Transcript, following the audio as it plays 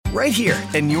right here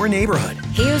in your neighborhood.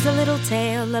 Here's a little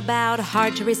tale about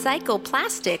hard-to-recycle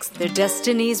plastics. Their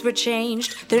destinies were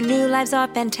changed. Their new lives are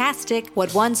fantastic.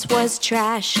 What once was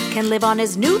trash can live on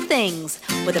as new things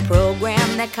with a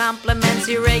program that complements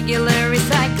your regular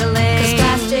recycling. 'Cause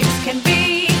plastics can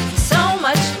be so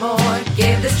much more.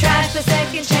 Give this trash the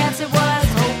second chance it was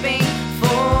hoping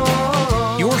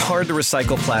for. Your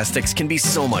hard-to-recycle plastics can be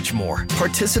so much more.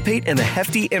 Participate in the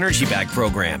Hefty Energy Bag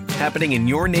program happening in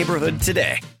your neighborhood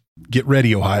today. Get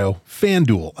ready, Ohio.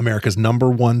 FanDuel, America's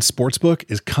 #1 sportsbook,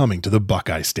 is coming to the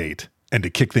Buckeye State. And to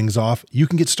kick things off, you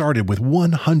can get started with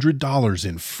 $100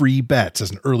 in free bets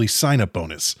as an early sign-up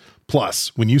bonus.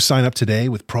 Plus, when you sign up today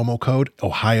with promo code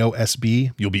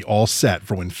OhioSB, you'll be all set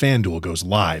for when FanDuel goes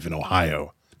live in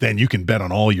Ohio. Then you can bet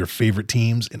on all your favorite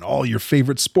teams and all your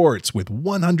favorite sports with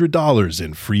 $100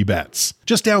 in free bets.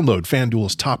 Just download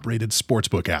FanDuel's top-rated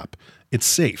sportsbook app. It's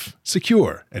safe,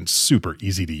 secure, and super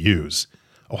easy to use.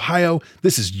 Ohio,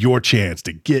 this is your chance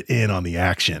to get in on the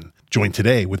action. Join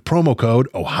today with promo code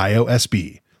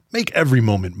OhioSB. Make every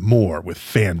moment more with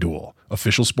FanDuel,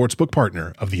 official sportsbook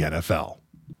partner of the NFL.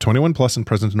 21 plus and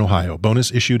present in Ohio.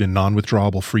 Bonus issued in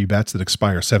non-withdrawable free bets that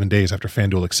expire 7 days after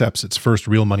FanDuel accepts its first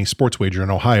real money sports wager in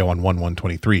Ohio on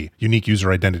 1/1/23. Unique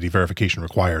user identity verification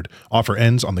required. Offer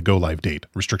ends on the go-live date.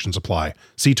 Restrictions apply.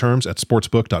 See terms at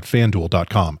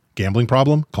sportsbook.fanduel.com. Gambling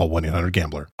problem? Call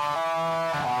 1-800-GAMBLER.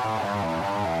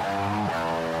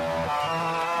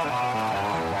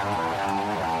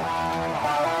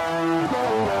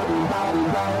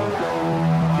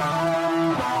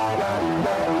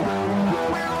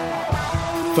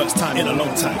 First time in a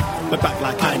long time, but back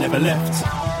like I never left.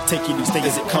 Taking each day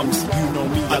as it comes, you know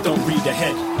me, I don't read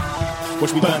ahead.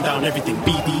 Watch me burn down everything,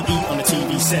 BDE on the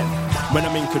TV set. When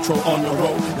I'm in control on the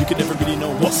road, you can never really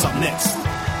know what's up next.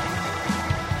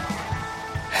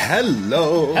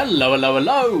 Hello. Hello, hello,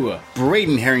 hello.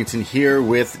 Braden Harrington here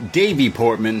with Davey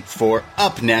Portman for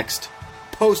upNXT,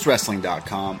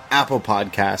 postwrestling.com, Apple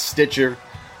Podcasts, Stitcher,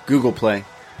 Google Play,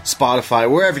 Spotify,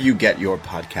 wherever you get your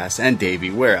podcasts. And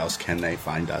Davey, where else can they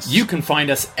find us? You can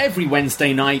find us every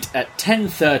Wednesday night at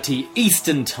 10:30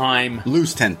 Eastern Time.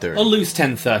 Loose 10:30. A loose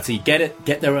 10:30. Get it?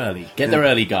 Get there early. Get there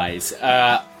early, guys.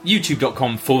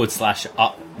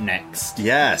 YouTube.com/upNXT.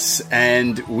 Yes,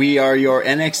 and we are your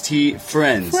NXT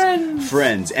friends.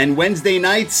 Friends. And Wednesday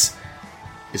nights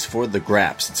is for the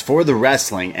graps. It's for the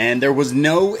wrestling. And there was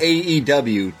no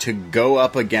AEW to go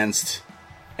up against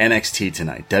NXT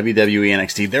tonight, WWE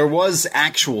NXT. There was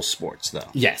actual sports, though.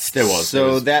 Yes, there was. So there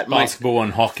was that basketball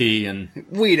and hockey, and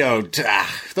we don't.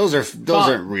 Those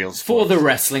aren't real sports. For the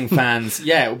wrestling fans.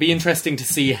 Yeah, it will be interesting to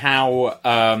see how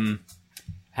the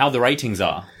ratings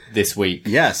are this week.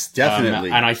 Yes,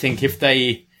 definitely. And I think if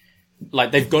they've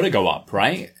got to go up,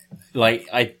 right? Like,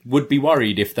 I would be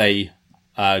worried if they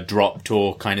dropped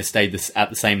or kind of stayed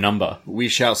at the same number. We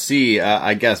shall see,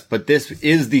 I guess. But this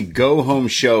is the go-home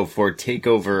show for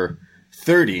TakeOver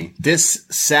 30 this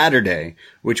Saturday,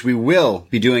 which we will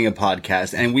be doing a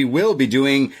podcast, and we will be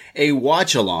doing a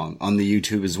watch-along on the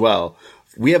YouTube as well.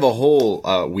 We have a whole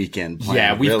weekend planned.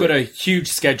 Yeah, we've got a huge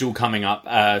schedule coming up,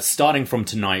 starting from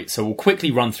tonight, so we'll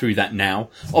quickly run through that now.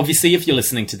 Obviously, if you're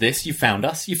listening to this, you found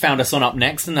us. You found us on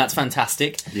upNXT, and that's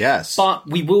fantastic. Yes. But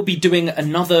we will be doing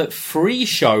another free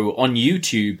show on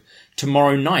YouTube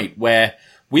tomorrow night, where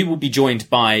we will be joined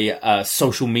by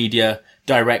social media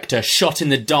director, Shot in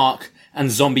the Dark,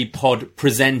 and Zombie Pod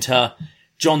presenter,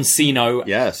 John Ceno.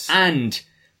 Yes. And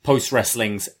Post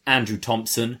Wrestling's Andrew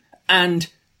Thompson, and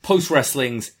Post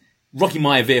Wrestling's Rocky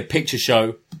Maivia Picture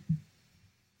Show,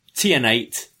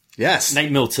 TN8, yes,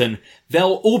 Nate Milton.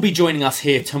 They'll all be joining us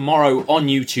here tomorrow on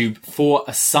YouTube for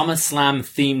a SummerSlam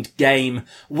themed game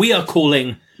we are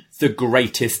calling the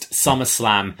Greatest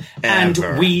SummerSlam. Ever. And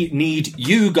we need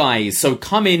you guys. So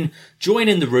come in, join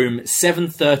in the room,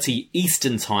 7:30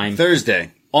 Eastern Time.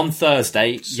 Thursday. On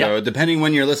Thursday. So depending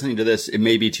when you're listening to this, it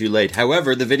may be too late.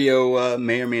 However, the video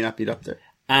may or may not be up there.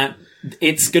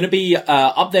 It's going to be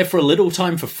up there for a little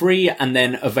time for free and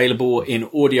then available in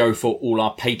audio for all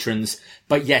our patrons.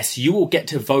 But yes, you will get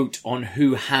to vote on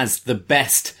who has the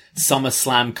best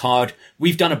SummerSlam card.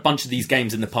 We've done a bunch of these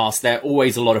games in the past. They're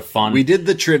always a lot of fun. We did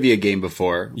the trivia game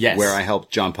before. Yes. Where I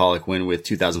helped John Pollock win with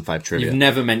 2005 trivia. You've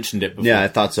never mentioned it before. Yeah, I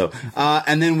thought so.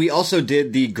 And then we also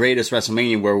did the Greatest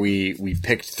WrestleMania where we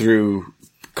picked through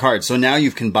cards. So now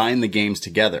you've combined the games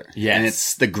together. Yes. And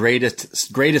it's the greatest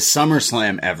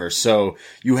SummerSlam ever. So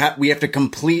we have to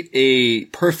complete a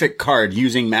perfect card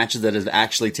using matches that have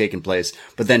actually taken place.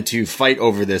 But then to fight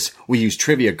over this, we use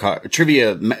trivia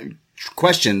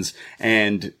questions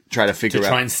and try to figure out. To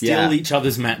try and steal each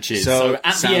other's matches. So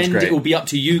at the end, great. it will be up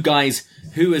to you guys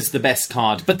who is the best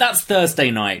card. But that's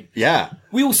Thursday night. Yeah.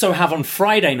 We also have on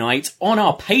Friday night on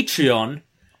our Patreon,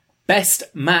 Best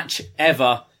Match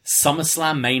Ever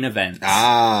SummerSlam main events.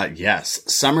 Ah, yes.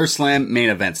 SummerSlam main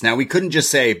events. Now, we couldn't just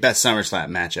say best SummerSlam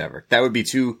match ever. That would be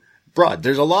too broad.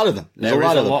 There's a lot of them. There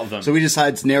is a lot of them. So we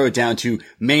decided to narrow it down to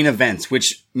main events,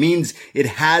 which means it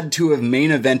had to have main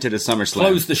evented a SummerSlam.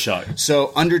 Close the show.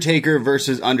 So Undertaker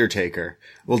versus Undertaker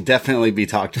will definitely be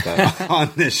talked about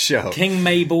on this show. King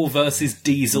Mabel versus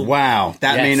Diesel. Wow.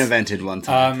 That Yes. main evented one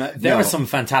time. There are some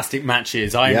fantastic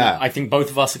matches. I think both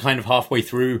of us are kind of halfway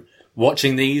through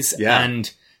watching these. Yeah.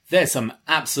 And there's some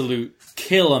absolute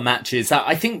killer matches that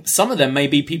I think some of them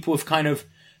maybe people have kind of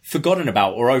forgotten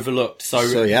about or overlooked.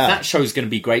 So yeah. that show's going to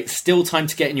be great. Still time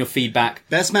to get in your feedback.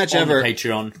 Best match on ever. The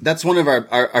Patreon. That's one of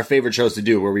our favorite shows to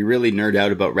do, where we really nerd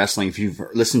out about wrestling. If you've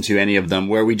listened to any of them,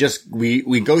 where we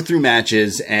go through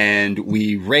matches and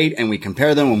we rate and we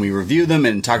compare them and we review them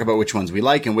and talk about which ones we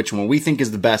like and which one we think is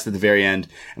the best at the very end.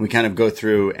 And we kind of go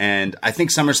through. And I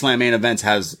think SummerSlam main events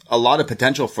has a lot of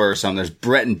potential for some. There's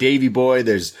Brett and Davey Boy.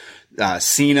 There's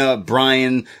Cena,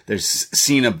 Bryan, there's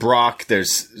Cena, Brock,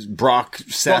 there's Brock,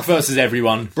 Seth. Brock versus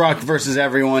everyone. Brock versus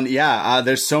everyone. Yeah,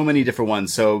 there's so many different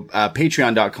ones. So,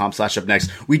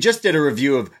 patreon.com/upNXT. We just did a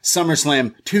review of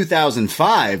SummerSlam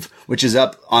 2005, which is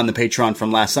up on the Patreon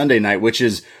from last Sunday night, which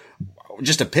is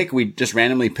just a pick. We just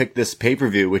randomly picked this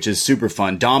pay-per-view, which is super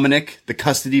fun. Dominic, the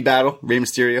custody battle, Rey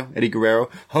Mysterio, Eddie Guerrero,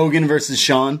 Hogan versus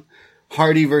Shawn,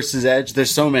 Hardy versus Edge.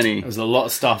 There's so many. There was a lot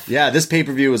of stuff. Yeah, this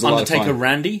pay-per-view was a lot of fun. Undertaker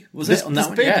Randy, was it on that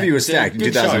one? This pay-per-view was stacked in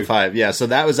 2005. Show. Yeah, so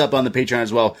that was up on the Patreon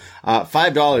as well.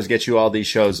 $5 gets you all these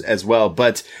shows as well.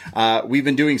 But we've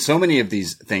been doing so many of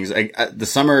these things. The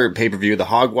summer pay-per-view, the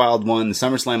Hog Wild one, the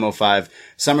SummerSlam 05,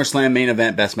 SummerSlam main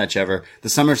event, best match ever, the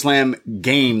SummerSlam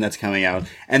game that's coming out.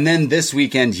 And then this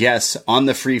weekend, yes, on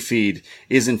the free feed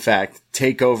is in fact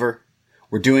TakeOver.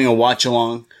 We're doing a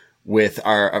watch-along with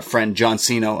our friend John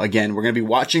Cena. Again, we're going to be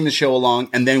watching the show along,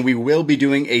 and then we will be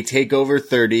doing a TakeOver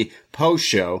 30 post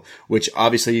show, which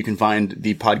obviously you can find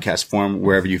the podcast form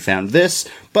wherever you found this,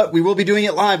 but we will be doing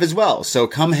it live as well. So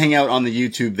come hang out on the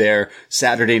YouTube there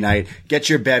Saturday night,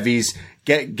 get your bevies,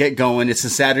 get going. It's a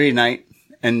Saturday night.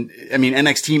 And I mean,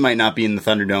 NXT might not be in the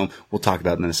Thunderdome. We'll talk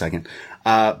about it in a second.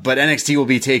 But NXT will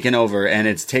be taken over, and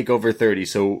it's TakeOver 30.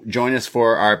 So join us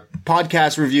for our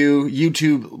podcast review,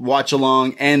 YouTube watch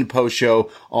along, and post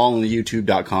show, all on the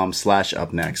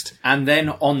youtube.com/upnext. And then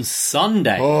on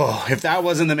Sunday. Oh, if that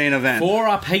wasn't the main event. For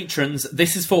our patrons,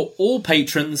 this is for all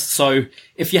patrons. So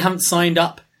if you haven't signed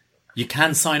up, you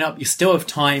can sign up. You still have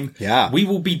time. Yeah. We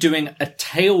will be doing a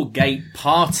tailgate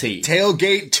party.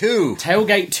 Tailgate 2.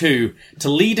 Tailgate 2. To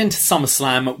lead into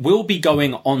SummerSlam, we'll be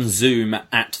going on Zoom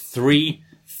at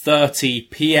 3:30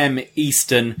 p.m.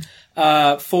 Eastern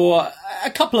for a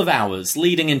couple of hours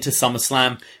leading into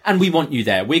SummerSlam. And we want you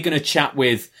there. We're going to chat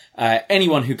with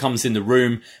anyone who comes in the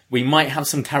room. We might have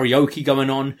some karaoke going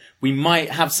on. We might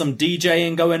have some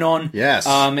DJing going on. Yes.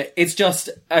 It's just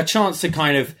a chance to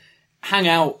kind of hang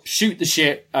out, shoot the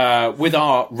shit with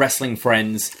our wrestling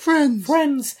friends.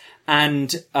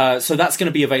 And so that's going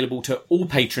to be available to all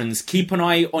patrons. Keep an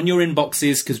eye on your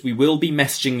inboxes, because we will be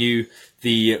messaging you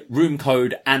the room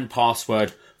code and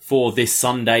password for this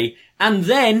Sunday. And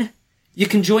then you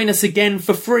can join us again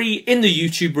for free in the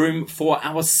YouTube room for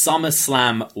our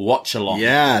SummerSlam watch-along.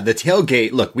 Yeah, the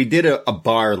tailgate. Look, we did a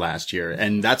bar last year,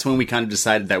 and that's when we kind of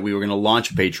decided that we were going to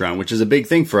launch Patreon, which is a big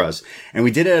thing for us. And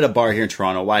we did it at a bar here in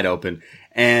Toronto, wide open.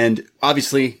 And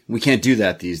obviously, we can't do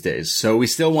that these days. So we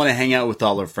still want to hang out with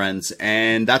all our friends,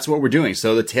 and that's what we're doing.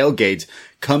 So the tailgate,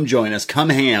 come join us, come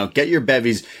hang out, get your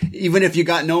bevies. Even if you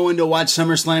got no one to watch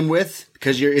SummerSlam with,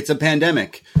 because it's a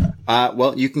pandemic,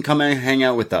 well, you can come and hang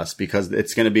out with us, because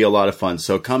it's going to be a lot of fun.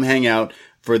 So come hang out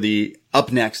for the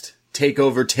UpNXT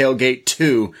TakeOver Tailgate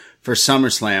 2 for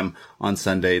SummerSlam on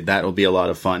Sunday. That'll be a lot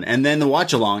of fun. And then the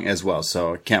watch along as well.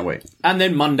 So can't wait. And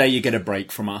then Monday you get a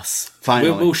break from us.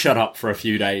 Finally. We'll shut up for a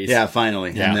few days. Yeah,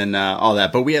 finally. Yeah. And then all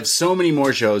that. But we have so many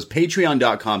more shows.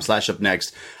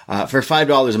 Patreon.com/upnext. For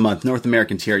 $5 a month, North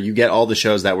American tier, you get all the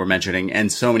shows that we're mentioning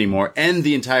and so many more, and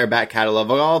the entire back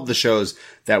catalog of all of the shows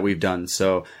that we've done.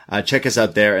 So check us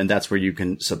out there, and that's where you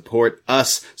can support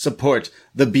us, support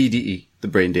the BDE, the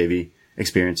Braden Davey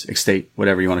Experience, Estate,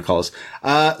 whatever you want to call us.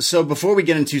 So before we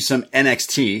get into some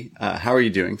NXT, how are you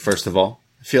doing, first of all?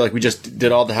 I feel like we just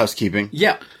did all the housekeeping.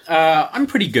 Yeah, I'm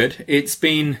pretty good. It's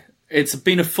been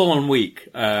a full-on week.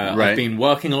 Right. I've been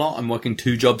working a lot. I'm working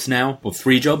 2 jobs now, or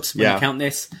 3 jobs when you count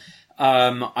this.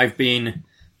 I've been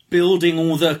building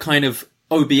all the kind of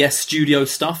OBS studio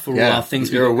stuff for all our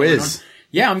things. You're a whiz.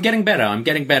 Yeah, I'm getting better. I'm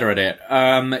getting better at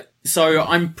it. So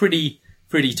I'm pretty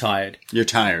tired. You're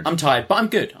tired. I'm tired, but I'm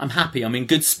good. I'm happy. I'm in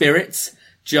good spirits.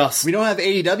 Just we don't have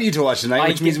AEW to watch tonight,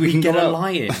 which means we can get go a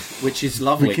lie-in, which is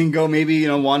lovely. We can go maybe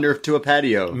wander to a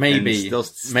patio. Maybe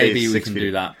we can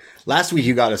do that. Last week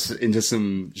you got us into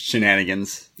some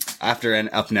shenanigans after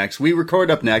upNXT. We record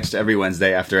upNXT every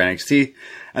Wednesday after NXT,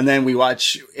 and then we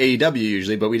watch AEW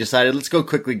usually. But we decided let's go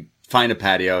quickly find a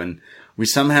patio, and we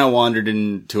somehow wandered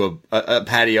into a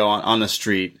patio on a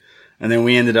street, and then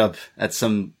we ended up at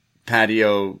some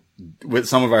patio with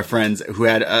some of our friends who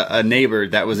had a neighbor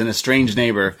that was an estranged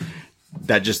neighbor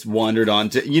that just wandered on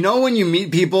to, when you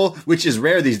meet people, which is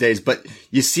rare these days, but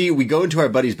you see, we go into our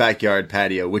buddy's backyard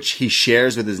patio, which he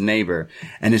shares with his neighbor.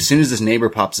 And as soon as this neighbor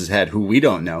pops his head, who we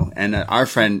don't know, and our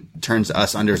friend turns to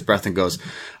us under his breath and goes,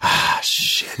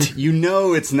 shit,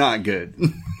 it's not good.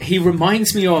 He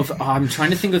reminds me of, I'm trying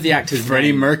to think of the actor's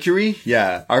Freddie name. Mercury?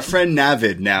 Yeah. Our friend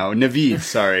Navid,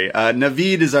 sorry.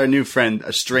 Navid is our new friend,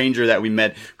 a stranger that we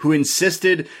met, who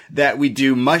insisted that we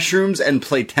do mushrooms and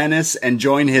play tennis and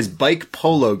join his bike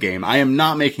polo game. I am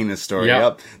not making this story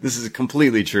up. This is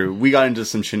completely true. We got into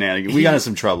some shenanigans. We got into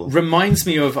some trouble. Reminds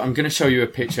me of, I'm going to show you a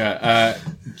picture,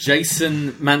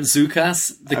 Jason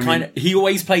Mantzoukas. He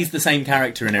always plays the same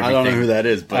character in everything. I don't know who that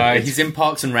is, but he's in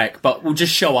Parks and Rec, but will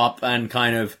just show up and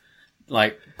kind of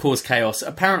cause chaos.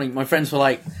 Apparently, my friends were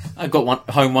like, I got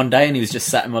home one day and he was just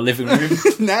sat in my living room.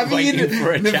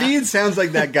 Navid sounds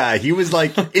like that guy. He was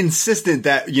insistent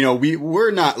that,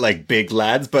 we're not big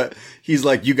lads, but he's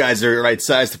like, you guys are the right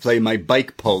size to play my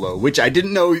bike polo, which I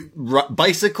didn't know.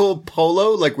 Bicycle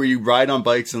polo, where you ride on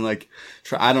bikes and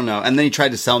I don't know. And then he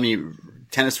tried to sell me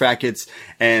tennis rackets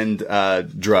and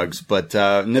drugs, but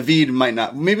Navid might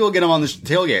not. Maybe we'll get him on the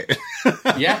tailgate.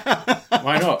 Yeah,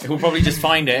 why not? He'll probably just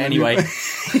find it anyway.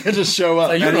 He'll just show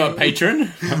up. So you're not a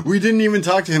patron. We didn't even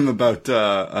talk to him about.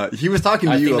 He was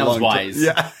talking to you a long time. I think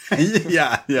that was wise.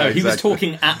 Yeah. No, exactly. He was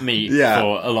talking at me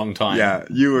for a long time. Yeah,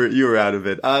 you were out of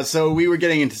it. So we were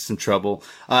getting into some trouble.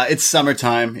 It's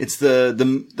summertime. It's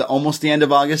the almost the end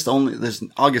of August. There's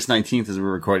August 19th as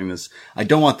we're recording this. I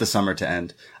don't want the summer to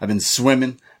end. I've been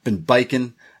swimming, been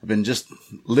biking. I've been just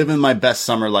living my best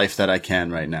summer life that I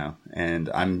can right now. And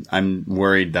I'm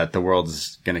worried that the world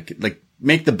is going to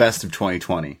make the best of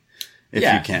 2020 if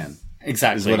you can.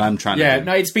 Exactly. Is what I'm trying to do. Yeah,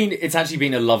 no, it's actually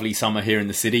been a lovely summer here in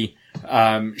the city.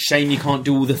 Shame you can't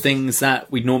do all the things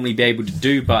that we'd normally be able to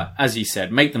do, but as you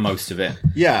said, make the most of it.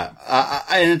 Yeah.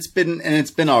 And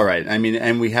it's been all right. I mean,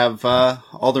 and we have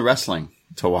all the wrestling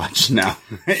to watch now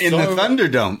in the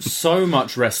Thunderdome. So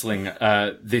much wrestling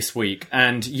this week.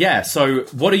 And so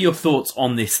what are your thoughts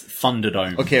on this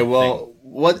Thunderdome? Okay, well,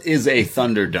 what is a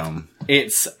Thunderdome?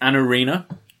 It's an arena.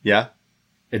 Yeah.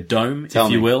 A dome,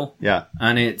 if you will. Yeah.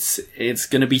 And it's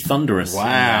going to be thunderous.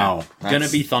 Wow. Going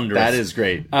to be thunderous. That is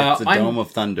great. It's a dome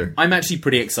of thunder. I'm actually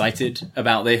pretty excited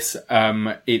about this.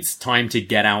 It's time to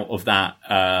get out of that,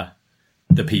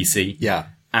 the PC. Yeah.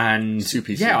 And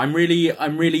PC.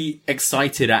 I'm really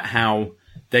excited at how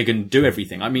they're going to do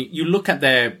everything. I mean, you look at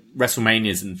their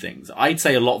WrestleManias and things. I'd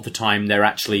say a lot of the time they're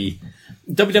actually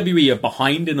WWE are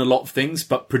behind in a lot of things,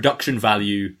 but production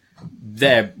value,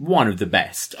 they're one of the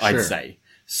best, I'd say.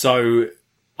 So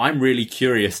I'm really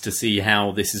curious to see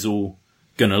how this is all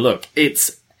going to look.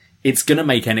 It's going to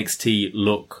make NXT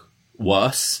look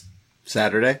worse.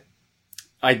 Saturday?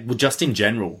 Just in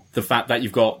general, the fact that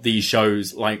you've got these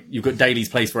shows, you've got Daily's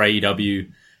Place for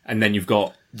AEW, and then you've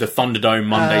got the Thunderdome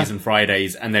Mondays and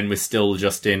Fridays, and then we're still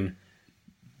just in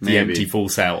the empty Full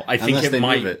Sail. I think it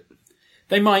might. Move it.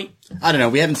 They might. I don't know.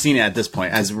 We haven't seen it at this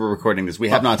point as we're recording this. We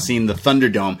have not seen the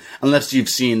Thunderdome unless you've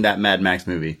seen that Mad Max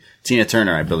movie. Tina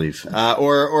Turner, I believe.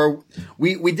 Or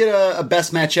we did a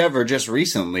best match ever just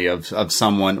recently of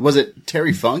someone. Was it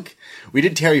Terry Funk? We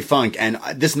did Terry Funk, and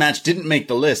this match didn't make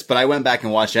the list, but I went back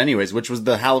and watched it anyways, which was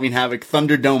the Halloween Havoc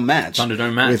Thunderdome match.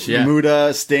 With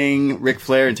Muta, Sting, Ric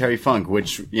Flair, and Terry Funk,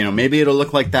 which, maybe it'll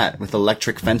look like that with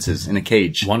electric fences in a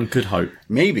cage. One could hope.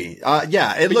 Maybe. I'm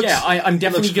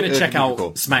definitely going to check out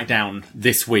SmackDown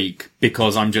this week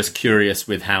because I'm just curious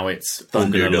with how it's all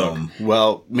going to look.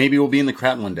 Well, maybe we'll be in the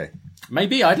crowd one day.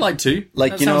 Maybe. I'd like to.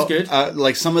 That sounds good.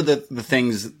 Some of the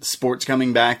things, sports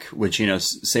coming back, which,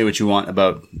 say what you want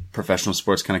about professional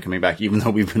sports kind of coming back, even though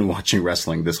we've been watching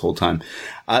wrestling this whole time.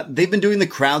 They've been doing the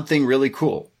crowd thing really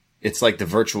cool. It's like the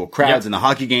virtual crowds in the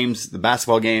hockey games, the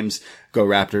basketball games. Go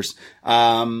Raptors.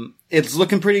 It's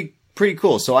looking pretty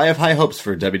cool. So I have high hopes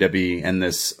for WWE and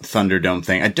this Thunderdome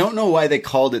thing. I don't know why they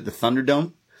called it the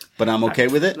Thunderdome, but I'm okay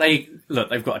with it.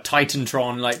 They've got a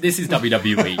Titantron. Like, this is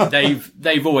WWE.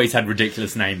 They've always had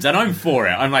ridiculous names, and I'm for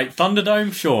it. I'm like,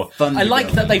 Thunderdome, sure. I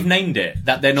like that they've named it.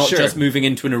 That they're not just moving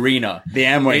into an arena. The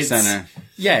Amway Center.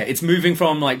 Yeah, it's moving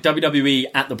from like WWE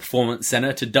at the Performance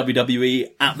Center to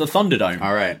WWE at the Thunderdome.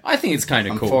 All right. I think it's kind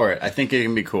of cool. I'm for it. I think it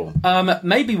can be cool.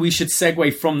 Maybe we should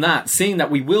segue from that, seeing that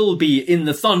we will be in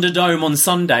the Thunderdome on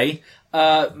Sunday.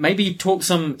 Maybe talk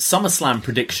some SummerSlam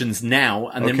predictions now,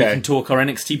 and then we can talk our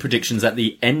NXT predictions at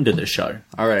the end of the show.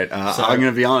 All right. So, I'm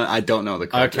going to be honest. I don't know the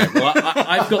card. Okay. Well,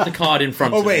 I've got the card in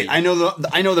front of me. Oh, wait. I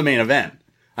know the main event.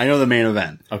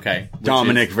 Okay.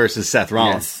 Dominic versus Seth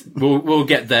Rollins. Yes. We'll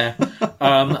get there.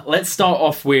 Let's start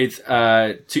off with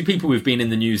two people who've been in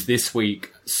the news this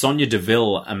week, Sonya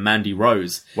Deville and Mandy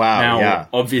Rose. Wow. Now,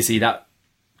 obviously, that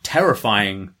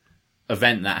terrifying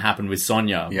event that happened with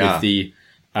Sonya with the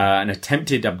an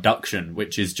attempted abduction,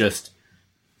 which is just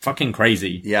fucking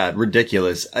crazy. Yeah,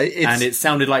 ridiculous. And it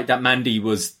sounded like that Mandy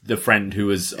was the friend who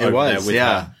was over there with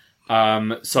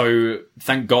her. So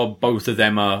thank God both of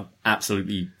them are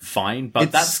absolutely fine,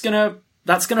 but that's gonna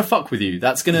fuck with you.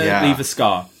 That's gonna leave a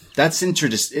scar. That's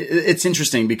interesting. It's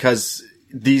interesting because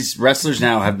these wrestlers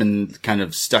now have been kind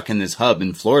of stuck in this hub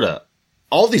in Florida.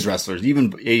 All these wrestlers,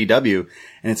 even AEW,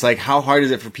 and it's like, how hard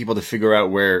is it for people to figure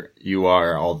out where you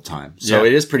are all the time? So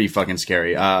it is pretty fucking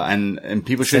scary. And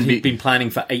people shouldn't be been planning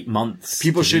for 8 months.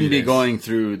 People shouldn't be going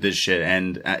through this shit.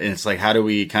 And it's like, how do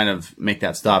we kind of make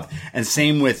that stop? And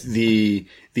same with the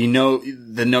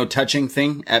no touching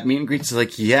thing at meet and greets. Is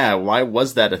like, yeah, why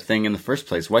was that a thing in the first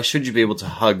place? Why should you be able to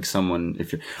hug someone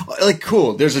if you're like,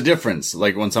 cool? There's a difference.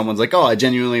 Like when someone's like, oh, I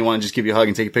genuinely want to just give you a hug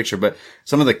and take a picture. But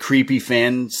some of the creepy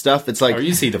fan stuff, it's like,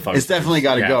 you see the photos. It's definitely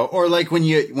got to go. Or like when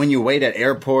you wait at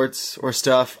airports or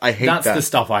stuff, I hate that. That's the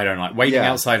stuff I don't like. Waiting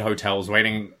outside hotels,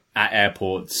 waiting at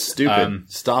airports. Stupid.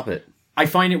 Stop it. I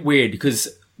find it weird because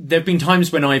there've been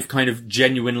times when I've kind of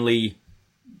genuinely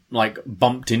like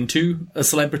bumped into a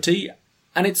celebrity,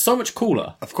 and it's so much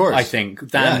cooler, of course, I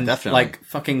think, than like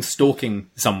fucking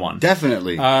stalking someone.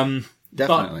 Definitely. Definitely.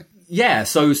 But, yeah,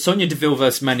 so Sonya Deville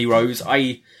versus Mandy Rose.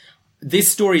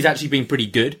 This story's actually been pretty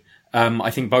good.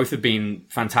 I think both have been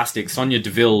fantastic. Sonya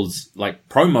Deville's like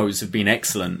promos have been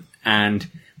excellent, and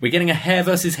we're getting a hair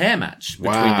versus hair match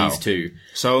between these two.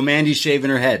 So Mandy's shaving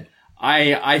her head.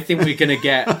 I think we're going to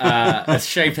get a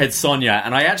shaved head Sonya,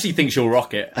 and I actually think she'll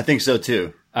rock it. I think so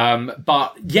too.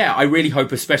 But yeah, I really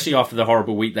hope, especially after the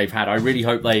horrible week they've had, I really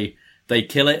hope they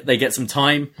kill it. They get some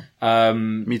time.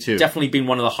 Me too. Definitely been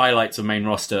one of the highlights of main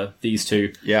roster, these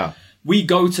two. Yeah. We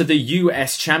go to the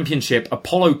US Championship.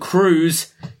 Apollo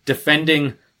Crews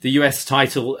defending the US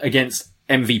title against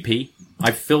MVP. I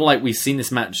feel like we've seen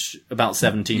this match about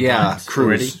 17 times Crews,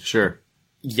 already. Sure.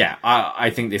 Yeah,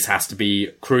 I think this has to be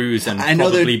Crews and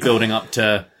probably building up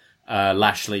to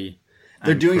Lashley.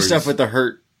 They're doing Crews. Stuff with the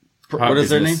Hurt. What is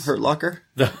their name? Hurt Locker?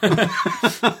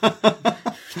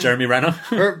 Jeremy Renner?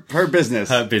 Hurt Business.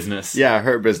 Hurt Business. Yeah,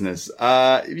 Hurt Business.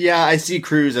 Yeah, I see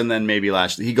Crews and then maybe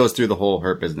Lashley. He goes through the whole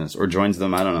Hurt Business or joins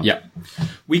them. I don't know. Yeah.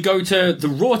 We go to the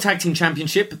Raw Tag Team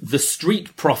Championship. The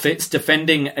Street Profits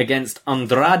defending against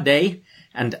Andrade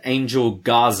and Angel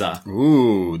Garza.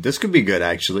 Ooh, this could be good,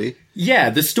 actually. Yeah,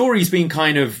 the story's been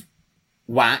kind of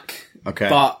whack. Okay.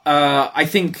 But I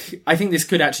think this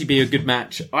could actually be a good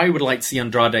match. I would like to see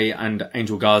Andrade and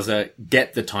Angel Garza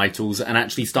get the titles and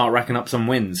actually start racking up some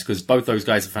wins, because both those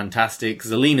guys are fantastic.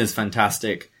 Zelina's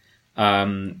fantastic.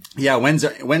 Yeah,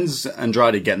 when's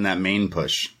Andrade getting that main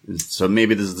push? So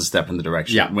maybe this is the step in the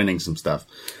direction, winning some stuff.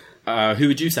 Who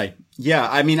would you say? Yeah,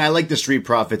 I mean, I like the Street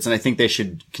Profits, and I think they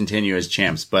should continue as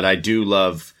champs, but I just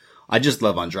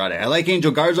love Andrade. I like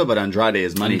Angel Garza, but Andrade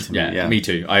is money to me. Yeah, me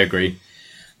too. I agree.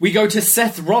 We go to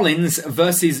Seth Rollins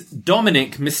versus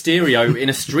Dominic Mysterio in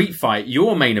a street fight,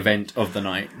 your main event of the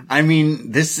night. I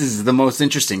mean, this is the most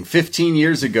interesting. 15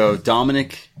 years ago,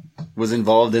 Dominic was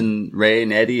involved in Rey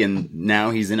and Eddie, and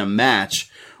now he's in a match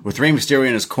with Rey Mysterio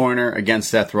in his corner against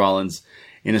Seth Rollins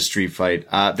in a street fight.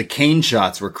 The cane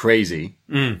shots were crazy.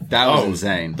 That was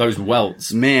insane. Those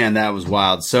welts. Man, that was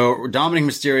wild. So Dominic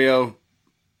Mysterio,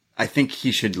 I think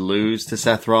he should lose to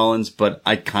Seth Rollins, but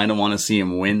I kind of want to see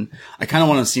him win. I kind of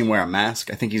want to see him wear a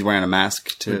mask. I think he's wearing a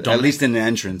mask at least in the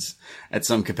entrance at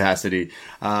some capacity.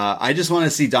 I just want to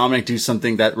see Dominic do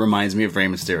something that reminds me of Rey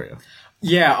Mysterio.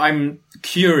 Yeah, I'm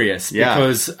curious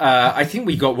because I think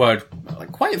we got word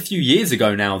like quite a few years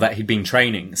ago now that he'd been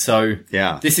training. So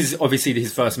this is obviously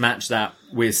his first match that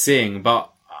we're seeing,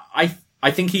 but I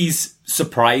think he's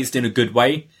surprised in a good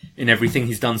way in everything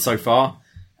he's done so far.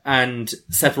 And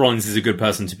Seth Rollins is a good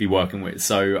person to be working with.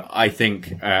 So I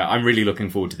think I'm really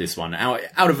looking forward to this one out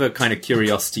of a kind of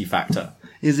curiosity factor.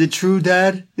 Is it true,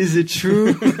 Dad? Is it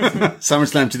true?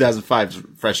 SummerSlam 2005 is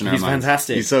fresh in our minds. He's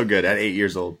fantastic. He's so good at 8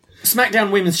 years old.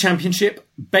 SmackDown Women's Championship.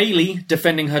 Bayley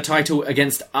defending her title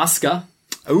against Asuka.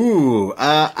 Ooh.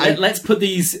 Let's put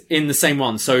these in the same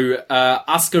one. So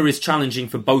Asuka is challenging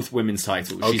for both women's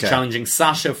titles. She's Okay. challenging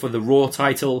Sasha for the Raw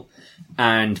title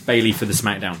and Bayley for the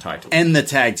SmackDown title. And the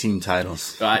tag team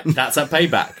titles. That's a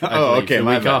Payback. I Oh, believe, okay. the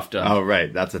my week bad. after. Oh,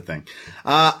 right. That's a thing.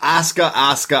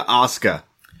 Asuka.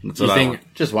 That's what You I think-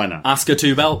 want. Just why not? Asuka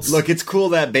 2 belts. Look, it's cool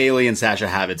that Bayley and Sasha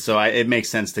have it, so it makes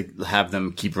sense to have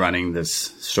them keep running this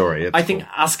story. It's I think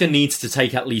cool. Asuka needs to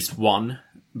take at least one,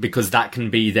 because that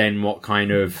can be then what kind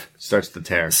of Starts the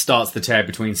tear. starts the tear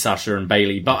between Sasha and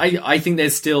Bayley. But I think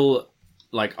there's still,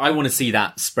 like, I want to see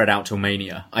that spread out till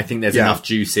Mania. I think there's enough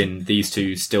juice in these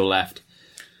two still left.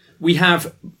 We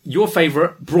have your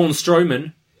favourite, Braun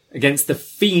Strowman, against the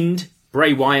Fiend,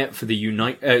 Bray Wyatt, for the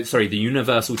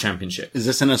Universal Championship. Is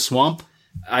this in a swamp?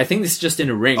 I think this is just in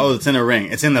a ring. Oh, it's in a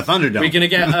ring. It's in the Thunderdome. We're going to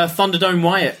get a Thunderdome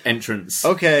Wyatt entrance.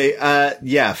 Okay,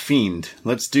 yeah, Fiend.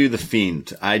 Let's do the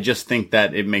Fiend. I just think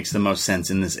that it makes the most sense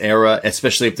in this era,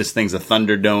 especially if this thing's a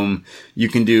Thunderdome. You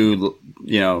can do,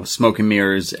 smoke and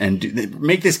mirrors and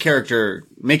make this character,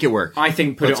 make it work. I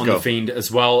think put Let's it on go. the Fiend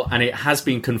as well, and it has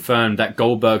been confirmed that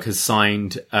Goldberg has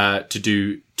signed to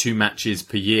do 2 matches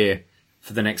per year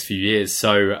for the next few years,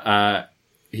 so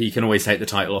he can always take the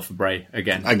title off of Bray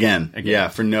again. Again. Yeah,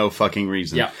 for no fucking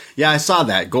reason. Yeah. Yeah, I saw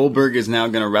that. Goldberg is now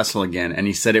going to wrestle again, and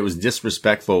he said it was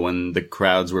disrespectful when the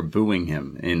crowds were booing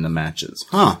him in the matches.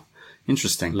 Huh.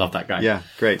 Interesting. Love that guy. Yeah,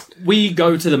 great. We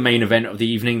go to the main event of the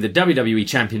evening, the WWE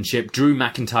Championship, Drew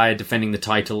McIntyre defending the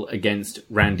title against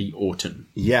Randy Orton.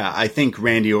 Yeah, I think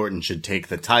Randy Orton should take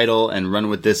the title and run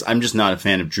with this. I'm just not a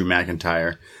fan of Drew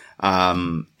McIntyre.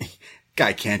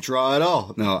 Guy can't draw at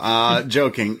all. No,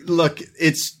 joking. Look,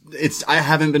 I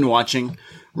haven't been watching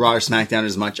Raw or SmackDown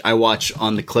as much. I watch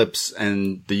on the clips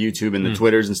and the YouTube and the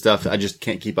Twitters and stuff. I just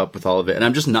can't keep up with all of it.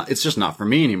 And it's just not for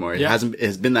me anymore. It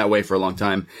has been that way for a long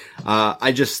time.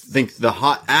 I just think the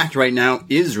hot act right now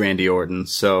is Randy Orton.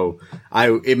 So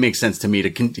it makes sense to me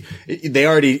to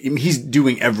he's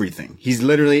doing everything. He's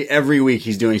literally every week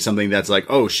he's doing something that's like,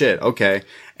 oh shit, okay.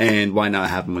 And why not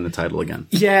have him win the title again?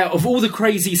 Yeah, of all the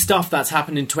crazy stuff that's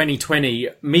happened in 2020,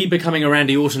 me becoming a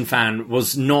Randy Orton fan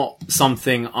was not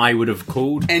something I would have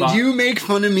called. And you make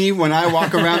fun of me when I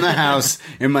walk around the house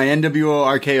in my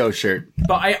NWO RKO shirt.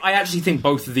 But I actually think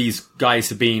both of these guys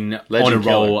have been Legend on a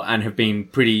roll killer. and have been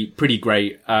pretty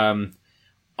great. I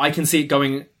can see it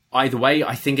going either way.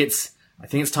 I think it's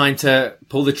time to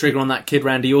pull the trigger on that kid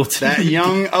Randy Orton. That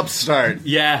young upstart.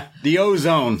 Yeah. The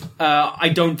ozone. I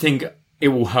don't think it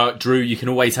will hurt Drew. You can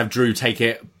always have Drew take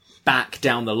it back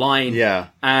down the line. Yeah.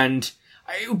 And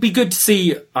it would be good to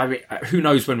see, I mean, who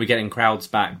knows when we're getting crowds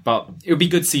back, but it would be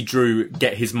good to see Drew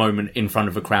get his moment in front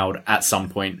of a crowd at some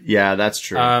point. Yeah, that's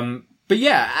true. But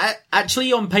yeah,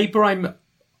 actually on paper, I'm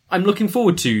looking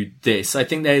forward to this. I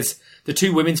think the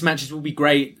 2 women's matches will be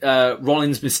great.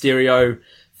 Rollins, Mysterio,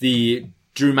 the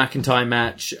Drew McIntyre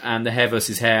match, and the hair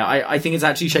versus hair. I think it's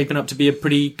actually shaping up to be a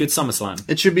pretty good SummerSlam.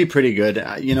 It should be pretty good.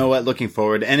 You know what? Looking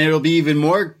forward. And it'll be even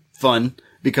more fun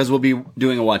because we'll be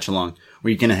doing a watch along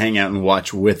where you can hang out and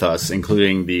watch with us,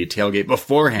 including the tailgate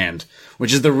beforehand,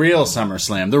 which is the real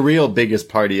SummerSlam, the real biggest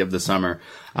party of the summer.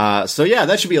 So yeah,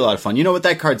 that should be a lot of fun. You know what?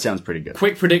 That card sounds pretty good.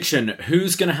 Quick prediction.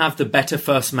 Who's going to have the better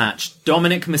first match?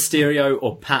 Dominic Mysterio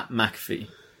or Pat McAfee?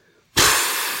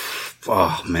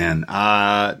 Oh man.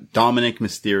 Dominic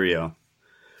Mysterio.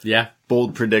 Yeah.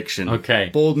 Bold prediction. Okay.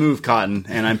 Bold move, Cotton.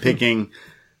 And I'm picking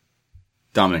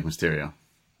Dominic Mysterio.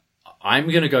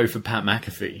 I'm going to go for Pat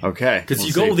McAfee. Okay. Because we'll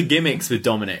you got see. all the gimmicks with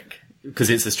Dominic.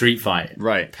 Because it's a street fight.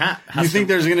 Right. Pat You think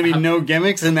there's going to be no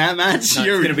gimmicks in that match? No,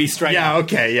 it's going to be straight Yeah, up.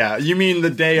 okay, yeah. You mean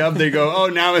the day of they go, oh,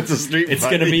 now it's a street It's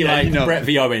fight. going to be Yeah, like you know. Brett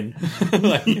v. Owen.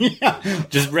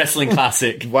 Just wrestling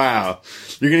classic. Wow.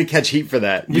 You're going to catch heat for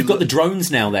that. We've got the drones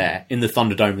now there in the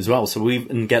Thunderdome as well, so we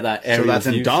can get that So aerial that's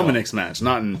in view shot. Dominic's match,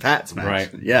 not in Pat's match.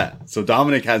 Right. Yeah. So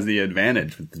Dominic has the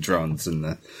advantage with the drones and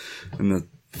the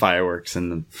fireworks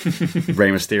and the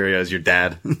Rey Mysterio as your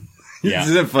dad. Yeah.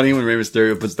 Isn't it funny when Rey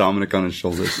Mysterio puts Dominic on his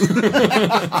shoulders? Do you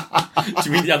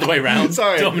mean the other way around?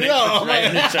 Sorry. Dominic No. puts Ray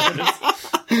on his shoulders.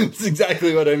 That's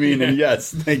exactly what I mean. And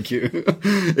yes, thank you.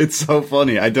 It's so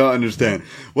funny. I don't understand.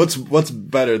 What's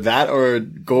better, that or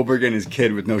Goldberg and his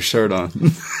kid with no shirt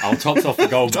on? I'll tops off the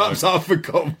Goldberg. Tops off for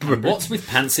Goldberg. What's with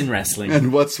pants in wrestling?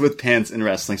 And what's with pants in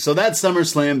wrestling? So that's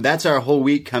SummerSlam. That's our whole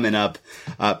week coming up.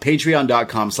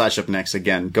 Patreon.com/upNXT.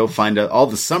 Again, go find out all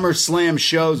the SummerSlam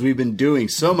shows we've been doing.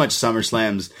 So much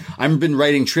SummerSlams. I've been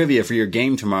writing trivia for your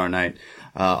game tomorrow night.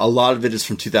 A lot of it is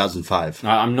from 2005.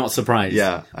 I'm not surprised.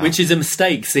 Yeah. Which is a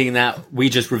mistake, seeing that we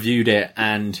just reviewed it,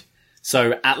 and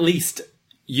so at least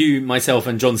you, myself,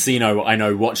 and John Cena, I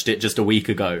know, watched it just a week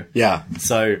ago. Yeah.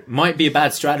 So might be a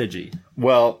bad strategy.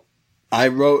 Well, I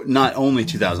wrote not only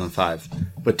 2005,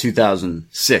 but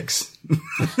 2006.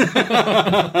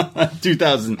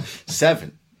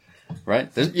 2007.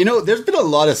 Right? There's been a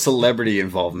lot of celebrity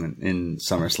involvement in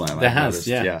SummerSlam. There has,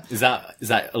 yeah. Is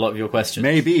that a lot of your question?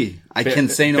 Maybe. I can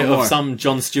say no more. Of some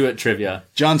Jon Stewart trivia.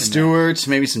 Jon Stewart,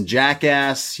 maybe some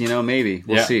Jackass, maybe.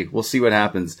 We'll see. We'll see what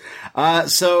happens.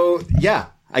 So, yeah,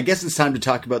 I guess it's time to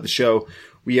talk about the show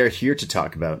we are here to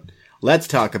talk about. Let's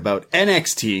talk about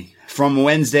NXT from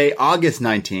Wednesday, August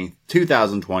 19th,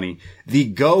 2020. The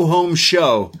go-home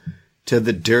show to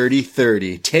the Dirty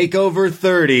 30. Takeover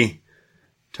 30.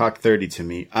 Talk 30 to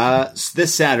me.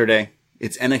 This Saturday,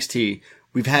 it's NXT.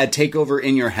 We've had TakeOver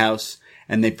in your house,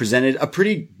 and they presented a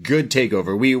pretty good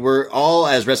TakeOver. We were all,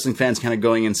 as wrestling fans, kind of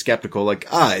going in skeptical, like,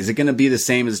 is it going to be the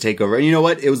same as TakeOver? And you know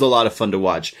what? It was a lot of fun to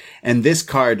watch. And this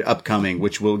card upcoming,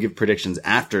 which we'll give predictions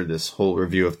after this whole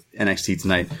review of NXT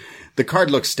tonight, the card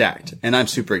looks stacked, and I'm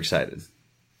super excited.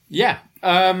 Yeah.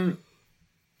 I'm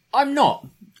not.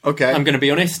 Okay. I'm going to be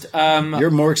honest.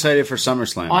 You're more excited for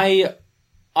SummerSlam.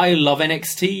 I love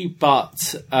NXT,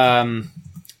 but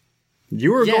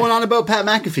you were going on about Pat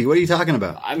McAfee. What are you talking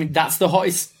about? I mean, that's the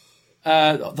hottest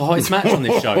match on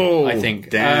this show, I think.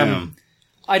 Damn.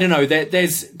 I don't know.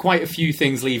 There's quite a few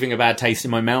things leaving a bad taste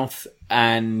in my mouth,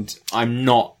 and I'm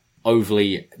not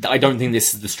overly. I don't think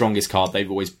this is the strongest card they've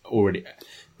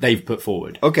put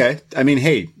forward. Okay, I mean,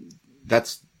 hey,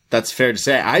 that's fair to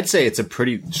say. I'd say it's a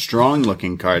pretty strong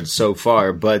looking card so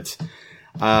far, but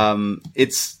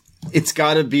It's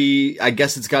gotta be, I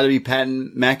guess it's gotta be Pat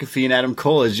McAfee and Adam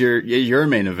Cole as your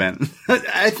main event.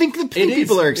 I think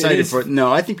people are excited for it.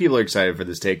 No, I think people are excited for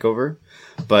this takeover,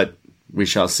 but we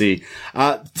shall see.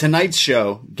 Tonight's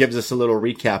show gives us a little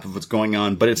recap of what's going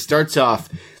on, but it starts off,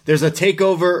 there's a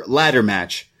takeover ladder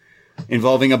match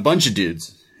involving a bunch of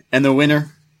dudes, and the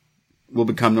winner will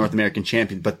become North American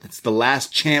champion, but it's the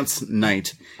last chance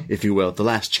night, if you will, the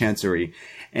last chancery.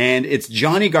 And it's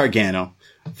Johnny Gargano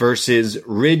versus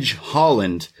Ridge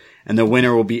Holland, and the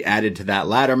winner will be added to that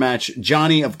ladder match.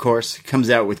 Johnny, of course, comes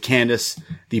out with Candice,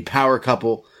 the power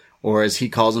couple, or as he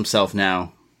calls himself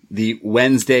now, the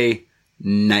Wednesday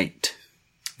Night.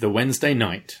 The Wednesday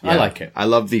Night. Yeah. I like it. I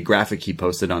love the graphic he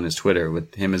posted on his Twitter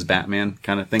with him as Batman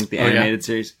kind of thing, the animated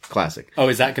series. Classic. Oh,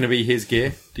 is that going to be his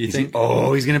gear, do you think?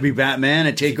 He's going to be Batman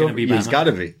at TakeOver? He's got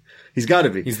to be. He's got to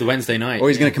be. He's the Wednesday Night. Or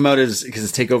he's going to come out because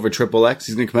it's TakeOver Triple X.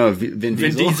 He's going to come out with Vin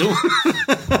Diesel.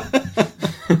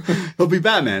 He'll be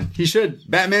Batman. He should.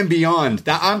 Batman Beyond.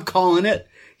 I'm calling it.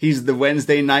 He's the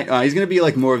Wednesday Night. He's going to be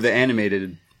like more of the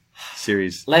animated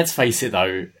series. Let's face it,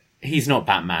 though. He's not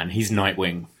Batman. He's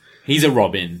Nightwing. He's a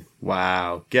Robin.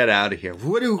 Wow. Get out of here.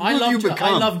 Who have you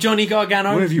become? I love Johnny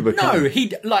Gargano. What have you become?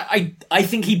 No, I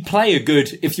think he'd play a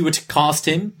good if you were to cast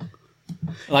him.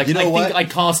 I think I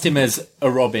cast him as a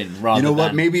Robin rather than... You know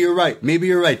what? Maybe you're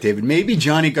right, David. Maybe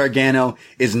Johnny Gargano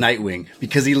is Nightwing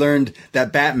because he learned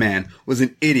that Batman was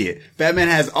an idiot. Batman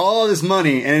has all this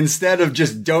money, and instead of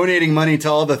just donating money to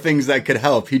all the things that could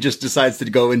help, he just decides to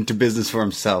go into business for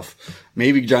himself.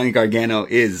 Maybe Johnny Gargano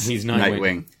is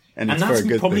Nightwing. And that's for a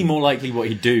good probably thing. More likely what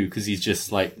he'd do because he's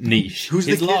just like niche.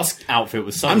 His last outfit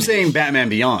was so I'm niche. saying Batman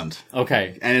Beyond.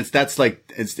 Okay. And it's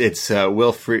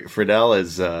Will Friedle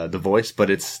as the voice, but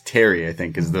it's Terry, I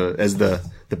think, as the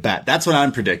bat. That's what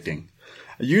I'm predicting.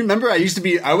 You remember I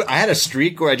had a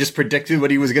streak where I just predicted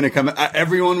what he was going to come,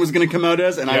 everyone was going to come out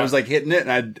as, and I was like hitting it,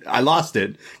 and I lost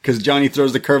it because Johnny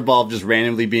throws the curveball of just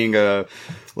randomly being a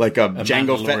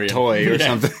Jango Fett toy or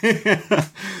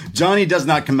something. Johnny does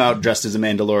not come out dressed as a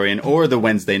Mandalorian or the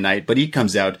Wednesday Night, but he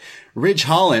comes out. Ridge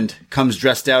Holland comes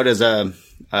dressed out as a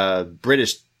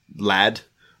British lad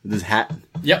with his hat.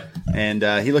 Yep. And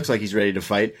he looks like he's ready to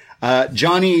fight.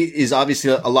 Johnny is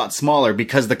obviously a lot smaller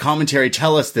because the commentary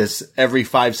tell us this every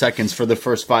 5 seconds for the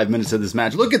first 5 minutes of this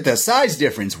match. Look at the size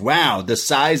difference. Wow. The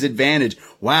size advantage.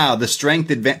 Wow. The strength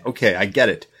advantage. Okay. I get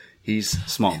it. He's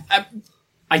small.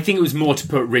 I think it was more to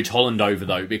put Ridge Holland over,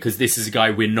 though, because this is a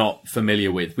guy we're not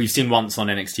familiar with. We've seen once on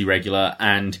NXT Regular,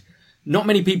 and not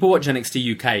many people watch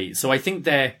NXT UK. So I think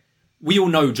we all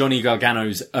know Johnny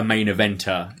Gargano's a main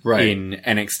eventer in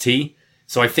NXT.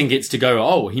 So I think it's to go,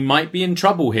 oh, he might be in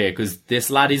trouble here because this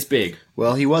lad is big.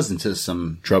 Well, he was into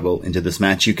some trouble into this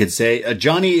match, you could say.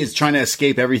 Johnny is trying to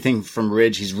escape everything from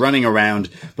Ridge. He's running around,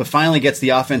 but finally gets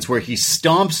the offense where he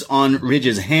stomps on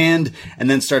Ridge's hand and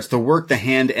then starts to work the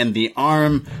hand and the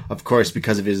arm. Of course,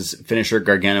 because of his finisher,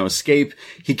 Gargano escape.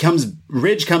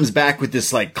 Ridge comes back with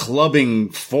this like clubbing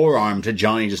forearm to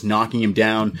Johnny, just knocking him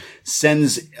down,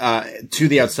 sends to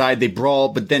the outside. They brawl,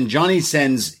 but then Johnny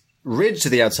sends Ridge to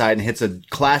the outside and hits a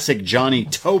classic Johnny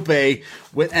tope and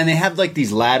they have like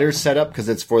these ladders set up because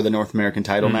it's for the North American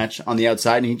title match on the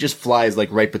outside, and he just flies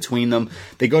like right between them.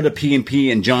 They go to P&P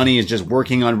and Johnny is just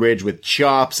working on Ridge with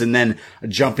chops and then a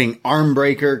jumping arm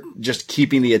breaker, just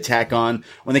keeping the attack on.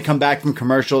 When they come back from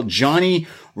commercial, Johnny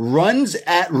runs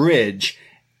at Ridge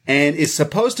and is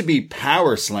supposed to be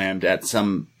power slammed at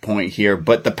some point here,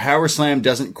 but the power slam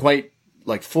doesn't quite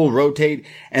like full rotate.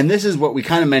 And this is what we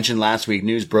kind of mentioned last week.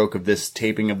 News broke of this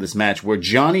taping of this match where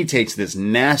Johnny takes this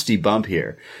nasty bump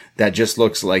here that just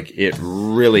looks like it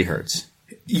really hurts.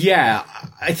 Yeah,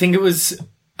 I think it was,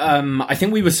 I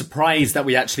think we were surprised that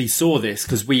we actually saw this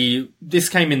because this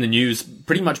came in the news,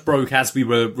 pretty much broke as we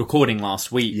were recording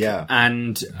last week. Yeah.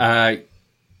 And,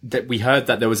 that we heard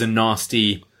that there was a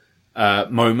nasty,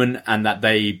 moment and that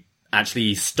they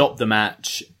actually stopped the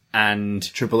match and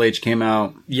Triple H came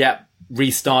out. Yeah.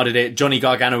 Restarted it. Johnny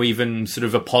Gargano even sort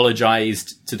of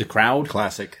apologized to the crowd.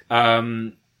 Classic.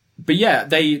 But yeah,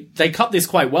 they cut this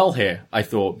quite well here, I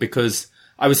thought, because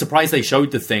I was surprised they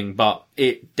showed the thing, but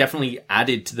it definitely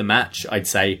added to the match, I'd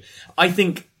say. I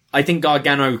think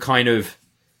Gargano kind of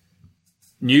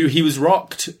knew he was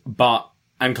rocked,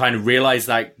 and kind of realized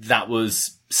like that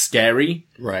was scary.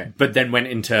 Right. But then went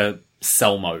into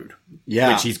cell mode.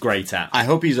 Yeah. Which he's great at. I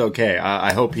hope he's okay.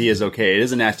 I hope he is okay. It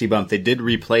is a nasty bump. They did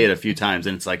replay it a few times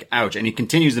and it's like, ouch. And he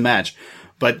continues the match.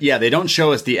 But yeah, they don't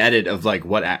show us the edit of like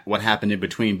what happened in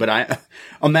between. But I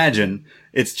imagine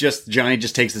it's just Johnny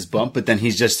just takes this bump, but then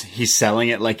he's selling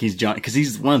it like he's Johnny, because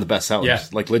he's one of the best sellers. Yeah.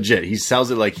 Like legit. He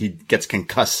sells it like he gets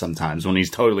concussed sometimes when he's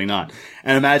totally not.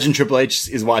 And imagine Triple H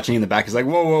is watching in the back. He's like,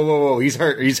 whoa. He's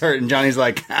hurt. And Johnny's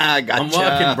like, gotcha. I'm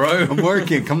working, bro. I'm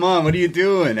working. Come on. What are you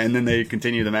doing? And then they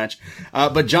continue the match.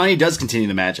 But Johnny does continue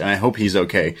the match and I hope he's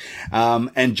okay.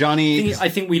 And Johnny, I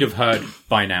think we'd have heard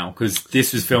by now because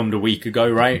this was filmed a week ago,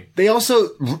 right? They also,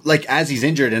 like, as he's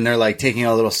injured and they're like taking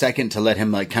a little second to let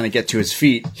him like kind of get to his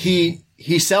feet, he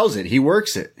sells it. He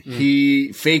works it.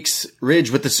 He fakes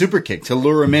Ridge with the super kick to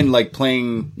lure him in, like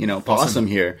playing, possum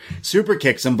here. Super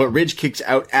kicks him, but Ridge kicks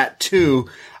out at 2.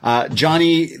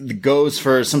 Johnny goes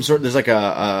for some sort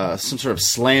of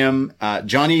slam.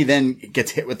 Johnny then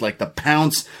gets hit with like the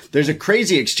pounce. There's a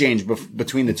crazy exchange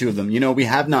between the two of them. We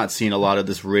have not seen a lot of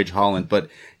this Ridge Holland, but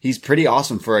he's pretty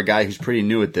awesome for a guy who's pretty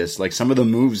new at this. Like some of the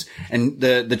moves and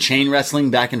the chain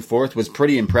wrestling back and forth was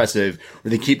pretty impressive,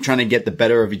 where they keep trying to get the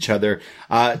better of each other.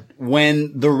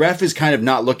 When the ref is kind of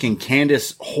not looking,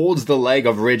 Candice holds the leg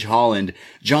of Ridge Holland.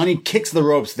 Johnny kicks the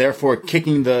ropes, therefore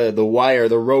kicking the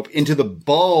rope into the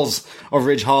balls of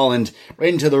Ridge Holland,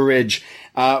 right into the ridge,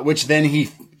 which then he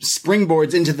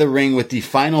springboards into the ring with the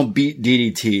final beat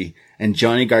DDT. And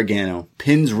Johnny Gargano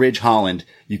pins Ridge Holland.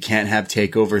 You can't have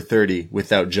TakeOver 30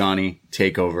 without Johnny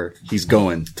TakeOver. He's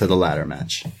going to the ladder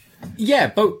match.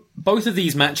 Yeah, both of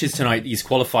these matches tonight, these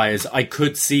qualifiers, I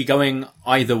could see going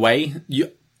either way.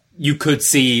 You could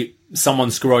see someone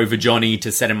screw over Johnny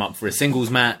to set him up for a singles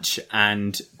match,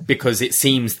 and because it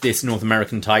seems this North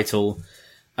American title,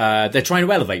 they're trying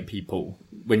to elevate people.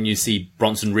 When you see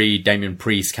Bronson Reed, Damian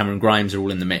Priest, Cameron Grimes are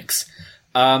all in the mix.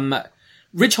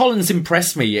 Ridge Holland's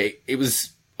impressed me. It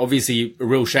was obviously a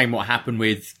real shame what happened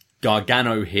with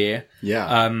Gargano here.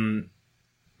 Yeah.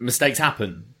 Mistakes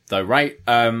happen, though, right?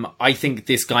 I think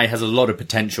this guy has a lot of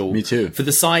potential. Me too. For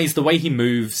the size, the way he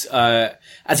moves.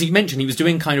 As you mentioned, he was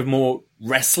doing kind of more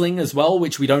wrestling as well,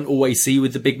 which we don't always see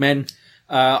with the big men.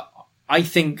 I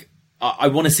think I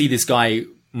want to see this guy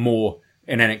more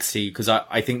in NXT because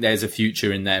I think there's a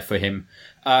future in there for him.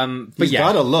 But He's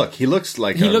got a look. He looks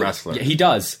like a wrestler. Yeah, he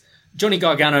does. Johnny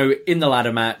Gargano in the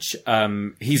ladder match,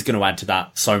 he's going to add to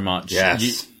that so much.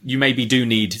 Yes. You maybe do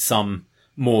need some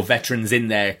more veterans in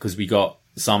there because we got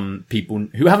some people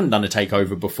who haven't done a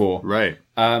takeover before. Right.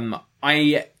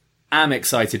 I am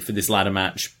excited for this ladder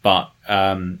match, but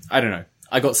I don't know.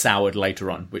 I got soured later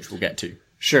on, which we'll get to.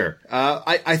 Sure.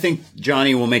 I think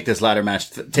Johnny will make this ladder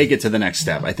match take it to the next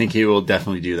step. I think he will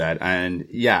definitely do that. And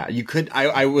yeah, you could,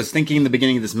 I was thinking in the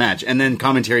beginning of this match, and then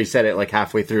commentary said it like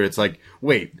halfway through. It's like,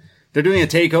 wait, they're doing a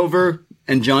takeover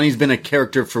and Johnny's been a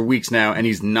character for weeks now, and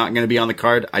he's not going to be on the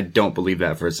card. I don't believe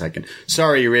that for a second.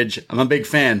 Sorry, Ridge. I'm a big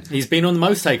fan. He's been on the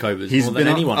most takeovers more than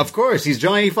anyone. Of course, he's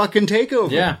Johnny fucking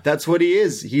Takeover. Yeah. That's what he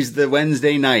is. He's the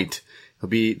Wednesday night. He'll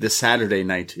be the Saturday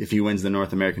night if he wins the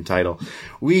North American title.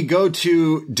 We go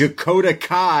to Dakota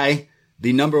Kai,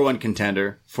 the number one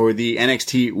contender for the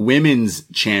NXT Women's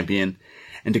Champion.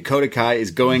 And Dakota Kai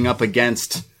is going up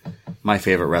against my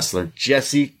favorite wrestler,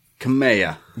 Jessie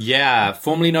Kamea. Yeah,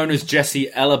 formerly known as Jessie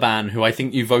Elaban, who I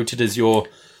think you voted as your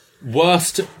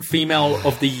worst female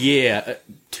of the year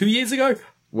 2 years ago.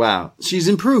 Wow. She's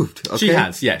improved. Okay? She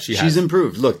has, yeah, she has. She's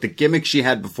improved. Look, the gimmick she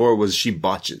had before was she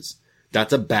botches.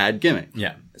 That's a bad gimmick.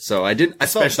 Yeah. So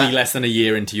especially less than a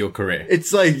year into your career.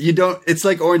 It's like it's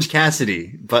like Orange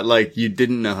Cassidy, but like you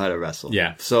didn't know how to wrestle.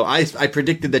 Yeah. So I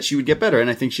predicted that she would get better, and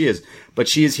I think she is. But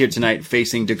she is here tonight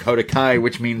facing Dakota Kai,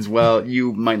 which means, well,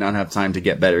 you might not have time to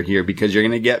get better here because you're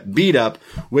going to get beat up,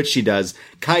 which she does.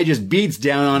 Kai just beats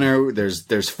down on her.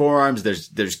 There's forearms,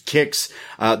 there's kicks,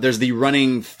 there's the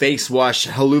running face wash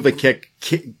haluva kick,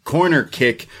 corner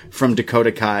kick from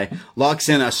Dakota Kai, locks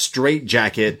in a straight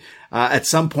jacket. At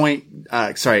some point,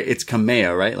 it's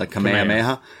Kamea, right? Like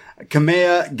Kamehameha.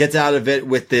 Kamea gets out of it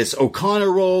with this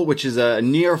O'Connor roll, which is a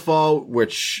near fall,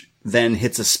 which then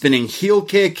hits a spinning heel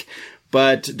kick.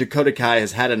 But Dakota Kai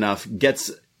has had enough,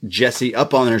 gets Jessie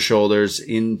up on her shoulders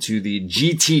into the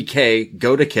GTK,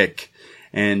 go to kick,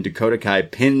 and Dakota Kai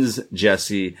pins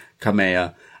Jessie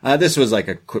Kamea. This was like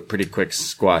a pretty quick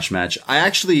squash match. I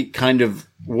actually kind of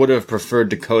would have preferred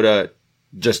Dakota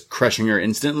just crushing her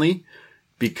instantly,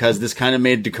 because this kind of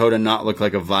made Dakota not look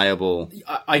like a viable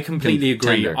I completely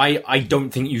agree. I don't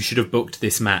think you should have booked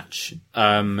this match.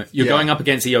 You're going up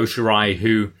against Io Shirai,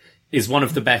 who is one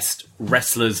of the best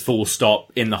wrestlers, full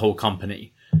stop, in the whole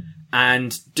company.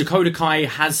 And Dakota Kai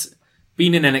has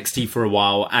been in NXT for a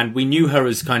while, and we knew her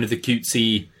as kind of the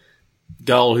cutesy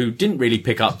girl who didn't really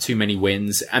pick up too many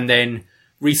wins. And then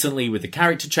recently, with the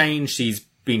character change, she's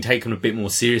been taken a bit more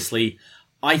seriously.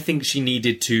 I think she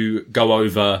needed to go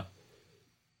over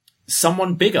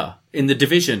someone bigger in the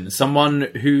division, someone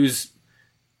who's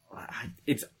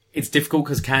it's difficult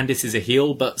because Candice is a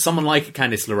heel, but someone like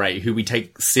Candice LeRae who we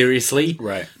take seriously,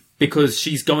 right? Because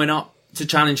she's going up to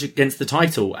challenge against the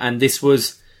title, and this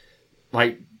was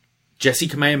like Jessie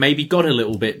Kamea maybe got a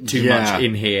little bit too much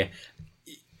in here.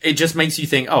 It just makes you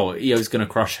think, oh, Io's going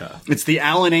to crush her. It's the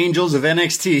Allen Angels of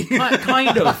NXT.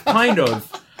 kind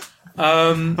of.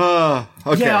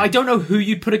 Okay. Yeah, I don't know who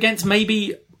you'd put against.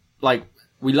 Maybe like.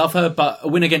 We love her, but a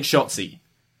win against Shotzi.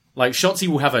 Like, Shotzi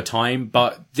will have her time,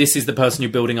 but this is the person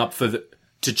you're building up to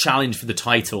challenge for the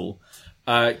title.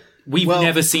 We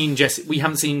haven't seen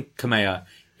Kamea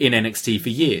in NXT for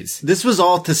years. This was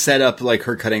all to set up, like,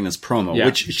 her cutting this promo,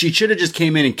 which she should have just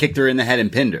came in and kicked her in the head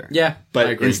and pinned her. Yeah,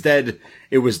 but instead,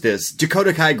 it was this.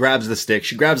 Dakota Kai grabs the stick.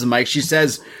 She grabs the mic. She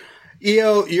says,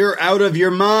 Io, you're out of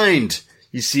your mind.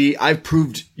 You see, I've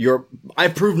proved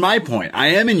my point. I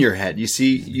am in your head. You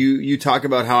see, you talk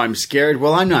about how I'm scared.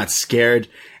 Well, I'm not scared.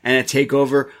 And at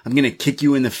TakeOver, I'm going to kick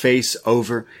you in the face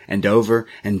over and over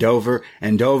and over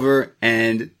and over.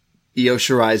 And Io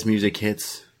Shirai's music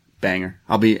hits. Banger.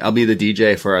 I'll be the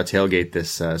DJ for our tailgate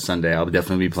this Sunday. I'll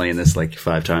definitely be playing this like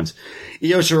 5 times.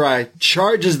 Io Shirai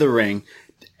charges the ring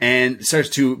and starts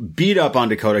to beat up on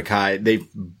Dakota Kai. They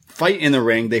fight in the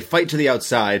ring. They fight to the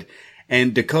outside.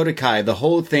 And Dakota Kai, the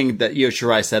whole thing that Io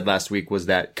Shirai said last week was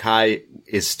that Kai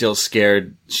is still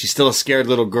scared. She's still a scared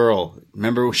little girl.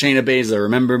 Remember Shayna Baszler?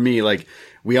 Remember me? Like,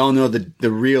 we all know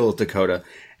the real Dakota.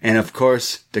 And of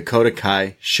course, Dakota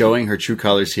Kai, showing her true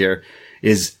colors here,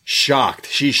 is shocked.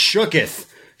 She shooketh.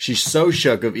 She's so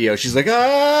shook of Io. She's like,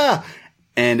 ah!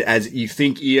 And as you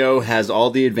think Io has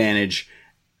all the advantage,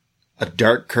 a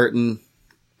dark curtain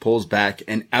pulls back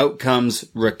and out comes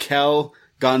Raquel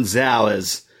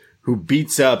Gonzalez, who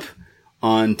beats up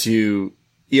onto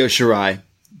Io Shirai.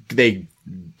 They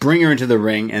bring her into the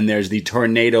ring, and there's the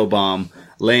tornado bomb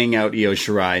laying out Io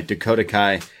Shirai. Dakota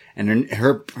Kai and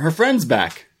her friend's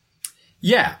back.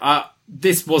 Yeah,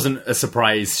 this wasn't a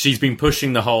surprise. She's been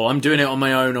pushing the whole, I'm doing it on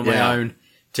my own,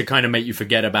 to kind of make you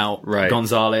forget about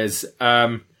Gonzalez.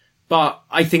 But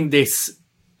I think this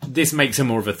makes her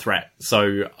more of a threat.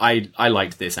 So I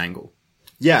liked this angle.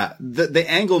 Yeah, the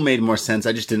angle made more sense.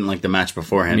 I just didn't like the match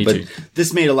beforehand. Me too.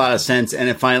 This made a lot of sense, and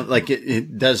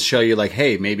it does show you, like,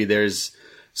 hey, maybe there's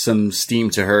some steam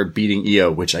to her beating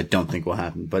Io, which I don't think will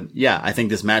happen. But yeah, I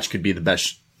think this match could be the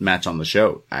best match on the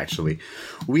show, actually.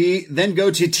 We then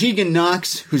go to Tegan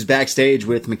Knox, who's backstage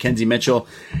with Mackenzie Mitchell,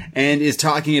 and is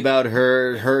talking about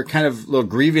her kind of little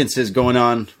grievances going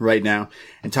on right now,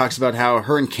 and talks about how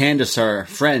her and Candice are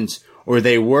friends, or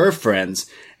they were friends,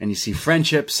 and you see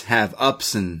friendships have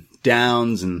ups and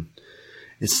downs, and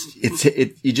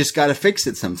you just got to fix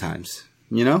it sometimes,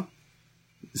 you know?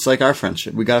 It's like our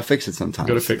friendship. We got to fix it sometimes.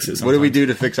 Got to fix it sometimes. What do we do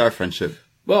to fix our friendship?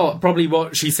 Well, probably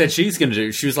what she said she's going to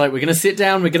do. She was like, we're going to sit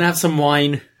down, we're going to have some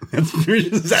wine.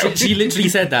 She literally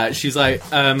said that. She's like,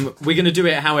 we're going to do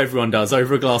it how everyone does,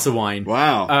 over a glass of wine.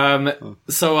 Wow.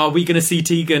 So are we going to see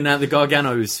Tegan at the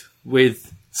Garganos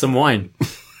with some wine?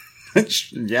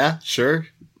 Yeah, sure.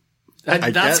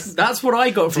 That's what I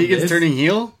got from Tegan's this. turning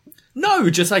heel? No,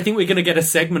 just I think we're going to get a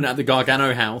segment at the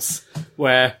Gargano house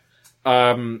where...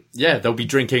 they'll be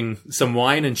drinking some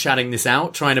wine and chatting this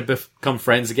out, trying to become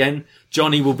friends again.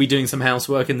 Johnny will be doing some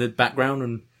housework in the background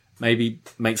and maybe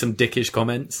make some dickish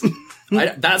comments.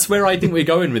 That's where I think we're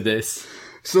going with this.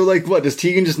 So, like, what? Does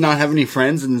Tegan just not have any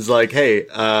friends and is like, hey,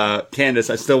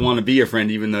 Candace, I still want to be your friend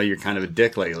even though you're kind of a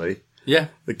dick lately? Yeah.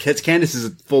 Candace is a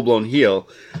full-blown heel.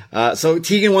 So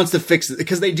Tegan wants to fix it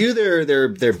because they do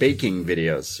their baking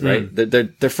videos,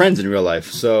 right? They're friends in real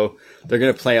life. So they're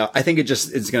going to play out. I think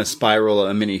it's going to spiral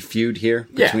a mini feud here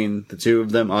between the two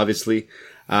of them, obviously.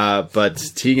 But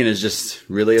Tegan is just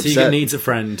really upset. Tegan needs a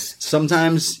friend.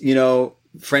 Sometimes,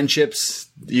 friendships,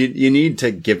 you need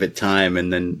to give it time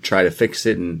and then try to fix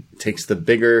it, and it takes the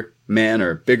bigger man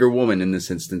or bigger woman in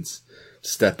this instance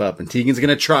step up, and Tegan's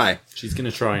gonna try. She's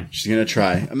gonna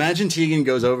try. Imagine Tegan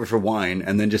goes over for wine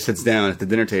and then just sits down at the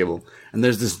dinner table and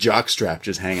there's this jock strap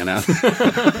just hanging out.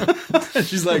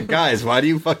 She's like, guys, why do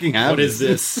you fucking have What is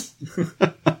this?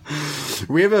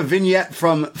 We have a vignette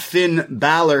from Finn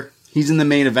Balor. He's in the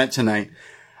main event tonight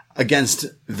against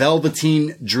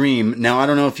Velveteen Dream. Now, I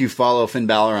don't know if you follow Finn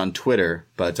Balor on Twitter,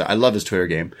 but I love his Twitter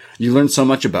game. You learn so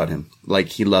much about him. Like,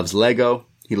 he loves Lego.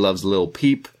 He loves Lil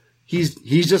Peep. He's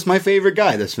just my favorite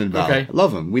guy, this Finn Balor. Okay. I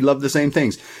love him. We love the same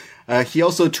things. He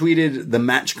also tweeted the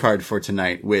match card for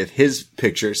tonight with his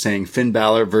picture saying Finn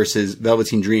Balor versus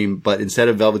Velveteen Dream, but instead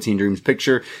of Velveteen Dream's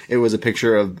picture, it was a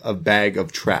picture of a bag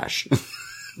of trash.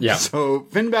 Yeah. So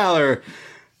Finn Balor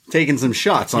taking some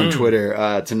shots on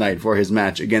Twitter tonight for his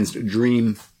match against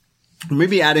Dream.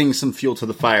 Maybe adding some fuel to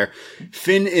the fire.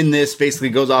 Finn in this basically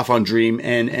goes off on Dream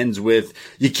and ends with,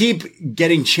 you keep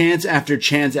getting chance after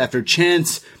chance after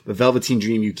chance, but Velveteen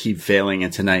Dream, you keep failing,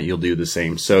 and tonight you'll do the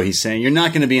same. So he's saying, you're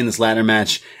not going to be in this ladder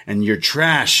match, and you're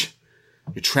trash.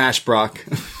 You're trash, Brock.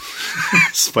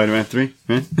 Spider-Man 3,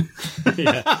 right?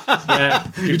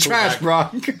 Yeah. You're trash,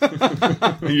 Brock.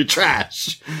 You're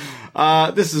trash.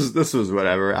 This was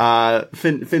whatever.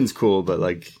 Finn's cool, but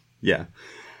like, yeah.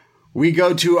 We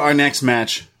go to our next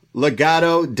match.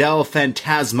 Legado del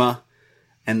Fantasma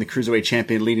and the Cruiserweight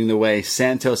Champion leading the way,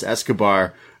 Santos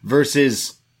Escobar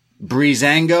versus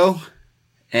Breezango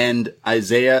and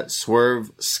Isaiah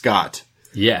Swerve Scott.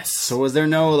 Yes. So was there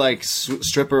no like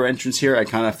stripper entrance here? I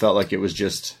kind of felt like it was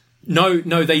just... No,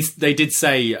 they did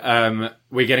say,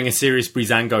 we're getting a serious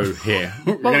Breezango here.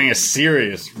 We're getting a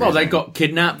serious... Breezango. Well, they got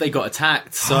kidnapped, they got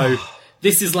attacked, so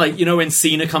this is like, when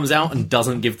Cena comes out and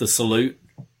doesn't give the salute?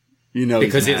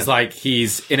 Because it's like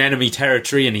he's in enemy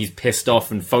territory and he's pissed off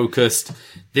and focused.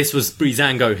 This was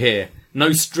Breezango here.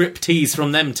 No strip tease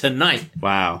from them tonight.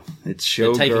 Wow. It's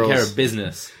showgirls. They're taking care of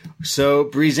business. So,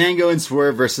 Breezango and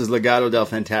Swerve versus Legado del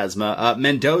Fantasma.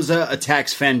 Mendoza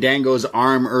attacks Fandango's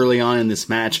arm early on in this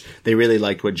match. They really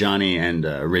liked what Johnny and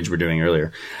Ridge were doing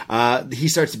earlier. He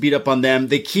starts to beat up on them.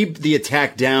 They keep the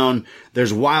attack down.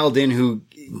 There's Wildin who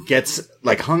gets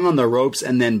like hung on the ropes,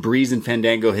 and then Breeze and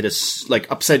Fandango hit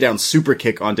a upside down super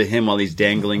kick onto him while he's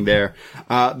dangling there.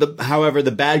 However,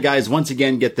 the bad guys once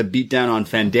again get the beat down on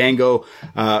Fandango.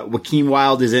 Joaquin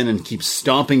Wilde is in and keeps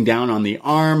stomping down on the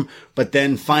arm, but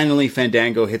then finally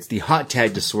Fandango hits the hot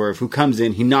tag to Swerve, who comes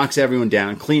in, he knocks everyone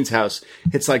down, cleans house,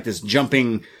 hits like this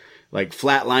jumping like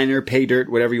flatliner, pay dirt,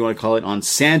 whatever you want to call it, on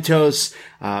Santos.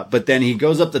 But then he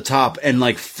goes up the top and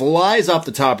like flies off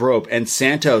the top rope, and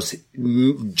Santos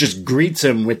just greets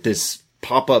him with this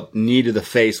pop-up knee to the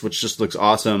face, which just looks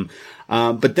awesome.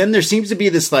 But then there seems to be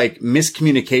this like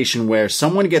miscommunication where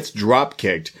someone gets drop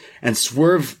kicked and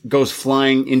Swerve goes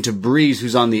flying into Breeze,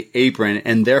 who's on the apron,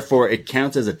 and therefore it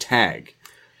counts as a tag.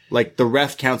 Like the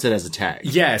ref counts it as a tag.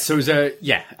 Yeah, so it was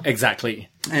exactly.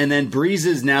 And then Breeze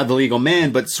is now the legal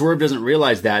man, but Swerve doesn't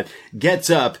realize that, gets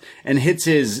up and hits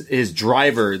his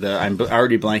driver, I'm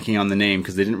already blanking on the name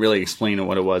because they didn't really explain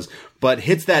what it was, but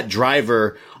hits that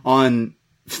driver on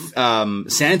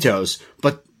Santos,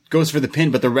 but goes for the pin,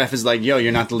 but the ref is like, yo,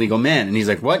 you're not the legal man. And he's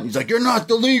like, what? And he's like, you're not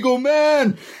the legal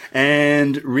man!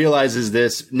 And realizes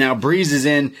this. Now Breeze is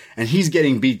in, and he's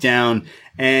getting beat down.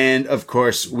 And, of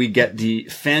course, we get the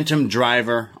Phantom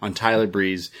Driver on Tyler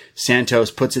Breeze. Santos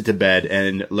puts it to bed,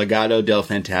 and Legado del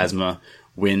Fantasma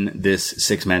win this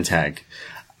 6-man tag.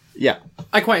 Yeah.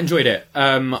 I quite enjoyed it.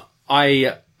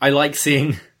 I like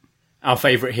seeing our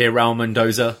favourite here, Raul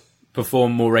Mendoza,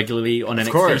 perform more regularly on NXT.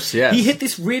 Of course, yes. He hit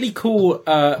this really cool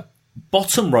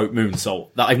bottom rope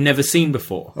moonsault that I've never seen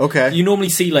before. Okay. You normally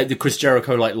see like the Chris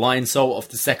Jericho like lion salt off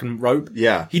the second rope.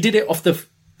 Yeah. He did it off the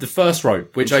first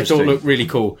rope, which I thought looked really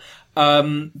cool. I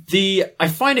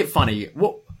find it funny.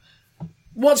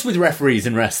 What's with referees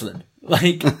in wrestling?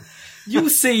 Like, you'll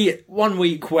see one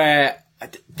week where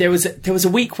there was a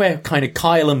week where kind of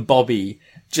Kyle and Bobby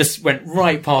just went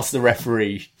right past the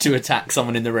referee to attack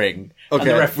someone in the ring. Okay.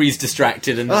 And the referee's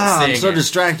distracted and not seeing I'm so it.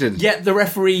 distracted. Yet the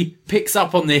referee picks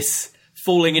up on this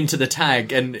falling into the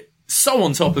tag and so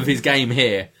on top of his game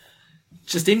here.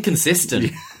 Just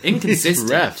inconsistent. Inconsistent.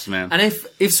 These refs, man. And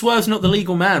if Swerve's not the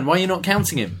legal man, why are you not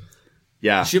counting him?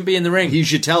 Yeah. He shouldn't be in the ring. You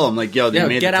should tell him, like, yo, they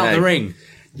made get the out tag. the ring.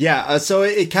 Yeah, so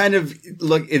it kind of,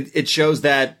 look, it shows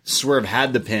that Swerve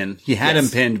had the pin. He had him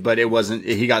pinned, but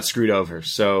he got screwed over,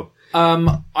 so.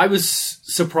 I was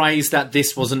surprised that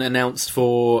this wasn't announced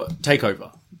for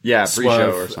TakeOver. Yeah, pre-show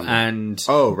Swerve or something. And,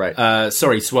 right.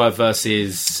 Swerve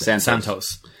versus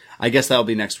Santos. I guess that'll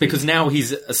be next week. Because now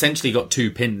he's essentially got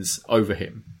 2 pins over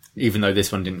him, even though this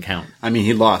one didn't count. I mean,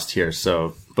 he lost here,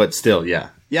 so, but still, yeah.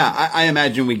 Yeah, I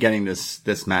imagine we getting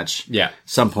this match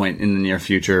some point in the near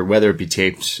future, whether it be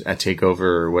taped at TakeOver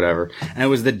or whatever. And it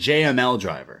was the JML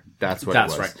driver. That's what it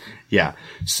was. That's right. Yeah.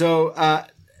 So,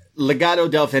 Legado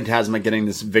del Fantasma getting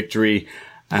this victory.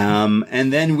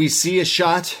 And then we see a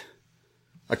shot.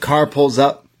 A car pulls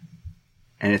up.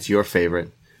 And it's your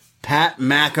favorite. Pat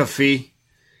McAfee.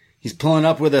 He's pulling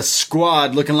up with a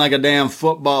squad looking like a damn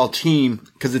football team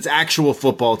because it's actual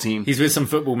football team. He's with some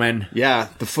football men. Yeah,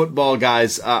 the football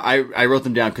guys. I wrote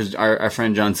them down because our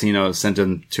friend John Cino sent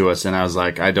them to us, and I was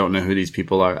like, I don't know who these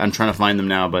people are. I'm trying to find them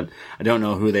now, but I don't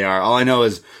know who they are. All I know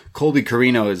is Colby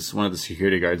Carino is one of the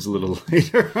security guards a little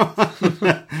later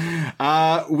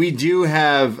on. We do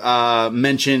have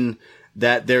mention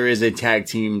that there is a tag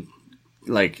team,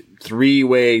 like,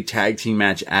 3-way tag team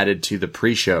match added to the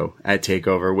pre-show at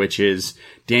TakeOver, which is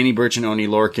Danny Burch and Oney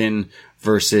Lorcan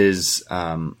versus,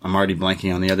 I'm already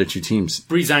blanking on the other 2 teams.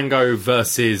 Breezango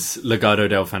versus Legado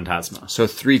del Fantasma. So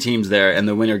 3 teams there, and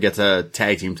the winner gets a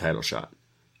tag team title shot.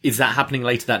 Is that happening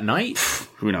later that night?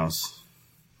 Who knows?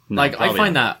 No, like, I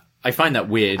find that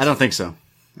weird. I don't think so.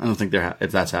 I don't think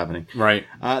if that's happening. Right.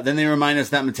 Then they remind us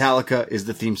that Metallica is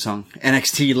the theme song.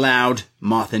 NXT Loud,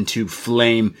 Moth and Tube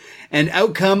Flame, and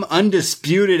Outcome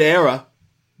Undisputed Era.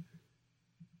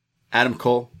 Adam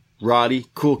Cole, Roddy,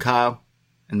 Cool Kyle,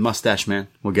 and Mustache Man.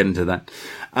 We'll get into that.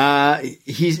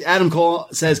 Adam Cole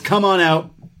says, come on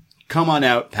out,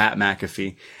 Pat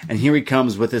McAfee. And here he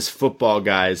comes with his football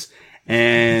guys.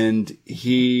 And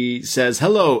he says,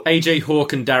 hello. AJ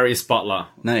Hawk and Darius Butler.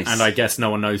 Nice. And I guess no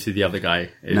one knows who the other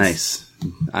guy is. Nice.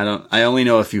 I only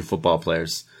know a few football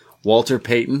players. Walter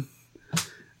Payton,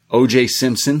 OJ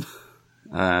Simpson,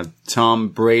 Tom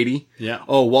Brady. Yeah.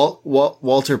 Oh,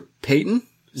 Walter Payton?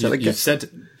 Is that like you said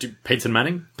Peyton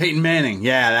Manning? Peyton Manning.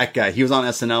 Yeah, that guy. He was on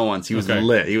SNL once. He was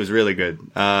lit. He was really good.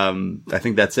 I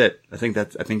think that's it. I think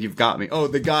you've got me. Oh,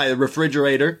 the guy, the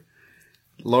refrigerator.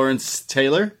 Lawrence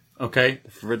Taylor. Okay. The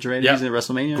refrigerator. Yep. He's in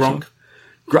WrestleMania. Gronk.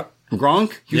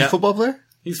 Gronk? He's a football player?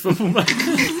 He's a football player.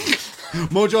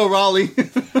 Mojo Rawley.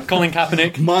 Colin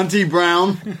Kaepernick. Monty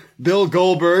Brown. Bill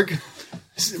Goldberg.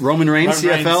 Roman Reigns,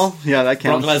 CFL. Reigns. Yeah, that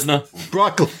counts.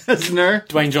 Brock Lesnar.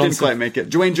 Dwayne Johnson. Didn't quite make it.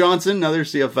 Dwayne Johnson, another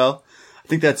CFL. I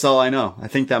think that's all I know. I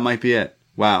think that might be it.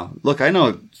 Wow. Look, I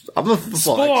know. I'm a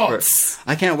football expert.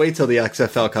 I can't wait till the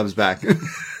XFL comes back.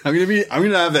 I'm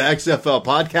gonna have the XFL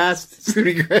podcast. It's gonna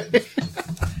be great.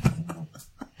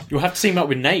 You'll have to team up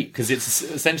with Nate because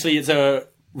it's a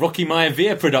Rocky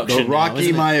Maivia production. The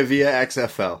Rocky Maivia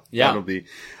XFL. Yeah. That'll be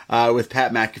with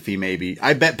Pat McAfee maybe.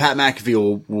 I bet Pat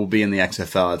McAfee will be in the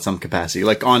XFL at some capacity,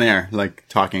 like on air, like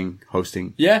talking,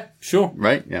 hosting. Yeah, sure.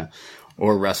 Right? Yeah.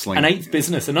 Or wrestling. A ninth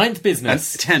business.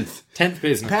 10th. 10th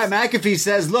business. Pat McAfee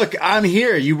says, look, I'm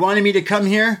here. You wanted me to come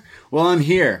here? Well, I'm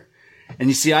here. And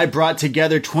you see, I brought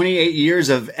together 28 years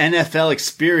of NFL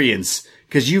experience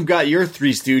because you've got your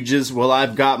 3 Stooges. Well,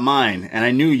 I've got mine. And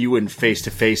I knew you wouldn't face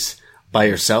to face by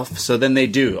yourself. So then they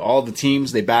do. All the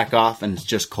teams, they back off and it's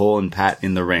just Cole and Pat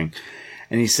in the ring.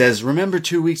 And he says, remember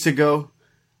 2 weeks ago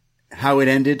how it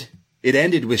ended? It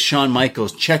ended with Shawn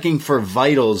Michaels checking for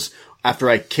vitals after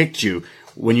I kicked you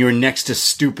when you were next to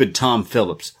stupid Tom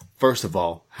Phillips. First of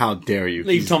all, how dare you?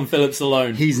 Leave Tom Phillips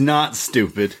alone. He's not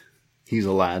stupid. He's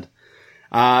a lad.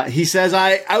 He says,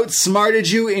 I outsmarted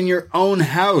you in your own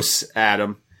house,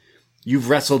 Adam. You've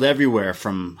wrestled everywhere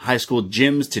from high school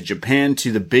gyms to Japan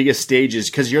to the biggest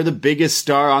stages because you're the biggest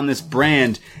star on this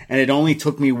brand and it only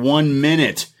took me 1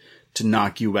 minute. to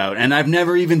knock you out. And I've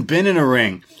never even been in a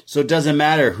ring. So it doesn't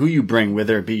matter who you bring,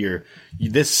 whether it be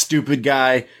this stupid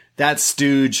guy, that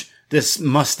stooge, this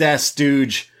mustache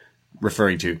stooge,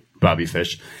 referring to Bobby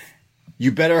Fish.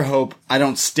 You better hope I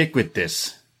don't stick with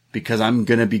this because I'm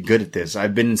going to be good at this.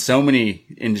 I've been in so many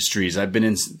industries. I've been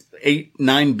in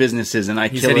 8-9 businesses and I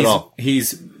kill it all.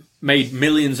 He's made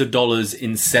millions of dollars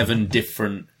in 7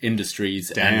 different industries.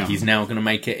 Damn. And he's now going to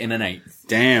make it in an 8th.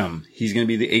 Damn. He's going to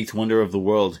be the 8th wonder of the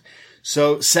world.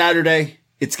 So Saturday,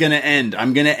 it's going to end.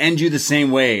 I'm going to end you the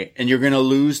same way, and you're going to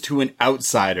lose to an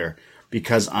outsider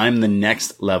because I'm the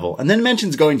next level. And then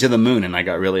mentions going to the moon, and I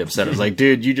got really upset. I was like,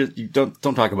 dude, you don't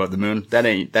talk about the moon. That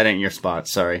ain't your spot.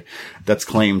 Sorry. That's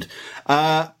claimed.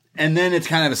 And then it's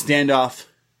kind of a standoff,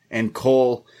 and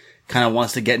Cole kind of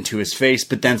wants to get into his face,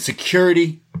 but then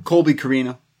security, Colby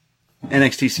Corino,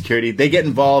 NXT security, they get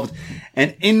involved,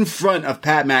 and in front of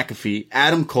Pat McAfee,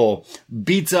 Adam Cole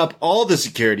beats up all the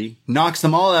security, knocks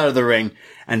them all out of the ring,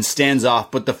 and stands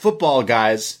off. But the football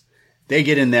guys, they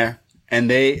get in there, and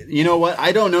they, you know what?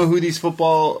 I don't know who these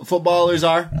footballers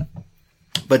are,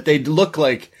 but they look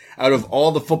like, out of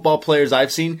all the football players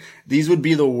I've seen, these would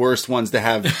be the worst ones to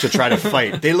have to try to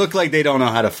fight. They look like they don't know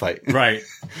how to fight. Right.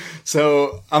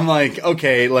 So I'm like,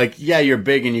 okay, like, yeah, you're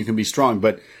big and you can be strong,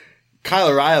 but Kyle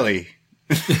O'Reilly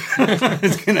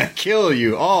is going to kill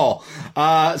you all.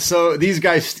 So these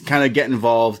guys kind of get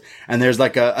involved, and there's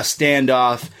like a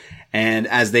standoff. And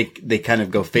as they kind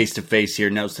of go face to face here,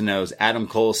 nose to nose, Adam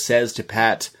Cole says to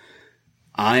Pat,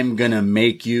 I'm going to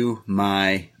make you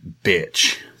my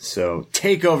bitch. So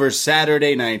TakeOver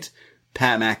Saturday night,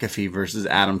 Pat McAfee versus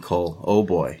Adam Cole. Oh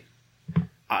boy.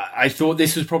 I thought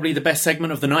this was probably the best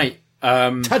segment of the night.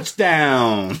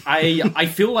 Touchdown! I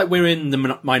feel like we're in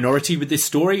the minority with this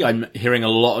story. I'm hearing a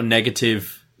lot of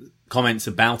negative comments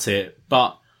about it,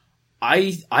 but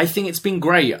I think it's been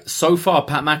great. So far,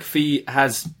 Pat McAfee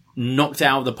has knocked it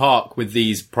out of the park with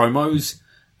these promos.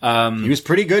 He was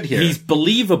pretty good here. He's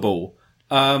believable.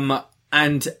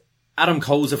 And Adam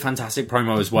Cole's a fantastic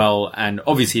promo as well, and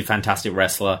obviously a fantastic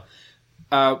wrestler.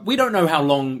 We don't know how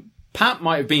long Pat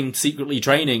might have been secretly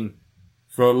training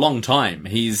for a long time.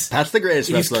 Pat's the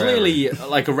greatest wrestler He's clearly ever.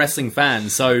 like a wrestling fan,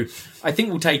 so I think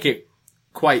we'll take it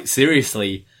quite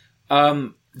seriously.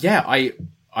 Yeah, I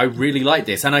really like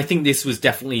this, and I think this was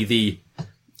definitely the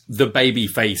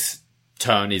babyface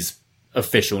turn is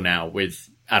official now with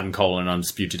Adam Cole and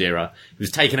Undisputed Era. He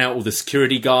was taking out all the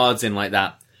security guards in like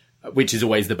that, which is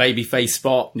always the babyface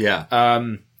spot. Yeah.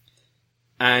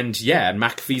 And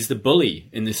McAfee's the bully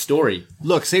in this story.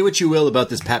 Look, say what you will about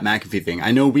this Pat McAfee thing.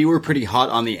 I know we were pretty hot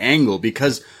on the angle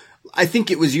because I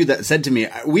think it was you that said to me,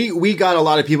 we got a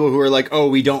lot of people who were like,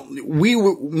 oh,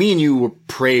 me and you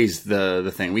praised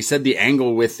the thing. We said the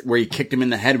angle where he kicked him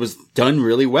in the head was done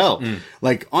really well.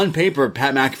 Like on paper,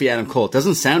 Pat McAfee, Adam Cole, it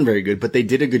doesn't sound very good, but they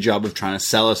did a good job of trying to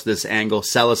sell us this angle,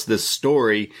 sell us this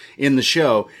story in the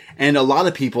show. And a lot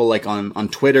of people like on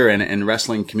Twitter and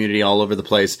wrestling community all over the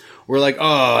place were like,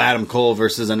 oh, Adam Cole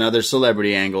versus another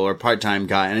celebrity angle or part-time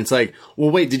guy. And it's like, well,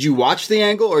 wait, did you watch the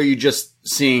angle or are you just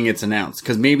seeing it's announced?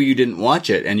 Because maybe you didn't watch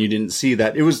it and you didn't see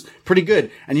that. It was pretty good.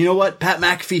 And you know what? Pat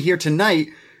McAfee here tonight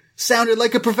sounded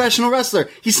like a professional wrestler.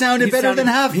 He sounded better than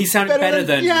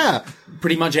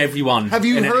pretty much everyone. Have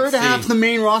you heard NXT. half the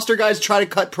main roster guys try to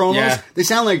cut promos? Yeah. They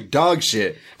sound like dog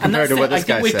shit compared to what this guy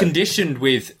said. I think we're conditioned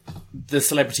with the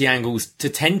celebrity angles to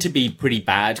tend to be pretty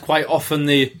bad. Quite often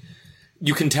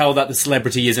you can tell that the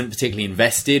celebrity isn't particularly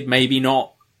invested, maybe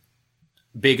not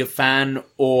big a fan,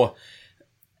 or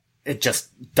it just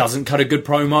doesn't cut a good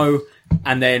promo,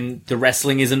 and then the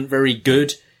wrestling isn't very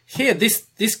good. Here, this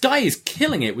guy is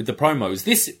killing it with the promos.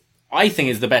 This, I think,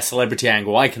 is the best celebrity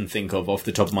angle I can think of off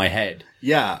the top of my head.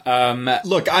 Yeah.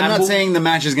 Look, I'm not saying the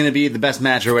match is going to be the best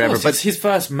match or whatever, but it's his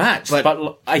first match.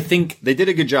 But I think they did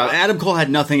a good job. Adam Cole had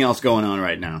nothing else going on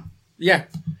right now. Yeah.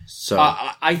 So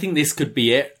I think this could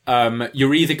be it.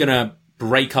 You're either going to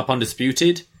break up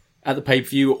Undisputed at the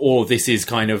pay-per-view, or this is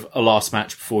kind of a last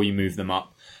match before you move them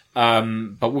up.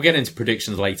 But we'll get into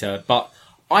predictions later. But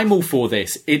I'm all for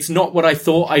this. It's not what I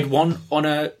thought I'd want on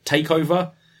a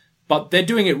takeover, but they're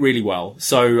doing it really well.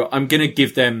 So I'm going to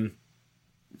give them,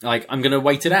 I'm going to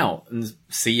wait it out and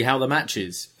see how the match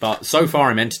is. But so far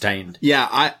I'm entertained.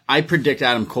 Yeah, I predict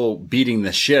Adam Cole beating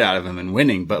the shit out of him and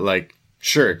winning, but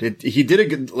sure, he did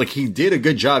a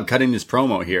good job cutting this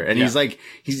promo here, and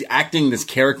he's acting this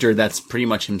character that's pretty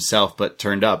much himself but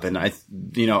turned up. And I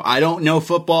don't know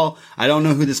football, I don't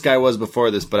know who this guy was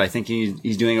before this, but I think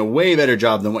he's doing a way better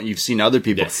job than what you've seen other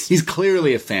people. Yes. He's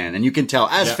clearly a fan, and you can tell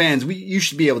as fans, you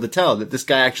should be able to tell that this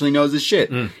guy actually knows his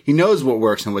shit. He knows what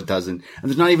works and what doesn't,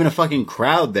 and there's not even a fucking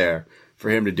crowd there for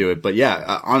him to do it. But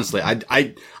yeah, honestly,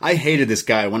 I hated this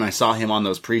guy when I saw him on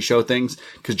those pre-show things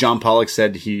because John Pollock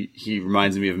said he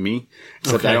reminds me of me.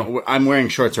 Except I'm wearing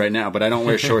shorts right now, but I don't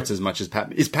wear shorts as much as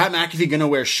Pat. Is Pat McAfee going to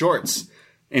wear shorts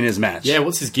in his match? Yeah,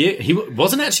 what's his gear? He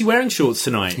wasn't actually wearing shorts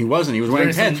tonight. He wasn't. He was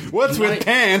wearing pants. What's with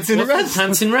pants in wrestling?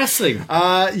 Pants in wrestling?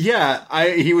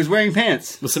 He was wearing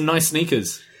pants with some nice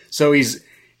sneakers. So he's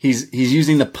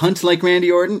using the punt like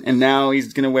Randy Orton, and now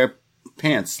he's going to wear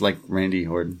pants like Randy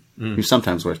Orton, who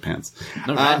sometimes wears pants.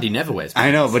 No, Randy never wears pants.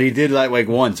 I know, but he did like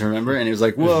once, remember? And he was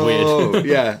like, whoa, weird.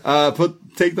 Yeah,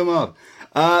 take them off.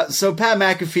 So Pat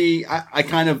McAfee, I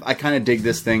kind of dig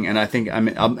this thing, and I think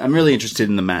I'm really interested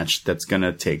in the match that's going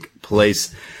to take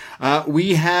place.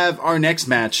 We have our next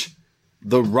match,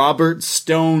 the Robert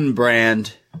Stone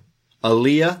brand,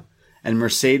 Aaliyah and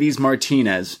Mercedes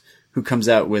Martinez, who comes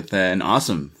out with an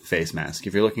awesome face mask.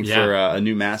 If you're looking for a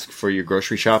new mask for your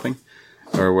grocery shopping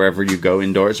or wherever you go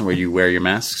indoors and where you wear your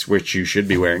masks, which you should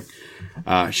be wearing,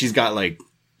 she's got like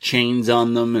chains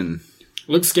on them and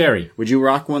looks scary. Would you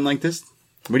rock one like this?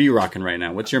 What are you rocking right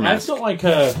now? What's your mask? I've got like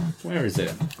a... Where is it?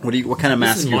 What kind of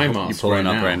mask are you pulling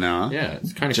up right now? Huh? Yeah,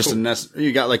 it's kind of just cool.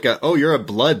 You got like you're a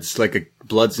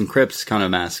Bloods and Crips kind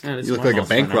of mask. Yeah, you look like a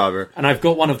bank robber. And I've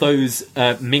got one of those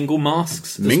mingle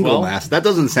masks Mingle masks? That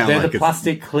doesn't sound They're like the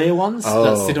plastic clear ones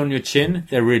that sit on your chin.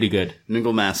 They're really good.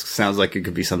 Mingle mask sounds like it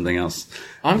could be something else.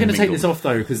 I'm going to take this off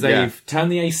though because they've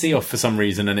turned the AC off for some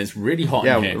reason and it's really hot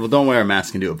in here. Well, don't wear a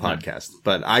mask and do a podcast.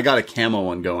 But I got a camo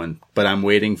one going, but I'm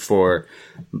waiting for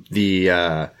the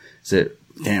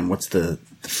what's the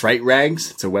Fright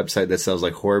Rags? It's a website that sells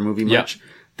like horror movie merch. Yep.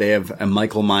 They have a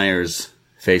Michael Myers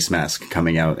face mask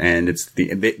coming out, and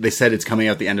they said it's coming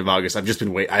out the end of August. I've just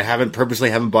been waiting. I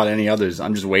haven't bought any others.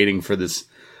 I'm just waiting for this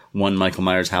one Michael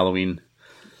Myers Halloween.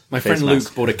 My friend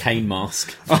Luke bought a cane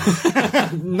mask.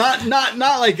 not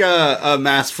like a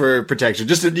mask for protection.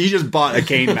 He just bought a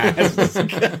cane mask.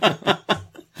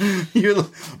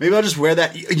 Maybe I'll just wear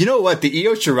that. You know what? The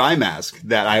Io Shirai mask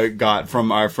that I got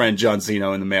from our friend John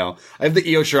Cena in the mail. I have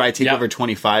the Io Shirai TakeOver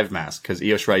 25 mask because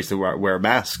Io Shirai used to wear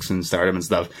masks and Stardom and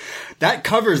stuff. That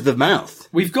covers the mouth.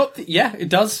 We've got it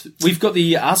does. We've got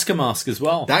the Asuka mask as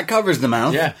well. That covers the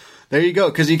mouth. Yeah. There you go.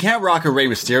 Because you can't rock a Rey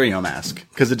Mysterio mask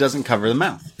because it doesn't cover the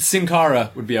mouth. Sin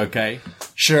Cara would be okay.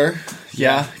 Sure.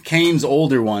 Yeah. Kane's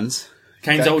older ones.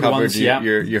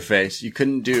 Your face. You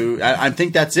couldn't do... I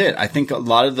think that's it. I think a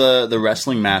lot of the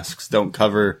wrestling masks don't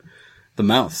cover the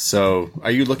mouth. So,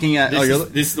 are you looking at...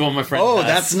 This is the one my friend has.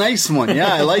 That's a nice one.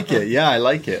 Yeah, I like it. Yeah, I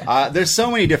like it. There's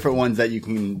so many different ones that you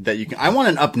can... I want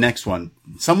an upNXT one.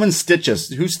 Someone stitch us.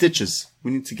 Who stitches?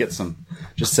 We need to get some.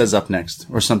 Just says upNXT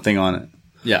or something on it.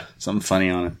 Yeah. Something funny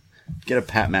on it. Get a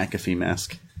Pat McAfee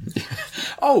mask.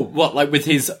 Oh, what? Like with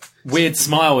his weird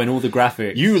smile in all the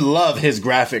graphics? You love his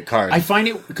graphic card. I find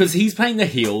it because he's playing the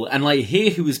heel, and like here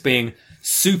he was being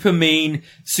super mean,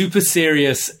 super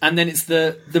serious, and then it's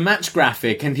the match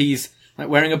graphic, and he's like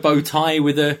wearing a bow tie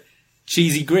with a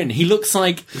cheesy grin. He looks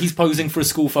like he's posing for a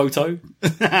school photo.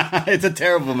 It's a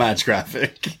terrible match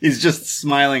graphic. He's just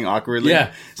smiling awkwardly.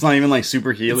 Yeah, it's not even like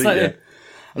super heely.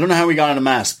 I don't know how we got on a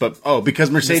mask, but because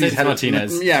Mercedes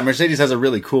Martinez. Mercedes has a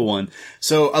really cool one.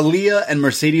 So Aaliyah and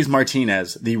Mercedes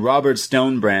Martinez, the Robert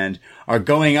Stone brand, are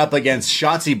going up against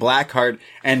Shotzi Blackheart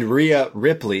and Rhea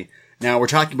Ripley. Now we're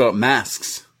talking about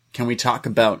masks. Can we talk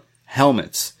about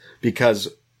helmets? Because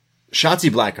Shotzi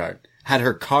Blackheart had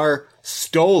her car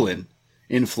stolen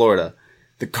in Florida.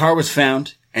 The car was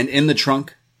found, and in the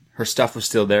trunk, her stuff was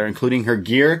still there, including her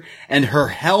gear and her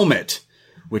helmet,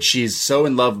 which she's so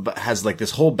in love, but has like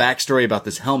this whole backstory about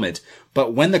this helmet.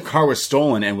 But when the car was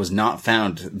stolen and was not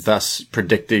found, thus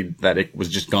predicted that it was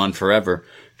just gone forever,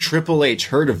 Triple H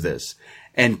heard of this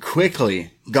and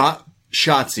quickly got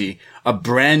Shotzi a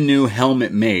brand new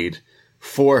helmet made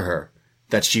for her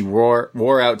that she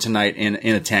wore out tonight in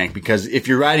a tank. Because if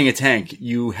you're riding a tank,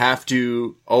 you have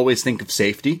to always think of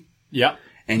safety. Yeah.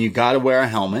 And you gotta wear a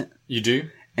helmet. You do.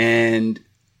 And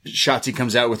Shotzi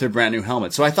comes out with her brand new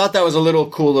helmet. So I thought that was a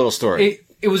cool little story.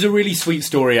 It was a really sweet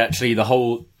story, actually, the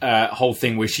whole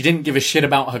thing where she didn't give a shit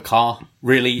about her car,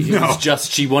 really. It was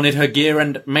just she wanted her gear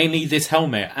and mainly this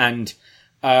helmet. And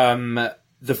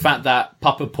the fact that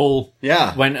Papa Paul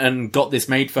went and got this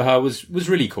made for her was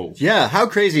really cool. Yeah, how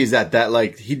crazy is that? That,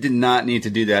 like, he did not need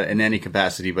to do that in any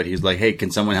capacity, but he's like, hey,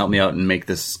 can someone help me out and make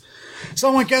this...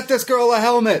 Someone get this girl a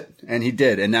helmet! And he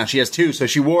did, and now she has two. So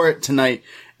she wore it tonight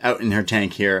out in her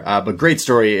tank here. But great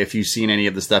story if you've seen any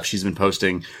of the stuff she's been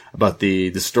posting about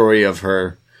the story of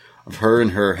her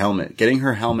and her helmet, getting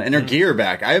her helmet and her gear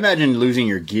back. I imagine losing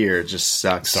your gear just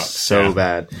sucks so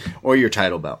bad. Or your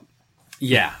title belt.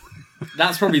 Yeah.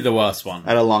 That's probably the worst one.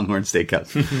 At a Longhorn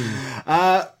Steakhouse.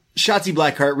 Shotzi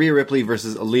Blackheart, Rhea Ripley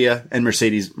versus Aaliyah and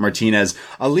Mercedes Martinez.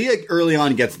 Aaliyah early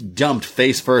on gets dumped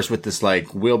face first with this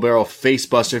like wheelbarrow face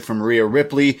buster from Rhea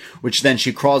Ripley, which then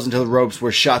she crawls into the ropes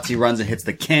where Shotzi runs and hits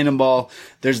the cannonball.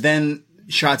 There's then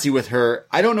Shotzi with her,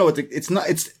 I don't know what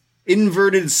it's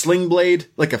inverted sling blade,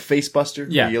 like a face buster.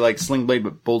 Yeah. You like sling blade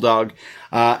but bulldog.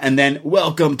 And then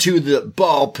welcome to the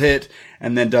ball pit.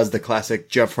 And then does the classic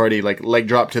Jeff Hardy like leg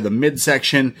drop to the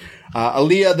midsection.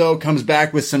 Aaliyah though comes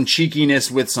back with some cheekiness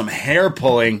with some hair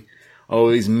pulling.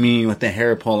 Always mean with the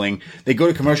hair pulling. They go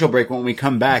to commercial break. When we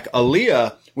come back,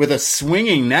 Aaliyah with a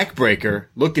swinging neck breaker,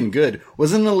 looking good.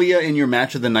 Wasn't Aaliyah in your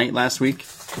match of the night last week?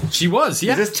 She was,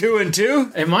 yeah. Is this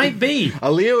 2-2? It might be.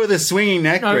 Aaliyah with a swinging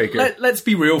neck breaker. Let's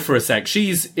be real for a sec.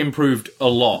 She's improved a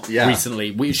lot Yeah.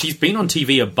 recently. She's been on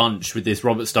TV a bunch with this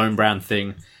Robert Stone brand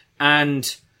thing,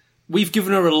 and we've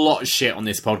given her a lot of shit on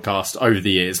this podcast over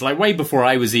the years. Like, way before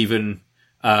I was even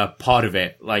part of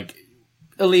it. Like,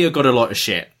 Aaliyah got a lot of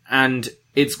shit, and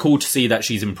it's cool to see that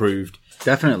she's improved.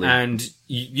 Definitely. And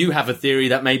you have a theory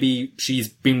that maybe she's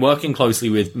been working closely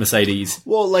with Mercedes.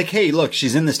 Well, like, hey, look,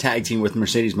 she's in this tag team with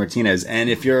Mercedes Martinez. And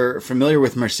if you're familiar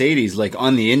with Mercedes, like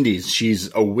on the indies,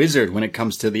 she's a wizard when it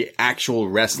comes to the actual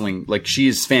wrestling. Like,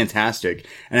 she's fantastic.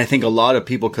 And I think a lot of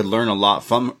people could learn a lot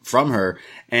from her.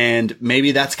 And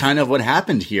maybe that's kind of what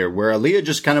happened here, where Aaliyah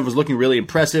just kind of was looking really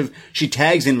impressive. She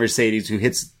tags in Mercedes, who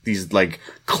hits these like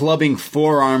clubbing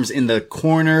forearms in the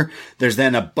corner. There's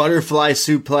then a butterfly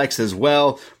suplex as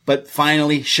well. But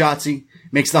finally, Shotzi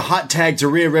makes the hot tag to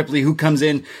Rhea Ripley, who comes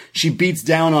in. She beats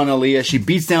down on Aaliyah. She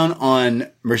beats down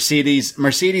on Mercedes.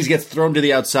 Mercedes gets thrown to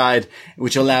the outside,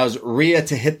 which allows Rhea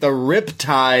to hit the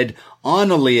riptide on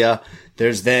Aaliyah.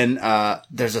 There's then,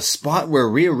 there's a spot where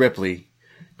Rhea Ripley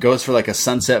goes for like a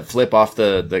sunset flip off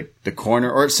the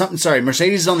corner or something. Sorry,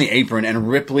 Mercedes is on the apron and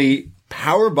Ripley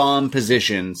powerbomb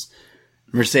positions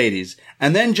Mercedes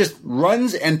and then just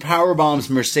runs and powerbombs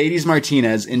Mercedes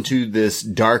Martinez into this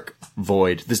dark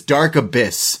void, this dark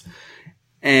abyss.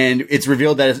 And it's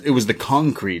revealed that it was the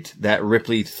concrete that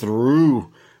Ripley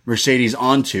threw Mercedes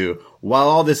onto while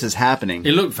all this is happening.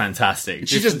 It looked fantastic.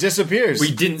 She just disappears.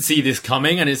 We didn't see this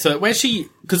coming, and it's where she,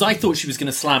 because I thought she was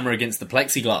going to slam her against the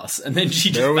plexiglass, and then she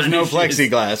just There was no vanishes.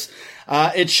 plexiglass.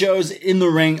 It shows in the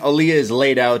ring, Aaliyah is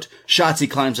laid out. Shotzi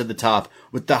climbs at the top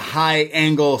with the high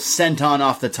angle senton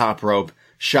off the top rope.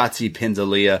 Shotzi pins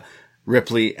Aaliyah.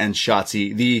 Ripley and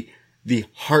Shotzi, the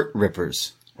Heart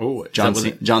Rippers. Oh, John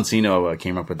Cena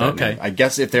came up with that Okay. name. I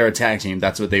guess if they're a tag team,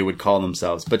 that's what they would call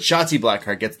themselves. But Shotzi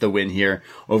Blackheart gets the win here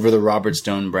over the Robert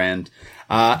Stone brand.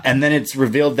 And then it's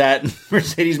revealed that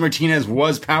Mercedes Martinez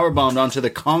was powerbombed onto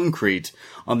the concrete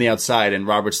on the outside, and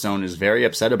Robert Stone is very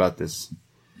upset about this.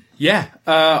 Yeah,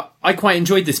 I quite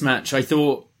enjoyed this match. I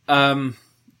thought,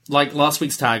 like last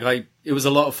week's tag, it was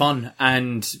a lot of fun,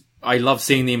 and I love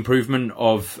seeing the improvement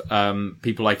of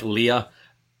people like Aaliyah.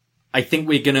 I think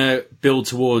we're going to build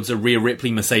towards a Rhea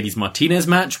Ripley Mercedes Martinez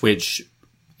match, which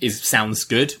sounds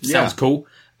good, sounds cool.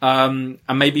 And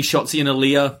maybe Shotzi and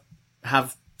Aaliyah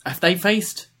have they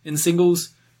faced in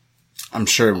singles? I'm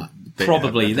sure.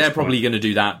 Probably. They're probably going to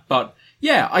do that. But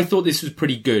yeah, I thought this was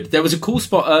pretty good. There was a cool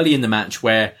spot early in the match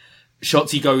where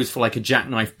Shotzi goes for like a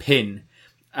jackknife pin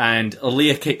and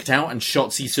Aaliyah kicked out and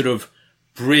Shotzi sort of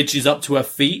bridges up to her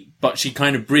feet, but she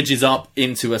kind of bridges up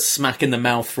into a smack in the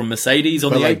mouth from Mercedes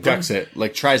on the like apron. ducks it,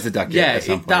 like tries to duck it. Yeah, at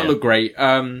some point, that looked great.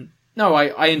 No,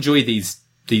 I enjoy these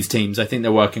teams. I think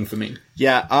they're working for me.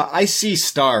 Yeah, I see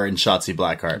star in Shotzi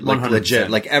Blackheart. Like 100%.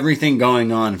 legit. Like everything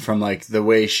going on from like the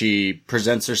way she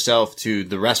presents herself to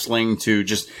the wrestling to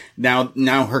just now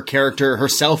her character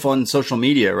herself on social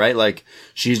media, right? Like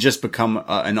she's just become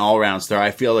an all-round star. I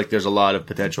feel like there's a lot of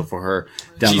potential for her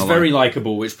down the She's line. very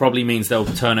likable, which probably means they'll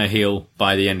turn her heel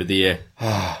by the end of the year.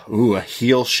 Ooh, a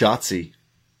heel Shotzi.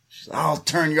 I'll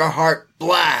turn your heart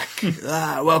black.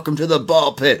 Welcome to the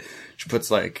ball pit. She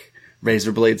puts like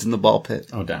razor blades in the ball pit.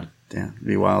 Oh, damn. Damn, it'd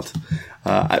be wild.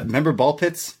 Remember ball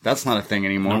pits? That's not a thing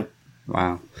anymore.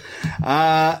 Nope.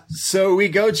 Wow. So we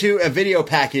go to a video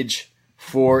package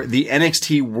for the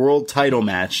NXT World Title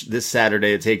match this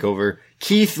Saturday at TakeOver.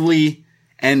 Keith Lee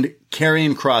and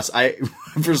Karrion Kross.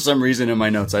 For some reason in my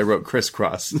notes, I wrote Criss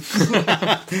Cross.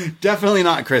 Definitely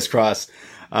not Criss Cross.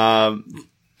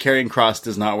 Karrion Kross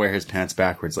does not wear his pants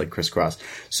backwards like Criss Cross.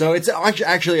 So it's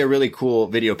actually a really cool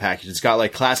video package. It's got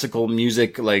like classical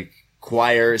music, like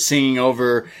choir singing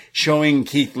over, showing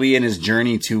Keith Lee and his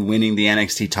journey to winning the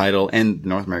NXT title and the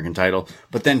North American title,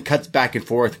 but then cuts back and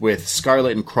forth with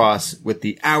Scarlett and Cross with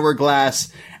the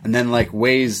hourglass, and then like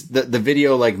waves, the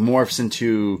video like morphs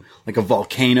into like a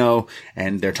volcano,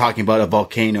 and they're talking about a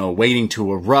volcano waiting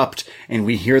to erupt, and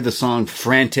we hear the song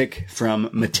Frantic from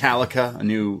Metallica, a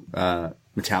new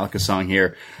Metallica song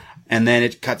here. And then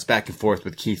it cuts back and forth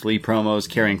with Keith Lee promos,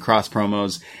 Karrion Kross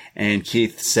promos, and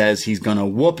Keith says he's gonna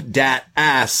whoop dat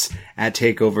ass at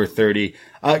TakeOver 30.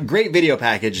 Great video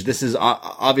package. This is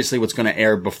obviously what's gonna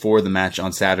air before the match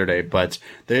on Saturday, but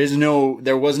there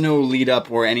was no lead up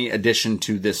or any addition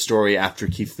to this story after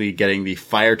Keith Lee getting the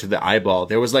fire to the eyeball.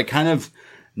 There was like kind of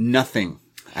nothing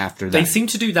after that. They seem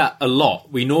to do that a lot.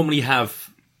 We normally have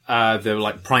the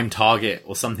like Prime Target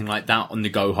or something like that on the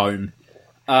go home.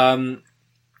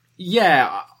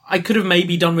 Yeah, I could have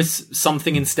maybe done with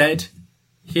something instead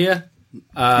here.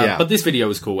 But this video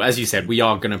was cool. As you said, we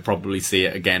are going to probably see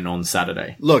it again on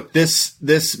Saturday. Look, this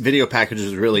video package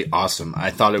was really awesome.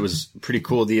 I thought it was pretty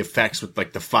cool. The effects with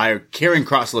like the fire. Karrion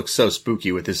Kross looks so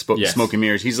spooky with his smoke and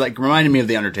mirrors. He's like reminding me of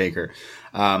The Undertaker.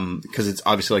 Cause it's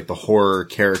obviously like the horror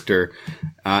character.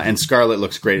 And Scarlett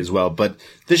looks great as well, but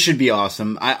this should be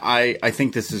awesome. I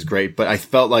think this is great, but I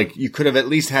felt like you could have at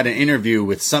least had an interview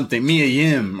with something, Mia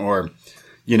Yim or,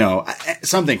 you know,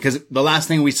 something. Cause the last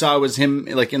thing we saw was him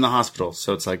like in the hospital.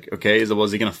 So it's like, okay,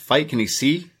 was he going to fight? Can he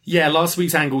see? Yeah. Last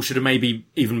week's angle should have maybe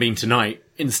even been tonight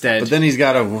instead. But then he's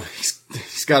got to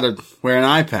wear an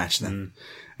eye patch then.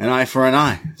 An eye for an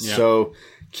eye. Yeah. So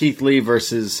Keith Lee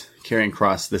versus Karrion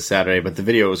Kross this Saturday, but the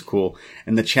video was cool.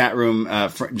 In the chat room,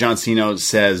 John Cena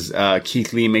says,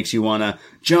 Keith Lee makes you want to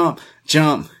jump.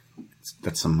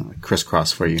 That's some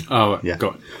crisscross for you. Oh, yeah.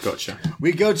 Gotcha.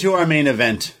 We go to our main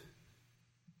event.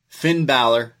 Finn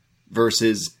Balor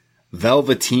versus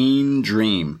Velveteen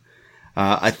Dream.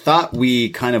 I thought we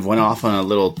kind of went off on a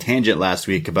little tangent last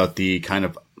week about the kind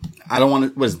of,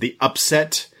 the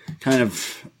upset kind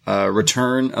of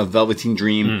return of Velveteen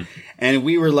Dream. And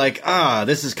we were like,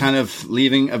 this is kind of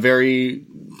leaving a very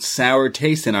sour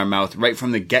taste in our mouth right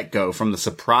from the get-go, from the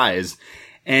surprise.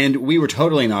 And we were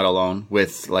totally not alone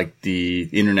with like the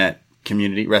internet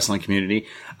community, wrestling community.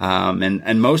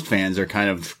 And most fans are kind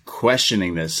of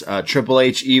questioning this. Triple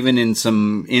H, even in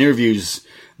some interviews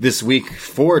this week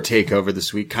for TakeOver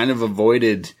this week, kind of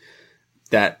avoided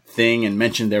that thing and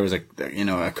mentioned there was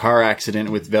a car accident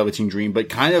with Velveteen Dream, but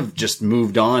kind of just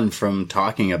moved on from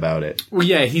talking about it. Well,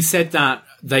 yeah, he said that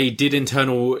they did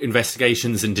internal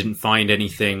investigations and didn't find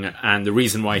anything, and the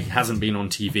reason why he hasn't been on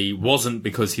TV wasn't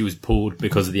because he was pulled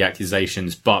because of the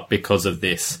accusations, but because of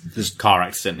this car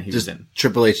accident he was in.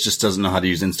 Triple H just doesn't know how to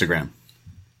use Instagram.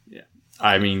 Yeah.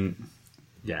 I mean,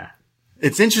 yeah.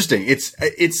 It's interesting.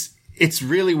 It's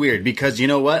really weird because you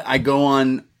know what?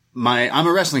 I'm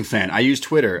a wrestling fan. I use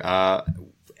Twitter,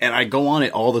 and I go on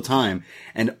it all the time.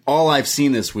 And all I've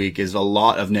seen this week is a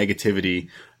lot of negativity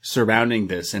surrounding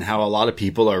this and how a lot of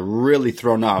people are really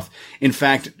thrown off. In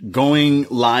fact, going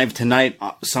live tonight,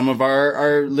 some of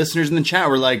our listeners in the chat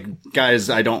were like, guys,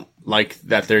 I don't like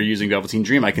that they're using Velveteen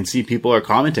Dream. I can see people are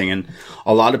commenting, and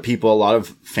a lot of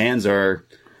fans are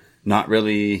not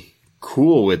really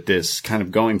cool with this kind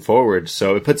of going forward.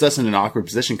 So it puts us in an awkward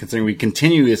position considering we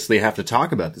continuously have to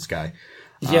talk about this guy.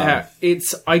 Yeah,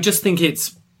 I just think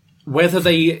it's whether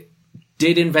they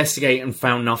did investigate and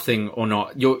found nothing or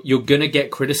not, you're going to get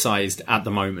criticized at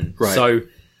the moment. Right. So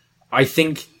I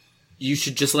think you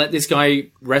should just let this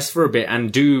guy rest for a bit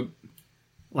and do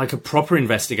like a proper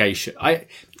investigation.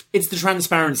 It's the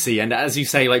transparency. And as you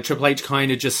say, like Triple H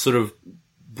kind of just sort of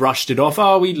brushed it off.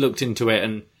 Oh, we looked into it.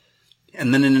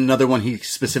 And then in another one, he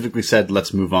specifically said,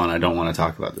 let's move on. I don't want to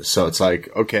talk about this. So it's like,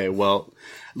 okay, well,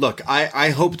 look,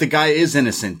 I hope the guy is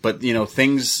innocent, but you know,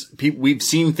 we've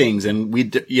seen things and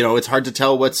it's hard to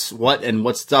tell what's what and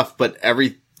what's stuff, but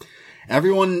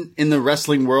everyone in the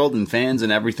wrestling world and fans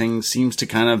and everything seems to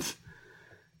kind of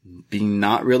be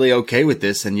not really okay with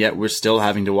this. And yet we're still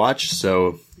having to watch.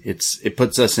 So it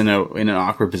puts us in an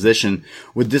awkward position.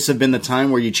 Would this have been the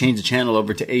time where you change the channel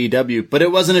over to AEW? But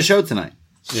it wasn't a show tonight.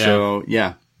 Yeah. So,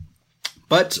 yeah.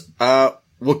 But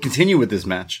we'll continue with this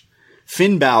match.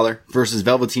 Finn Balor versus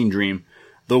Velveteen Dream.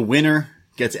 The winner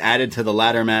gets added to the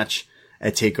ladder match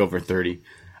at TakeOver 30.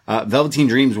 Velveteen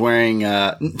Dream's wearing...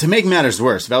 to make matters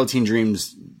worse, Velveteen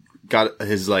Dream's got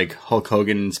his like Hulk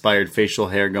Hogan-inspired facial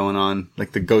hair going on.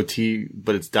 Like the goatee,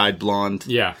 but it's dyed blonde.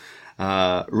 Yeah.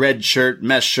 Red shirt,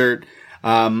 mesh shirt.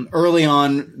 Early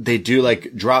on, they do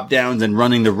like drop downs and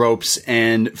running the ropes,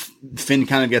 and Finn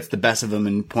kind of gets the best of him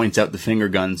and points out the finger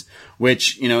guns,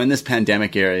 which, in this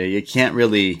pandemic area, you can't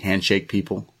really handshake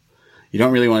people. You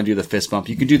don't really want to do the fist bump.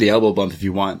 You can do the elbow bump if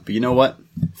you want, but you know what?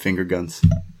 Finger guns,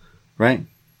 right?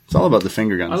 It's all about the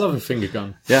finger guns. I love a finger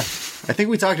gun. Yeah. I think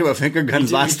we talked about finger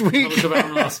guns last week. We talked about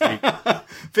them last week.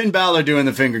 Finn Balor doing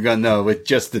the finger gun, though, with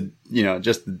just the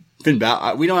Finn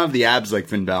Balor. We don't have the abs like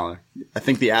Finn Balor. I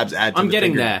think the abs add to I'm the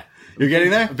getting finger. there. You're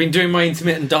getting there? I've been doing my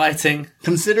intermittent dieting.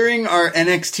 Considering our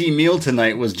NXT meal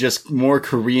tonight was just more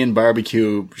Korean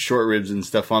barbecue short ribs and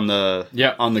stuff on the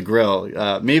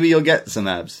grill, maybe you'll get some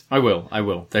abs. I will.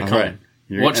 They're coming.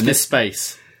 Right. Watch this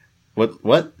space.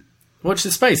 What? Watch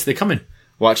the space. They're coming.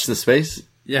 Watch the space?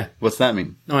 Yeah. What's that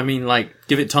mean? No, I mean, like,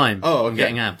 give it time. Oh, okay. I'm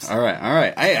getting abs. All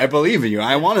right. I believe in you.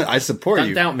 I support you.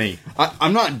 Don't doubt me.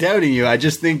 I'm not doubting you. I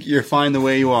just think you're fine the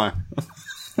way you are.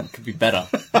 Could be better.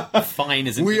 Fine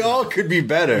isn't. We all could be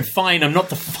better. Fine. I'm not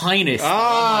the finest.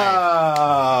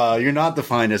 You're not the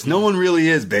finest. No one really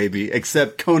is, baby,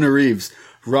 except Kona Reeves,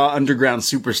 Raw Underground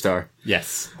superstar.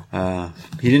 Yes.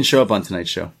 He didn't show up on tonight's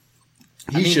show.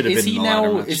 He should have been in the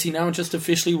ladder match. Is he now just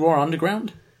officially Raw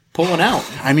Underground? Pulling out.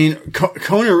 I mean,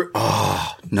 Kona...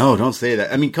 Oh, no, don't say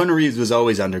that. I mean, Kona Reeves was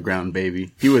always underground,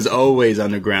 baby. He was always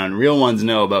underground. Real ones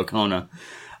know about Kona.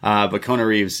 But Kona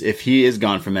Reeves, if he is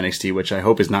gone from NXT, which I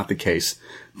hope is not the case,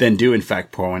 then do in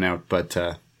fact pour one out. But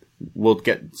we'll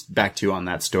get back to you on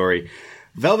that story.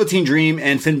 Velveteen Dream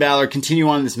and Finn Balor continue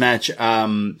on this match.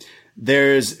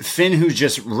 There's Finn who's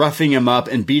just roughing him up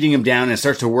and beating him down and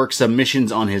starts to work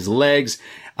submissions on his legs.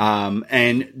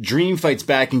 And Dream fights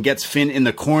back and gets Finn in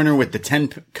the corner with the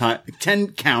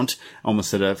 10 count. Almost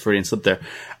said a Freudian slip there.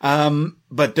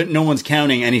 But no one's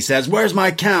counting. And he says, "Where's my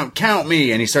count? Count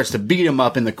me." And he starts to beat him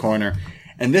up in the corner.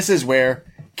 And this is where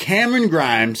Cameron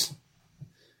Grimes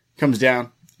comes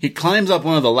down. He climbs up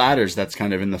one of the ladders that's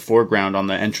kind of in the foreground on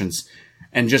the entrance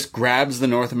and just grabs the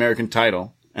North American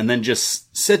title and then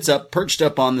just sits up, perched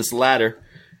up on this ladder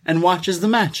and watches the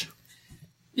match.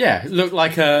 Yeah, looked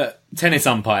like a tennis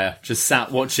umpire, just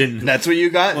sat watching. That's what you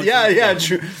got? Yeah,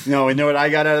 true. No, you know what I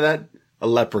got out of that? A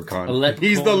leprechaun.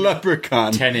 He's the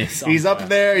leprechaun. Tennis He's umpire. up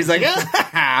there. He's like,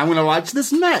 I'm going to watch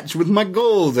this match with my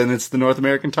gold. And it's the North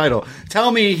American title.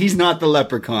 Tell me he's not the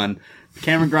leprechaun.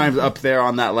 Cameron Grimes up there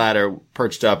on that ladder,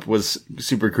 perched up, was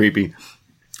super creepy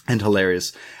and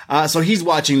hilarious. So he's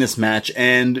watching this match,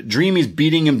 and Dreamy's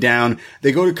beating him down.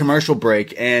 They go to commercial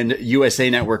break, and USA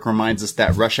Network reminds us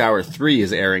that Rush Hour 3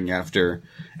 is airing after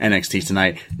NXT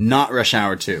tonight, not Rush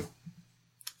Hour 2.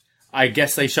 I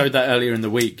guess they showed that earlier in the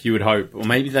week, you would hope. Or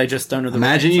maybe they just don't know the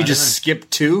Imagine rights, you just skip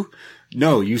 2?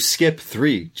 No, you skip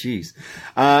 3. Jeez.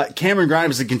 Cameron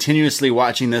Grimes is continuously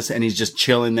watching this, and he's just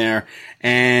chilling there.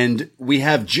 And we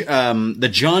have the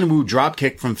John Woo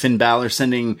dropkick from Finn Balor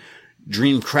sending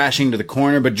Dream crashing to the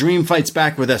corner, but Dream fights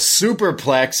back with a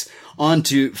superplex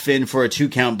onto Finn for a 2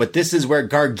 count. But this is where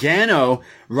Gargano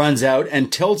runs out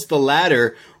and tilts the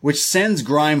ladder, which sends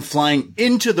Grime flying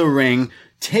into the ring,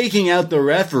 taking out the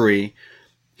referee.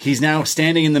 He's now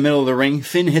standing in the middle of the ring.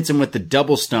 Finn hits him with the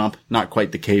double stomp, not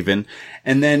quite the cave-in.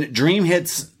 And then Dream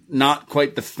hits not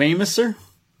quite the famouser.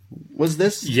 Was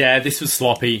this? Yeah, this was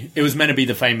sloppy. It was meant to be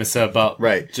the famouser, but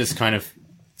right. Just kind of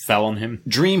fell on him.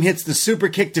 Dream hits the super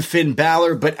kick to Finn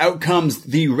Balor, but out comes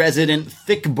the resident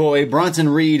thick boy, Bronson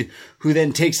Reed, who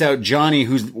then takes out Johnny,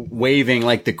 who's waving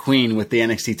like the queen with the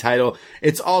NXT title.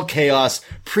 It's all chaos.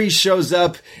 Priest shows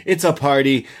up. It's a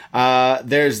party.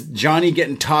 There's Johnny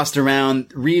getting tossed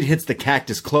around. Reed hits the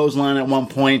cactus clothesline at one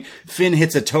point. Finn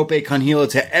hits a tope con hilo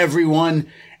to everyone.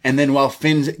 And then while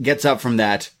Finn gets up from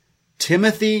that,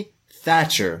 Timothy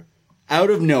Thatcher,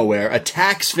 out of nowhere,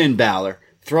 attacks Finn Balor,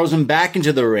 throws him back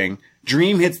into the ring.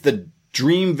 Dream hits the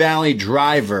Dream Valley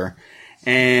Driver.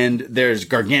 And there's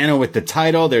Gargano with the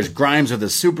title. There's Grimes with a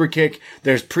super kick.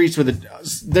 There's Priest with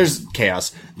a... There's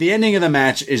chaos. The ending of the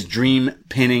match is Dream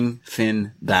pinning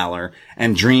Finn Balor.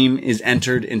 And Dream is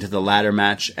entered into the ladder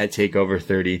match at TakeOver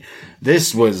 30.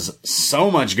 This was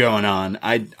so much going on.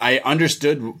 I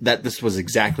understood that this was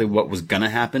exactly what was gonna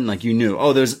happen. Like, you knew,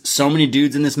 oh, there's so many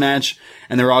dudes in this match,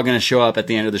 and they're all gonna show up at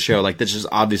the end of the show. Like, this is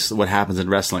obviously what happens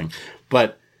in wrestling.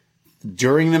 But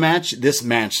during the match,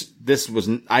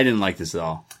 I didn't like this at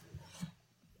all.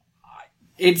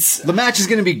 The match is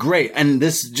going to be great, and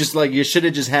this just like you should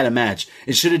have just had a match.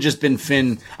 It should have just been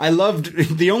Finn. I loved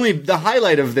the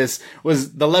highlight of this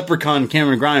was the leprechaun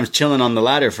Cameron Grimes chilling on the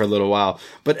ladder for a little while,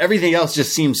 but everything else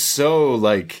just seems so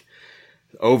like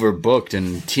overbooked,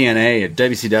 and TNA at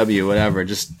WCW, whatever,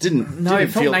 just didn't. No, it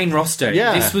felt main roster.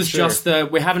 Yeah, this was just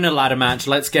we're having a ladder match.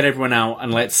 Let's get everyone out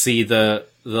and let's see the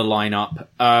lineup.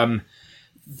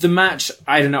 The match,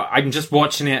 I don't know. I'm just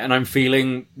watching it and I'm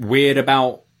feeling weird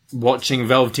about watching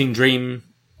Velveteen Dream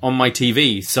on my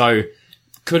TV. So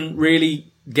couldn't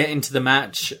really get into the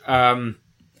match.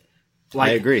 I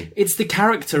agree. It's the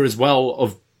character as well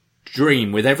of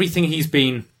Dream, with everything he's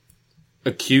been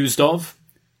accused of,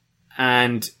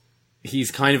 and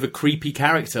he's kind of a creepy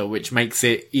character, which makes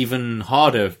it even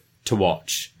harder to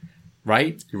watch,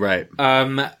 right? Right.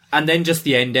 And then just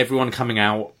the end, everyone coming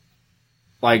out,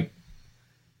 like,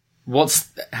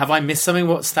 have I missed something?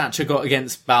 What's Thatcher got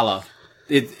against Balor?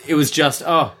 It was just,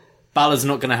 Balor's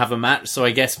not going to have a match, so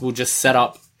I guess we'll just set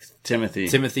up Timothy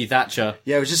Thatcher.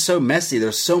 Yeah, it was just so messy. There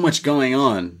was so much going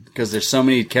on because there's so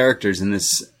many characters in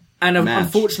this And match.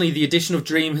 Unfortunately, the addition of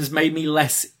Dream has made me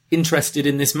less interested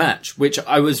in this match, which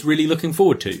I was really looking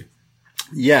forward to.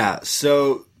 Yeah,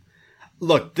 so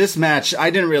look, this match,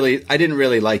 I didn't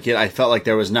really like it. I felt like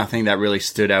there was nothing that really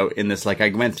stood out in this. Like, I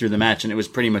went through the match and it was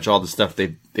pretty much all the stuff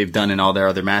they've done in all their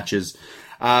other matches.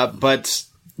 But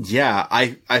yeah,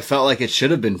 I felt like it should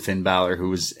have been Finn Balor who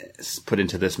was put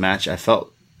into this match. I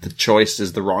felt the choice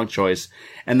is the wrong choice.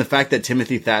 And the fact that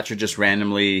Timothy Thatcher just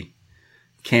randomly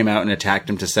came out and attacked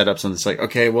him to set up something, it's like,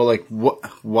 okay, well, like,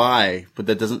 why? But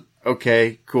that doesn't,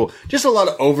 okay, cool. Just a lot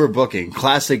of overbooking.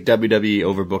 Classic WWE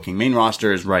overbooking. Main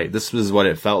roster is right. This was what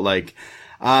it felt like.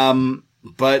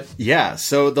 But yeah,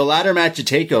 so the ladder match at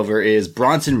TakeOver is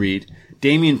Bronson Reed,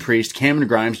 Damian Priest, Cameron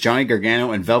Grimes, Johnny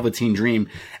Gargano, and Velveteen Dream.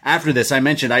 After this, I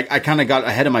mentioned, I kind of got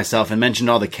ahead of myself and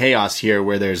mentioned all the chaos here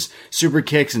where there's super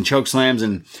kicks and choke slams,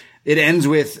 and it ends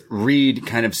with Reed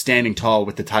kind of standing tall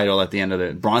with the title at the end of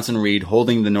it. Bronson Reed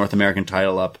holding the North American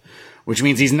title up, which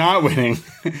means he's not winning.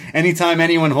 Anytime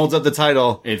anyone holds up the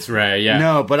title. It's rare, yeah.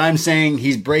 No, but I'm saying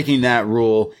he's breaking that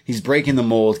rule. He's breaking the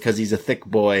mold because he's a thick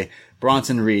boy.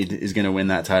 Bronson Reed is going to win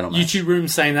that title match. YouTube Room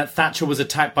saying that Thatcher was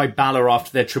attacked by Balor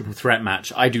after their triple threat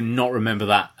match. I do not remember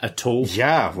that at all.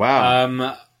 Yeah,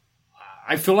 wow.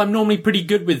 I feel I'm normally pretty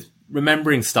good with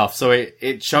remembering stuff, so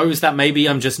it shows that maybe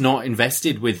I'm just not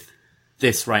invested with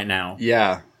this right now.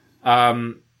 Yeah.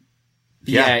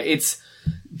 Yeah, it's...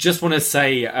 Just want to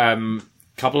say, a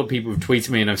couple of people have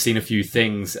tweeted me and I've seen a few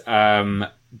things.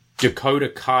 Dakota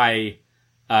Kai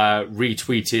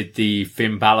retweeted the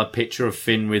Finn Balor picture of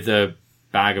Finn with a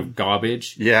bag of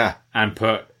garbage. Yeah. And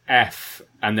put F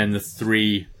and then the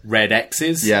 3 red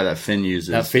X's. Yeah, that Finn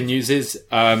uses.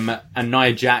 And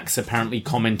Nia Jax apparently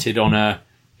commented on a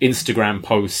Instagram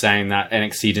post saying that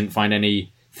NXT didn't find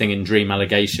anything in Dream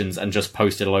allegations and just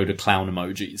posted a load of clown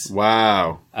emojis.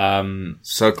 Wow.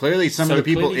 So clearly some of the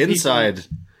people inside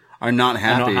are not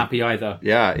happy. They're not happy either.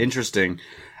 Yeah, interesting.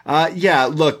 Yeah,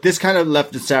 look, this kind of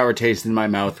left a sour taste in my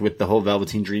mouth with the whole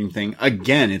Velveteen Dream thing.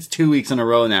 Again, it's 2 weeks in a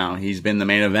row now. He's been the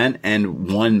main event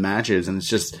and won matches, and it's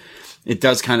just, it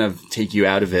does kind of take you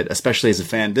out of it, especially as a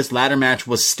fan. This ladder match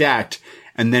was stacked,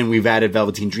 and then we've added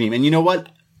Velveteen Dream. And you know what?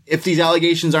 If these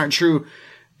allegations aren't true,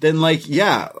 then like,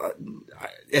 yeah,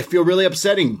 I feel really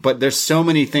upsetting, but there's so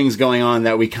many things going on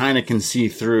that we kind of can see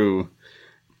through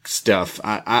stuff.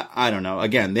 I don't know.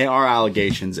 Again, they are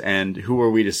allegations, and who are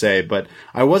we to say? But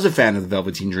I was a fan of the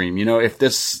Velveteen Dream. You know, if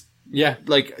this,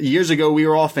 like years ago, we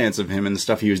were all fans of him and the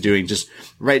stuff he was doing. Just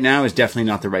right now is definitely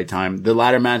not the right time. The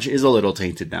ladder match is a little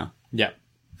tainted now. Yeah,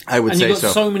 I would say so. And you've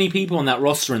got so many people on that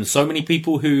roster, and so many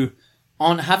people who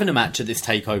aren't having a match at this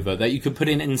takeover that you could put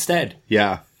in instead.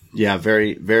 Yeah. Yeah,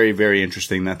 very, very, very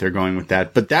interesting that they're going with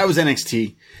that. But that was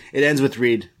NXT. It ends with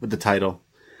Reed with the title.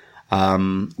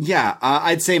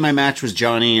 I'd say my match was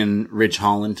Johnny and Ridge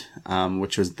Holland,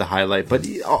 which was the highlight. But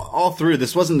all through,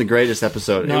 this wasn't the greatest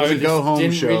episode. No, it was a go-home show.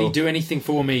 It didn't really do anything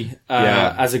for me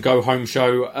as a go-home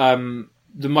show.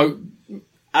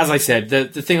 As I said,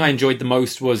 the thing I enjoyed the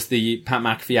most was the Pat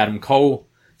McAfee, Adam Cole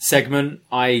segment.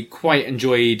 I quite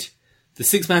enjoyed the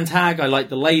 6-man tag. I liked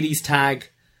the ladies tag.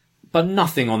 But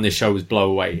nothing on this show was blow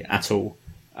away at all.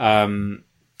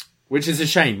 Which is a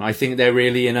shame. I think they're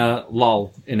really in a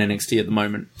lull in NXT at the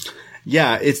moment.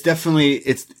 Yeah, it's definitely,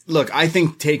 look, I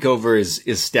think TakeOver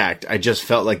is stacked. I just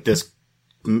felt like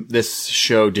this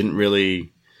show didn't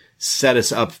really set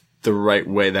us up the right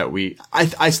way that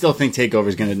I still think TakeOver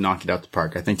is going to knock it out the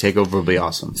park. I think TakeOver will be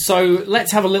awesome. So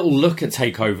let's have a little look at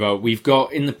TakeOver. We've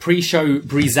got in the pre-show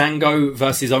Breezango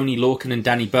versus Oney Lorcan and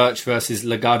Danny Burch versus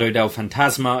Legado del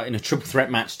Fantasma in a triple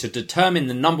threat match to determine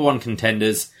the number 1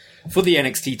 contenders for the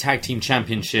NXT Tag Team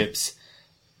Championships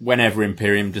whenever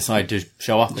Imperium decide to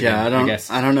show up again, I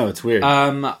guess. I don't know. It's weird.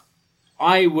 I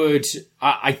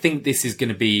think this is going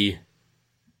to be...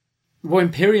 Well,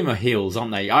 Imperium are heels,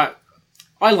 aren't they?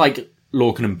 I like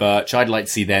Lorcan and Burch. I'd like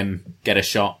to see them get a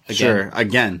shot again. Sure,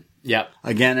 again. Yep.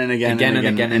 Again and again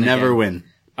and never win.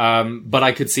 But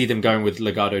I could see them going with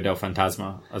Legado del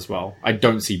Fantasma as well. I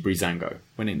don't see Breezango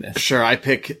winning this. Sure, I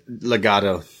pick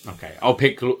Legado. Okay, I'll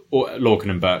pick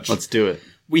Lorcan and Burch. Let's do it.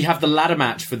 We have the ladder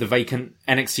match for the vacant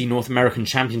NXT North American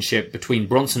Championship between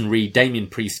Bronson Reed, Damian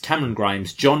Priest, Cameron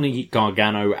Grimes, Johnny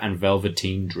Gargano, and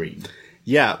Velveteen Dream.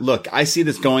 Yeah, look, I see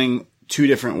this going two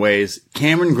different ways.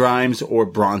 Cameron Grimes or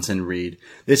Bronson Reed.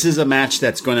 This is a match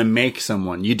that's going to make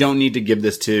someone. You don't need to give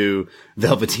this to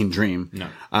Velveteen Dream. No.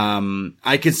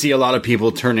 I could see a lot of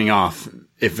people turning off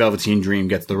if Velveteen Dream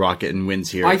gets the rocket and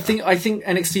wins here. I think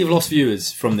NXT have lost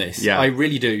viewers from this. Yeah. I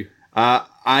really do.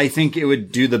 I think it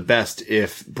would do the best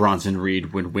if Bronson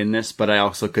Reed would win this, but I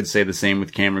also could say the same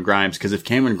with Cameron Grimes, because if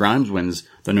Cameron Grimes wins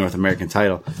the North American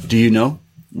title, do you know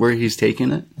where he's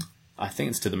taking it? I think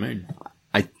it's to the moon.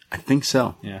 I think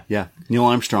so. Yeah. Neil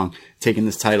Armstrong taking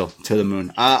this title to the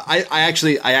moon. I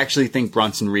actually think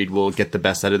Bronson Reed will get the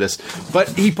best out of this, but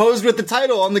he posed with the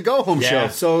title on the Go Home show,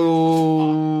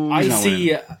 so I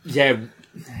see.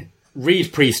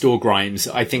 Reed, Priest, or Grimes.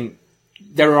 I think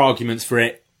there are arguments for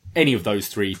it. Any of those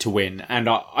three to win, and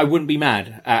I wouldn't be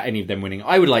mad at any of them winning.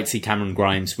 I would like to see Cameron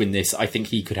Grimes win this. I think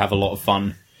he could have a lot of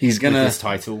fun. He's gonna with this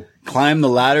title. Climb the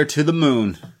ladder to the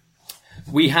moon.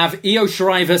 We have Io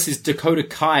Shirai versus Dakota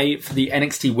Kai for the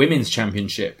NXT Women's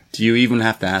Championship. Do you even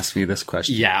have to ask me this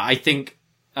question? Yeah, I think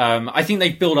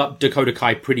they've built up Dakota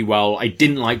Kai pretty well. I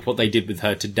didn't like what they did with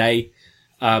her today,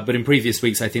 but in previous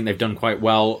weeks I think they've done quite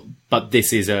well. But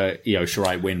this is a Io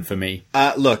Shirai win for me.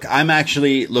 Look, I'm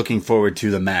actually looking forward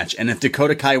to the match, and if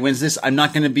Dakota Kai wins this, I'm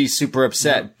not going to be super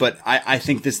upset. No. But I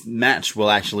think this match will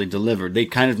actually deliver. They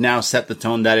kind of now set the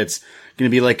tone that it's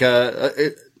going to be like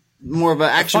more of an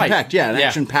action-packed,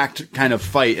 action-packed kind of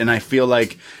fight, and I feel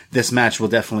like this match will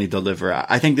definitely deliver.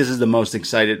 I think this is the most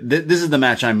excited. This is the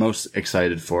match I'm most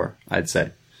excited for, I'd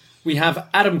say. We have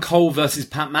Adam Cole versus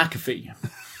Pat McAfee.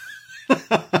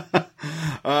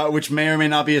 Which may or may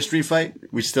not be a street fight.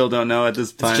 We still don't know at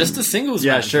this time. It's just a singles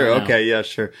match. Yeah, sure. Right okay, yeah,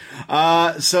 sure.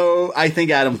 So I think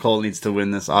Adam Cole needs to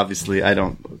win this. Obviously, I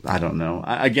don't know.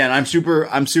 Again, I'm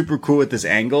super cool with this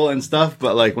angle and stuff,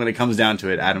 but like when it comes down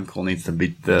to it, Adam Cole needs to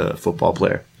beat the football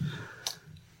player.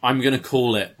 I'm gonna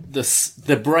call it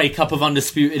the breakup of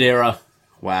Undisputed Era.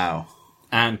 Wow.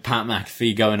 And Pat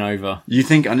McAfee going over. You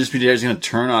think Undisputed Era is going to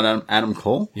turn on Adam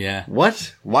Cole? Yeah.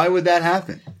 What? Why would that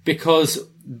happen? Because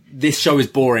this show is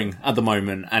boring at the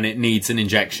moment and it needs an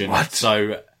injection. What?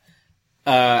 So,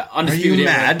 Undisputed Are you Era.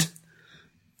 mad?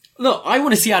 Look, I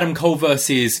want to see Adam Cole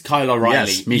versus Kyle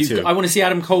O'Reilly. Yes, me too. I want to see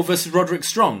Adam Cole versus Roderick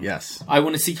Strong. Yes. I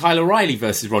want to see Kyle O'Reilly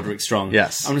versus Roderick Strong.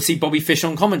 Yes. I want to see Bobby Fish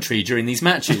on commentary during these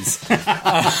matches.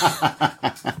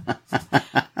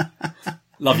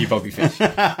 Love you, Bobby Fish.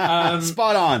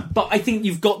 Spot on. But I think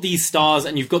you've got these stars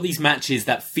and you've got these matches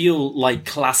that feel like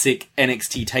classic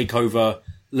NXT TakeOver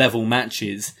level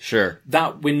matches. Sure.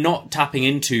 That we're not tapping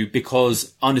into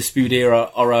because Undisputed Era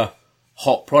are a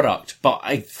hot product. But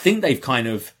I think they've kind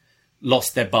of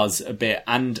lost their buzz a bit.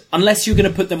 And unless you're going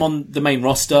to put them on the main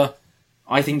roster,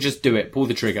 I think just do it. Pull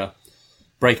the trigger.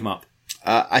 Break them up.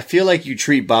 I feel like you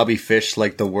treat Bobby Fish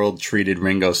like the world treated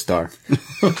Ringo Starr.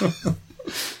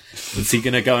 Is he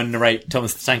going to go and narrate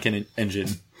Thomas the Tank Engine?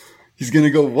 He's going to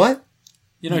go, what?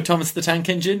 You know Thomas the Tank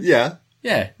Engine? Yeah.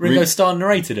 Yeah, Ringo Starr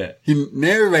narrated it. He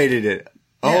narrated it.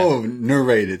 Yeah. Oh,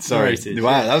 narrated. Sorry. Narrated,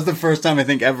 wow, yeah. That was the first time I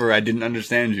think ever I didn't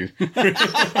understand you.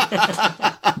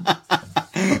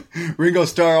 Ringo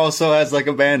Starr also has like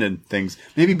abandoned things.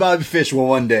 Maybe Bobby Fish will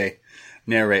one day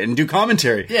narrate and do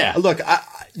commentary. Yeah. Look,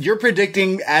 you're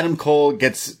predicting Adam Cole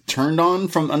gets turned on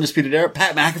from Undisputed Era?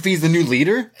 Pat McAfee's the new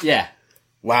leader? Yeah.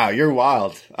 Wow, you're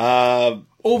wild.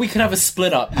 Or we could have a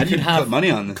split up. How do you put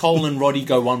money on this? Cole and Roddy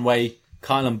go one way,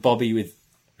 Kyle and Bobby with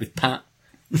Pat.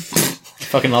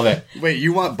 Fucking love it. Wait,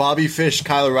 you want Bobby Fish,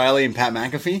 Kyle O'Reilly, and Pat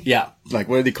McAfee? Yeah. Like,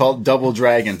 what are they called? Double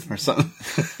Dragon or something.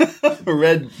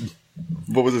 Red.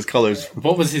 What was his colors?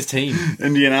 What was his team?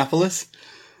 Indianapolis?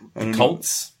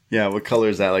 Colts? Yeah, what color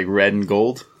is that? Like red and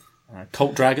gold?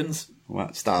 Colt Dragons? Wow,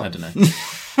 stop. I don't know.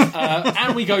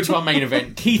 And we go to our main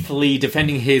event. Keith Lee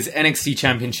defending his NXT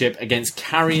Championship against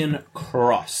Karrion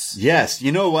Kross. Yes,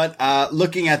 you know what?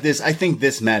 Looking at this, I think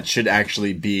this match should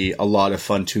actually be a lot of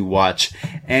fun to watch.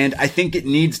 And I think it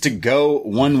needs to go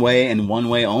one way and one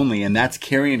way only. And that's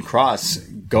Karrion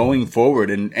Kross going forward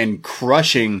and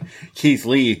crushing Keith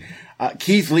Lee.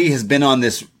 Keith Lee has been on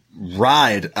this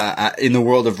ride in the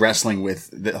world of wrestling with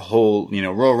the whole,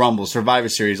 Royal Rumble, Survivor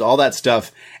Series, all that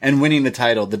stuff, and winning the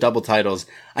title, the double titles.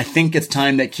 I think it's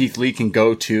time that Keith Lee can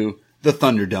go to the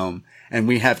Thunderdome and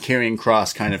we have Karrion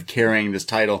Kross kind of carrying this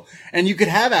title. And you could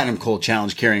have Adam Cole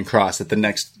challenge Karrion Kross at the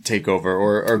next takeover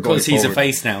or going because he's forward. a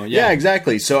face now. Yeah. Yeah,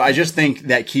 exactly. So I just think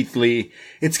that Keith Lee,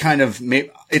 it's kind of,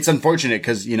 it's unfortunate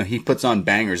because, you know, he puts on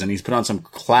bangers and he's put on some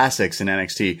classics in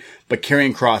NXT, but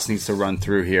Karrion Kross needs to run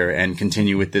through here and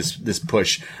continue with this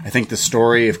push. I think the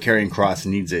story of Karrion Kross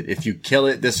needs it. If you kill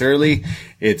it this early,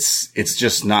 it's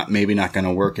just maybe not going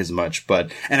to work as much.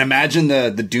 And imagine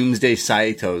the Doomsday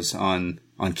Saitos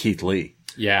on Keith Lee.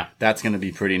 Yeah. That's going to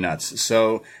be pretty nuts.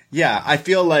 So yeah, I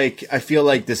feel like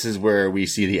this is where we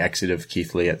see the exit of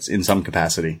Keith Lee in some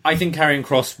capacity. I think Karrion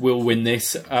Kross will win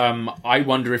this. I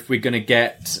wonder if we're going to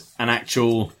get an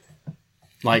actual,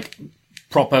 like,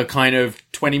 proper kind of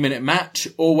 20-minute match,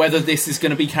 or whether this is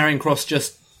going to be Karrion Kross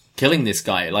just killing this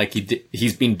guy like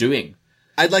he's been doing.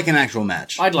 I'd like an actual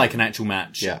match. I'd like an actual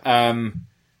match. Yeah.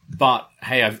 But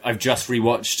hey, I've just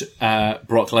rewatched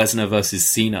Brock Lesnar versus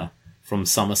Cena from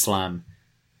SummerSlam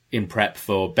in prep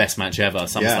for Best Match Ever,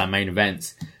 SummerSlam main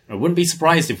events. I wouldn't be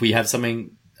surprised if we have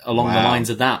something along the lines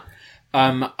of that.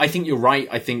 I think you're right.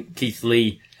 I think Keith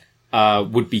Lee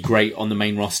would be great on the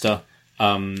main roster,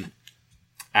 and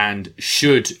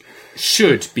should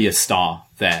be a star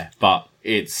there. But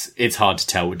it's hard to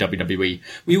tell with WWE.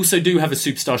 We also do have a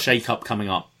superstar shake-up coming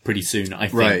up pretty soon, I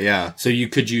think. Right, yeah. So you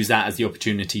could use that as the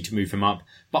opportunity to move him up.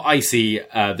 But I see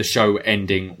the show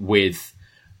ending with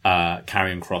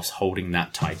Karrion Kross holding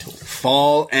that title.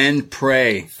 Fall and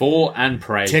pray. Fall and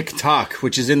pray. Tick-tock,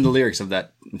 which is in the lyrics of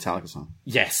that Metallica song.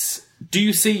 Yes. Do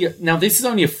you see... Now, this is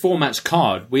only a 4-match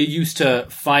card. We're used to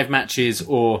 5 matches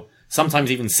or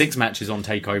sometimes even 6 matches on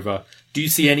TakeOver. Do you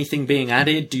see anything being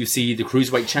added? Do you see the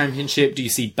Cruiserweight Championship? Do you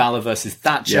see Balor versus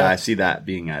Thatcher? Yeah, I see that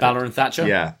being added. Balor and Thatcher?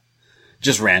 Yeah.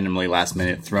 Just randomly last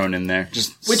minute thrown in there.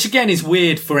 Which, again, is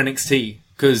weird for NXT,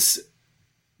 because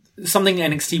something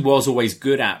NXT was always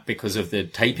good at because of the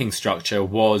taping structure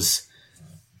was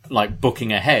like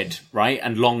booking ahead, right?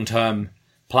 And long-term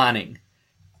planning.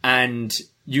 And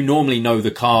you normally know the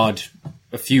card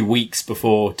a few weeks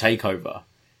before TakeOver.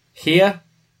 Here,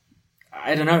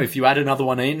 I don't know, if you add another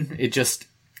one in, it just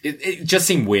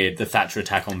seemed weird, the Thatcher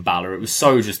attack on Balor. It was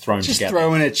so just thrown together. Just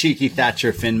throw in a cheeky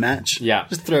Thatcher Finn match. Yeah.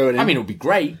 Just throw it in. I mean, it would be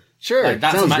great. Sure. Like,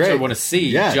 that's a match great. I want to see.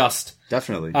 Yeah, just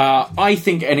definitely. I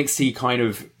think NXT kind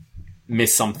of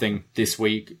missed something this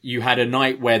week. You had a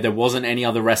night where there wasn't any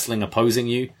other wrestling opposing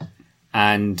you,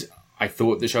 and I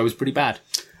thought the show was pretty bad.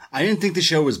 I didn't think the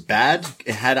show was bad.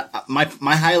 It had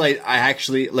my highlight. I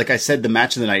actually, like I said, the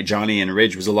match of the night, Johnny and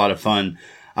Ridge, was a lot of fun.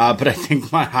 But I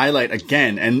think my highlight,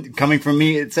 again, and coming from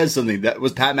me, it says something, that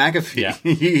was Pat McAfee. Yeah.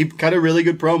 He cut a really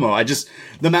good promo.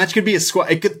 The match could be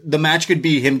the match could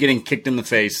be him getting kicked in the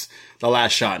face, the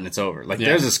last shot, and it's over. Like,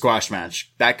 there's a squash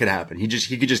match. That could happen. He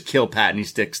could just kill Pat, and he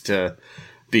sticks to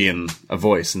being a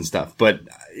voice and stuff. But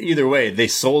either way, they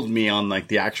sold me on, like,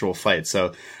 the actual fight.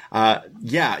 So,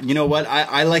 yeah, you know what?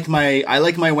 I like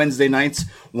my Wednesday nights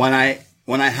when I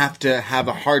have to have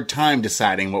a hard time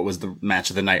deciding what was the match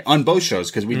of the night on both shows,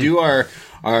 because we do our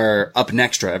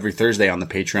upNXT every Thursday on the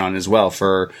Patreon as well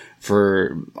for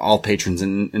all patrons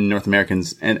and North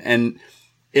Americans, and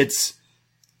it's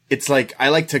like I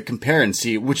like to compare and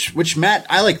see which match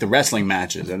I like the wrestling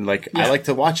matches, and I like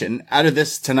to watch it. And out of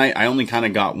this tonight, I only kind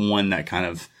of got one that kind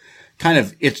of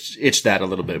itched that a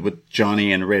little bit with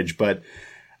Johnny and Ridge, but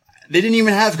they didn't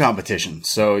even have competition.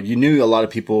 So you knew a lot of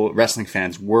people, wrestling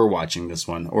fans, were watching this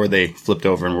one, or they flipped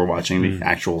over and were watching the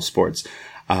actual sports.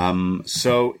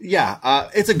 So yeah,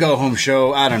 it's a go-home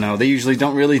show. I don't know. They usually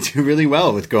don't really do really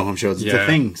well with go-home shows. It's a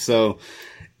thing. So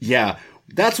yeah,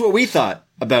 that's what we thought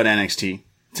about NXT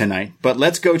tonight. But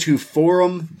let's go to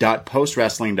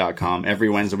forum.postwrestling.com. Every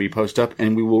Wednesday we post up,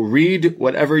 and we will read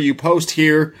whatever you post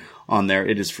here on there.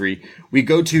 It is free. We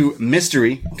go to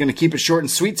mystery. Going to keep it short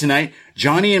and sweet tonight.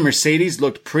 Johnny and Mercedes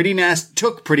took pretty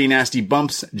nasty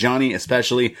bumps, Johnny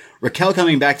especially. Raquel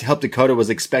coming back to help Dakota was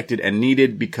expected and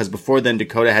needed, because before then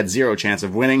Dakota had 0 chance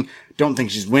of winning. Don't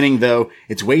think she's winning though.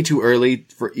 It's way too early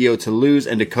for Io to lose,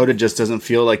 and Dakota just doesn't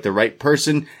feel like the right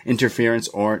person, interference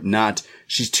or not.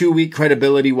 She's too weak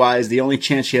credibility wise. The only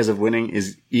chance she has of winning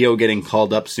is Io getting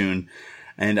called up soon,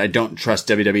 and I don't trust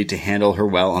WWE to handle her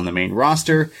well on the main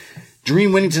roster.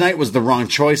 Dream winning tonight was the wrong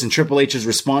choice, and Triple H's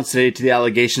response today to the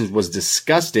allegations was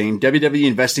disgusting. WWE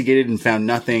investigated and found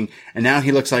nothing, and now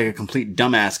he looks like a complete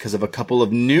dumbass because of a couple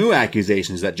of new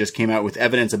accusations that just came out with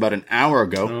evidence about an hour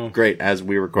ago. Oh. Great, as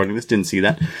we were recording this, didn't see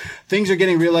that. Things are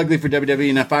getting real ugly for WWE,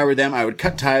 and if I were them, I would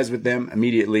cut ties with them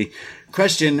immediately.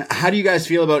 Question, how do you guys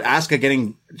feel about Asuka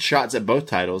getting shots at both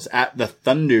titles at the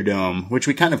Thunderdome, which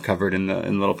we kind of covered in the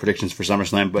little predictions for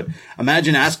SummerSlam, but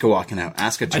imagine Asuka walking out.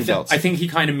 Asuka 2 belts. I think he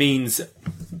kind of means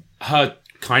her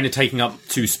kind of taking up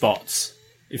 2 spots,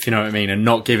 if you know what I mean, and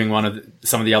not giving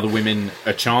some of the other women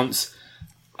a chance.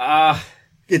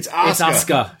 It's Asuka. It's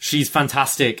Asuka. She's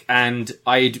fantastic, and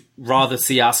I'd rather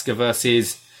see Asuka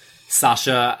versus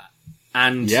Sasha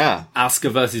and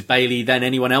Asuka versus Bayley than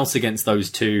anyone else against those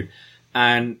two.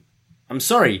 And I'm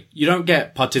sorry, you don't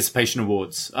get participation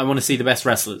awards. I want to see the best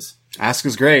wrestlers.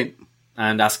 Asuka's great.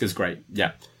 And Asuka's great,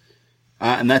 yeah.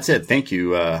 And that's it. Thank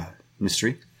you,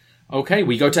 Mystery. Okay,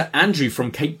 we go to Andrew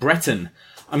from Cape Breton.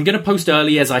 I'm going to post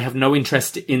early as I have no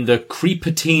interest in the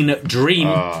Creepatine Dream,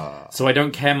 so I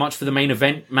don't care much for the main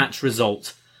event match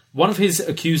result. One of his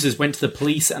accusers went to the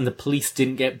police and the police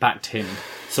didn't get back to him.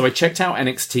 So I checked out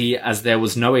NXT as there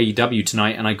was no AEW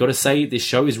tonight, and I gotta say, this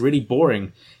show is really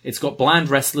boring. It's got bland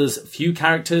wrestlers, few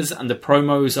characters, and the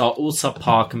promos are all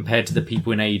subpar compared to the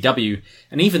people in AEW,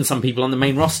 and even some people on the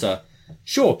main roster.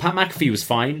 Sure, Pat McAfee was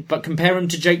fine, but compare him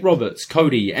to Jake Roberts,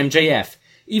 Cody, MJF,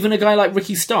 even a guy like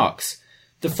Ricky Starks.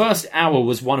 The first hour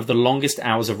was one of the longest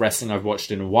hours of wrestling I've watched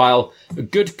in a while. A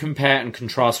good compare and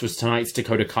contrast was tonight's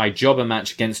Dakota Kai jobber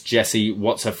match against Jessie,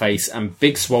 What's-Her-Face, and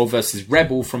Big Swole versus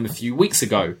Rebel from a few weeks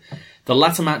ago. The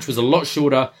latter match was a lot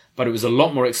shorter, but it was a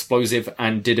lot more explosive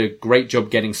and did a great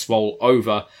job getting Swole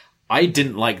over. I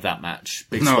didn't like that match,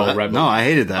 Big Swole Rebel. No, I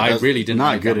hated that. I really didn't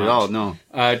like that match. Not good at all,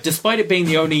 no. Despite it being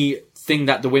the only thing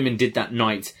that the women did that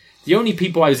night, the only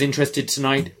people I was interested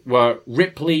tonight were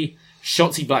Ripley,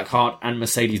 Shotzi Blackheart, and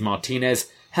Mercedes Martinez.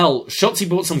 Hell, Shotzi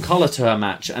brought some colour to her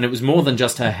match, and it was more than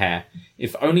just her hair.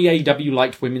 If only AEW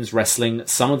liked women's wrestling,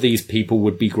 some of these people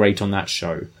would be great on that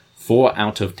show. 4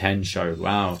 out of 10 show.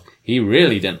 Wow. He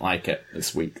really didn't like it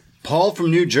this week. Paul from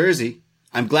New Jersey.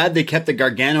 I'm glad they kept the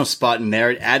Gargano spot in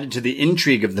there. It added to the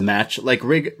intrigue of the match. Like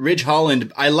Ridge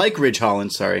Holland. I like Ridge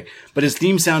Holland, but his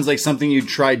theme sounds like something you'd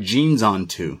try jeans on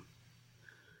to.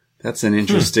 That's an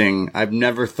interesting... I've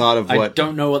never thought of what... I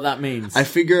don't know what that means. I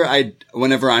figure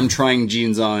whenever I'm trying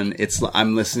jeans on,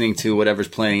 I'm listening to whatever's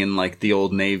playing in like the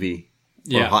Old Navy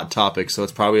or Hot Topic. So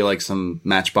it's probably like some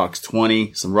Matchbox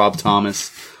 20, some Rob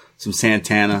Thomas, some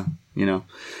Santana, you know.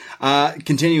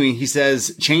 Continuing, he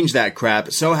says, change that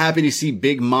crap. So happy to see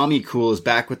Big Mommy Cool is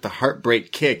back with the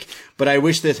Heartbreak Kick. But I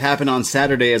wish this happened on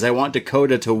Saturday as I want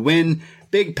Dakota to win.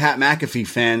 Big Pat McAfee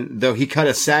fan, though he cut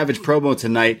a savage promo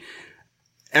tonight.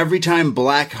 Every time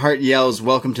Blackheart yells,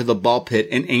 welcome to the ball pit,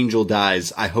 an angel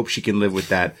dies. I hope she can live with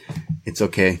that. It's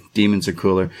okay. Demons are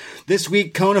cooler. This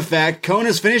week, Kona fact.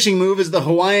 Kona's finishing move is the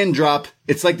Hawaiian drop.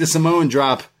 It's like the Samoan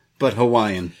drop, but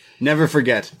Hawaiian. Never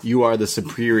forget, you are the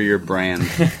superior brand.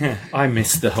 I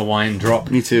miss the Hawaiian drop.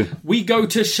 Me too. We go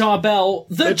to Charbel,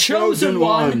 the chosen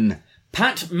one.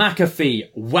 Pat McAfee.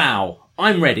 Wow.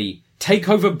 I'm ready. Take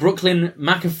over Brooklyn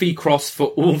McAfee Cross for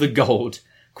all the gold.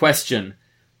 Question.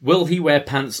 Will he wear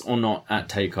pants or not at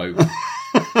TakeOver?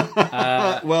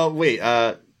 Well, wait.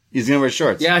 He's going to wear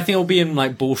shorts. Yeah, I think he'll be in,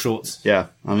 like, ball shorts. Yeah,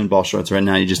 I'm in ball shorts right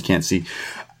now. You just can't see.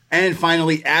 And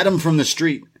finally, Adam from the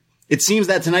street. It seems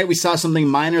that tonight we saw something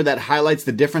minor that highlights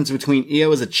the difference between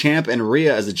Io as a champ and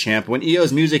Rhea as a champ. When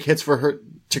Io's music hits for her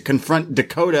to confront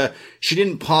Dakota, she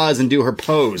didn't pause and do her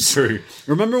pose. True.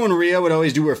 Remember when Rhea would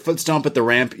always do her foot stomp at the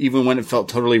ramp, even when it felt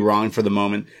totally wrong for the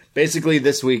moment? Basically,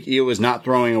 this week, Io is not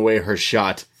throwing away her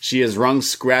shot. She is rung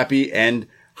scrappy and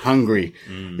hungry.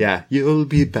 Yeah, you'll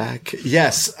be back.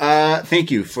 Yes, thank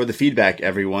you for the feedback,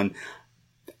 everyone.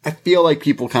 I feel like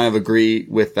people kind of agree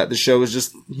with that. The show was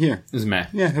just here. It was meh.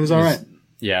 Yeah, it was all right.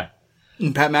 Yeah.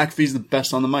 And Pat McAfee's the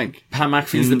best on the mic. Pat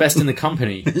McAfee's the best in the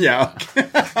company. Yeah.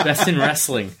 Best in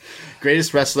wrestling.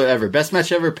 Greatest wrestler ever. Best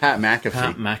match ever, Pat McAfee.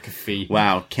 Pat McAfee.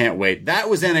 Wow, can't wait. That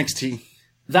was NXT.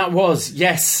 That was,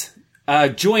 yes.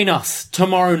 Join us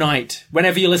tomorrow night,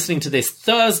 whenever you're listening to this.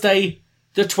 Thursday,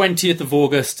 the 20th of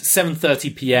August,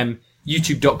 7:30 p.m,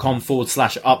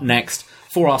 youtube.com/upNXT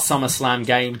for our SummerSlam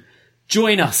game.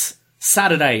 Join us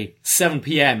Saturday, 7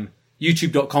 p.m,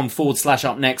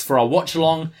 youtube.com/upNXT for our watch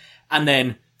along. And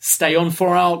then stay on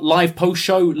for our live post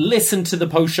show. Listen to the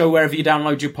post show wherever you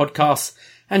download your podcasts.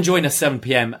 And join us 7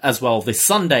 p.m. as well this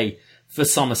Sunday for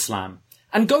SummerSlam.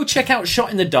 And go check out Shot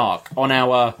in the Dark on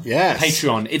our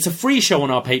Patreon. It's a free show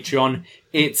on our Patreon.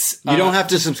 It's you don't have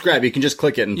to subscribe. You can just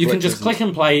click it and you can just click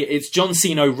and play. It's John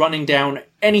Cena running down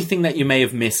anything that you may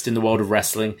have missed in the world of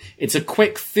wrestling. It's a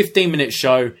quick 15-minute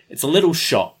show. It's a little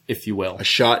shot, if you will. A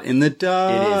shot in the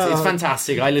dark. It is. It's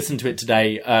fantastic. I listened to it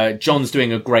today. John's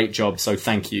doing a great job, so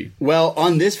thank you. Well,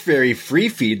 on this very free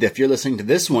feed, if you're listening to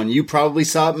this one, you probably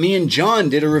saw me and John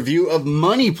did a review of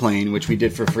Money Plane, which we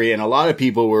did for free, and a lot of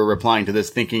people were replying to this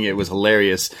thinking it was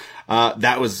hilarious.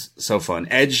 That was so fun.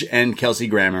 Edge and Kelsey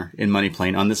Grammer in Money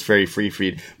Plane on this very free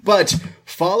feed. But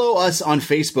follow us on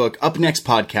Facebook, upNXT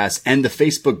Podcast, and the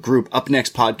Facebook group,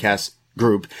 upNXT Podcast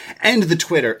group and the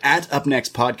Twitter at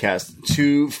upNXT podcast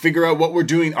to figure out what we're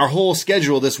doing. Our whole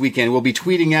schedule this weekend. We'll be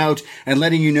tweeting out and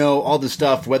letting you know all the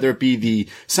stuff, whether it be the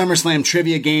SummerSlam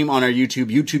trivia game on our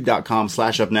YouTube,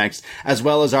 youtube.com/upNXT, as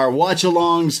well as our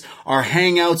watch-alongs, our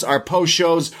hangouts, our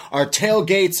post-shows, our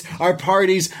tailgates, our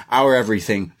parties, our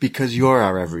everything, because you're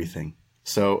our everything.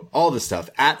 So all the stuff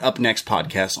at upNXT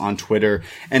podcast on Twitter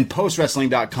and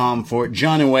postwrestling.com for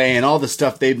John and Way and all the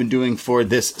stuff they've been doing for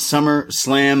this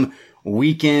SummerSlam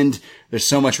weekend. There's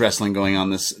so much wrestling going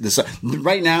on this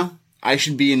right now. I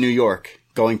should be in New York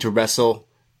going to Wrestle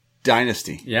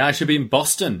Dynasty. Yeah, I should be in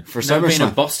Boston. For Never been SummerSlam.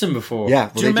 in Boston before. Yeah,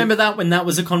 well, do you remember that when that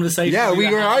was a conversation? Yeah, we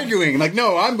were arguing. Like,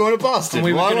 no, I'm going to Boston.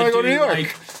 We Why do I go to New York?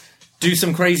 Like, do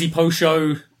some crazy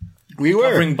post-show. We were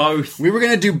covering both. We were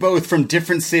going to do both from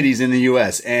different cities in the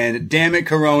U.S. And damn it,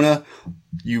 Corona,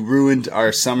 you ruined our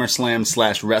SummerSlam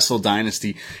 / Wrestle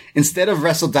Dynasty. Instead of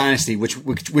Wrestle Dynasty,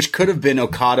 which could have been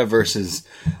Okada versus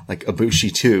like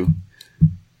Ibushi 2.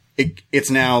 It's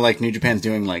now like New Japan's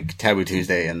doing like Taboo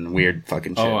Tuesday and weird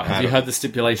fucking shit. Oh, have you heard the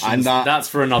stipulations? I'm not. That's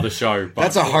for another show. But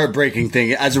That's a heartbreaking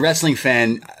thing. As a wrestling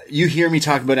fan, you hear me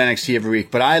talk about NXT every week,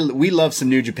 but we love some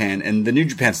New Japan, and the New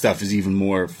Japan stuff is even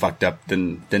more fucked up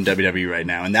than WWE right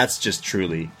now, and that's just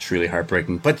truly, truly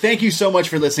heartbreaking. But thank you so much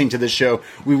for listening to this show.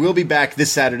 We will be back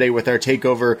this Saturday with our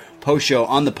Takeover post show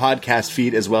on the podcast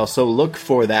feed as well, so look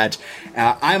for that.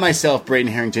 I myself,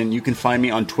 Braden Harrington, you can find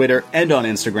me on Twitter and on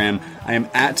Instagram. I am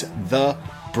at the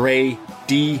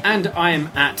Brady. And I am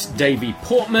at Davey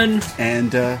Portman.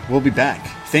 And we'll be back.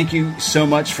 Thank you so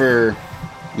much for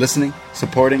listening,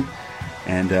 supporting,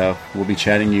 and we'll be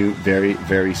chatting you very,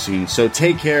 very soon. So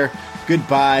take care.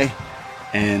 Goodbye.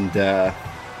 And,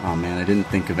 oh man, I didn't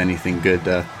think of anything good.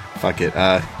 Fuck it.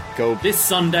 Go. This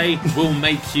Sunday will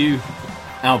make you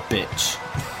our bitch.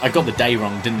 I got the day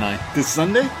wrong, didn't I? This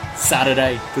Sunday?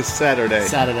 Saturday. This Saturday.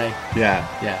 Saturday. Yeah.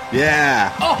 Yeah.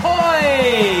 Yeah.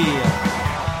 Ahoy!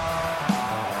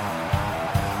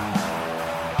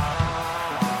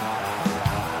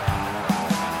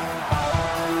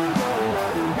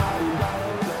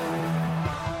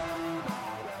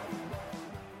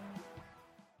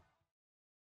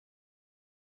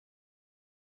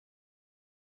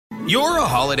 You're a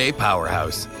holiday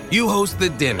powerhouse. You host the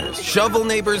dinners, shovel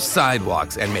neighbors'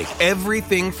 sidewalks, and make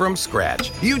everything from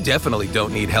scratch. You definitely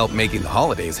don't need help making the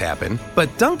holidays happen.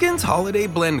 But Dunkin's Holiday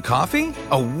Blend Coffee?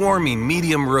 A warmy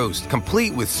medium roast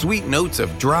complete with sweet notes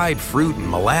of dried fruit and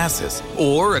molasses.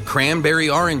 Or a cranberry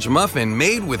orange muffin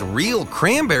made with real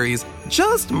cranberries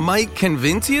just might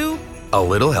convince you a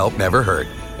little help never hurt.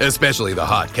 Especially the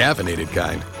hot caffeinated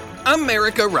kind.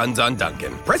 America runs on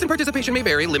Dunkin'. Price and participation may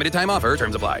vary. Limited time offer.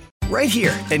 Terms apply. Right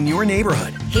here in your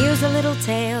neighborhood. Here's a little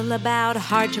tale about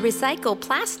hard-to-recycle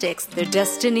plastics. Their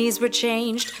destinies were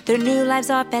changed. Their new lives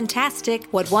are fantastic.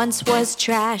 What once was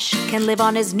trash can live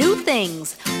on as new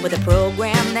things with a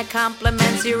program that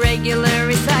complements your regular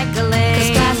recycling.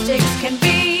 'Cause plastics can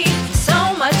be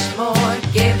so much more.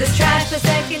 Give this trash the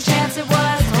second chance it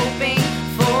was hoping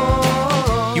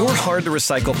for. Your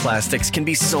hard-to-recycle plastics can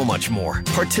be so much more.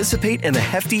 Participate in the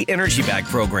Hefty Energy Bag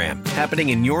program happening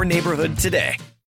in your neighborhood today.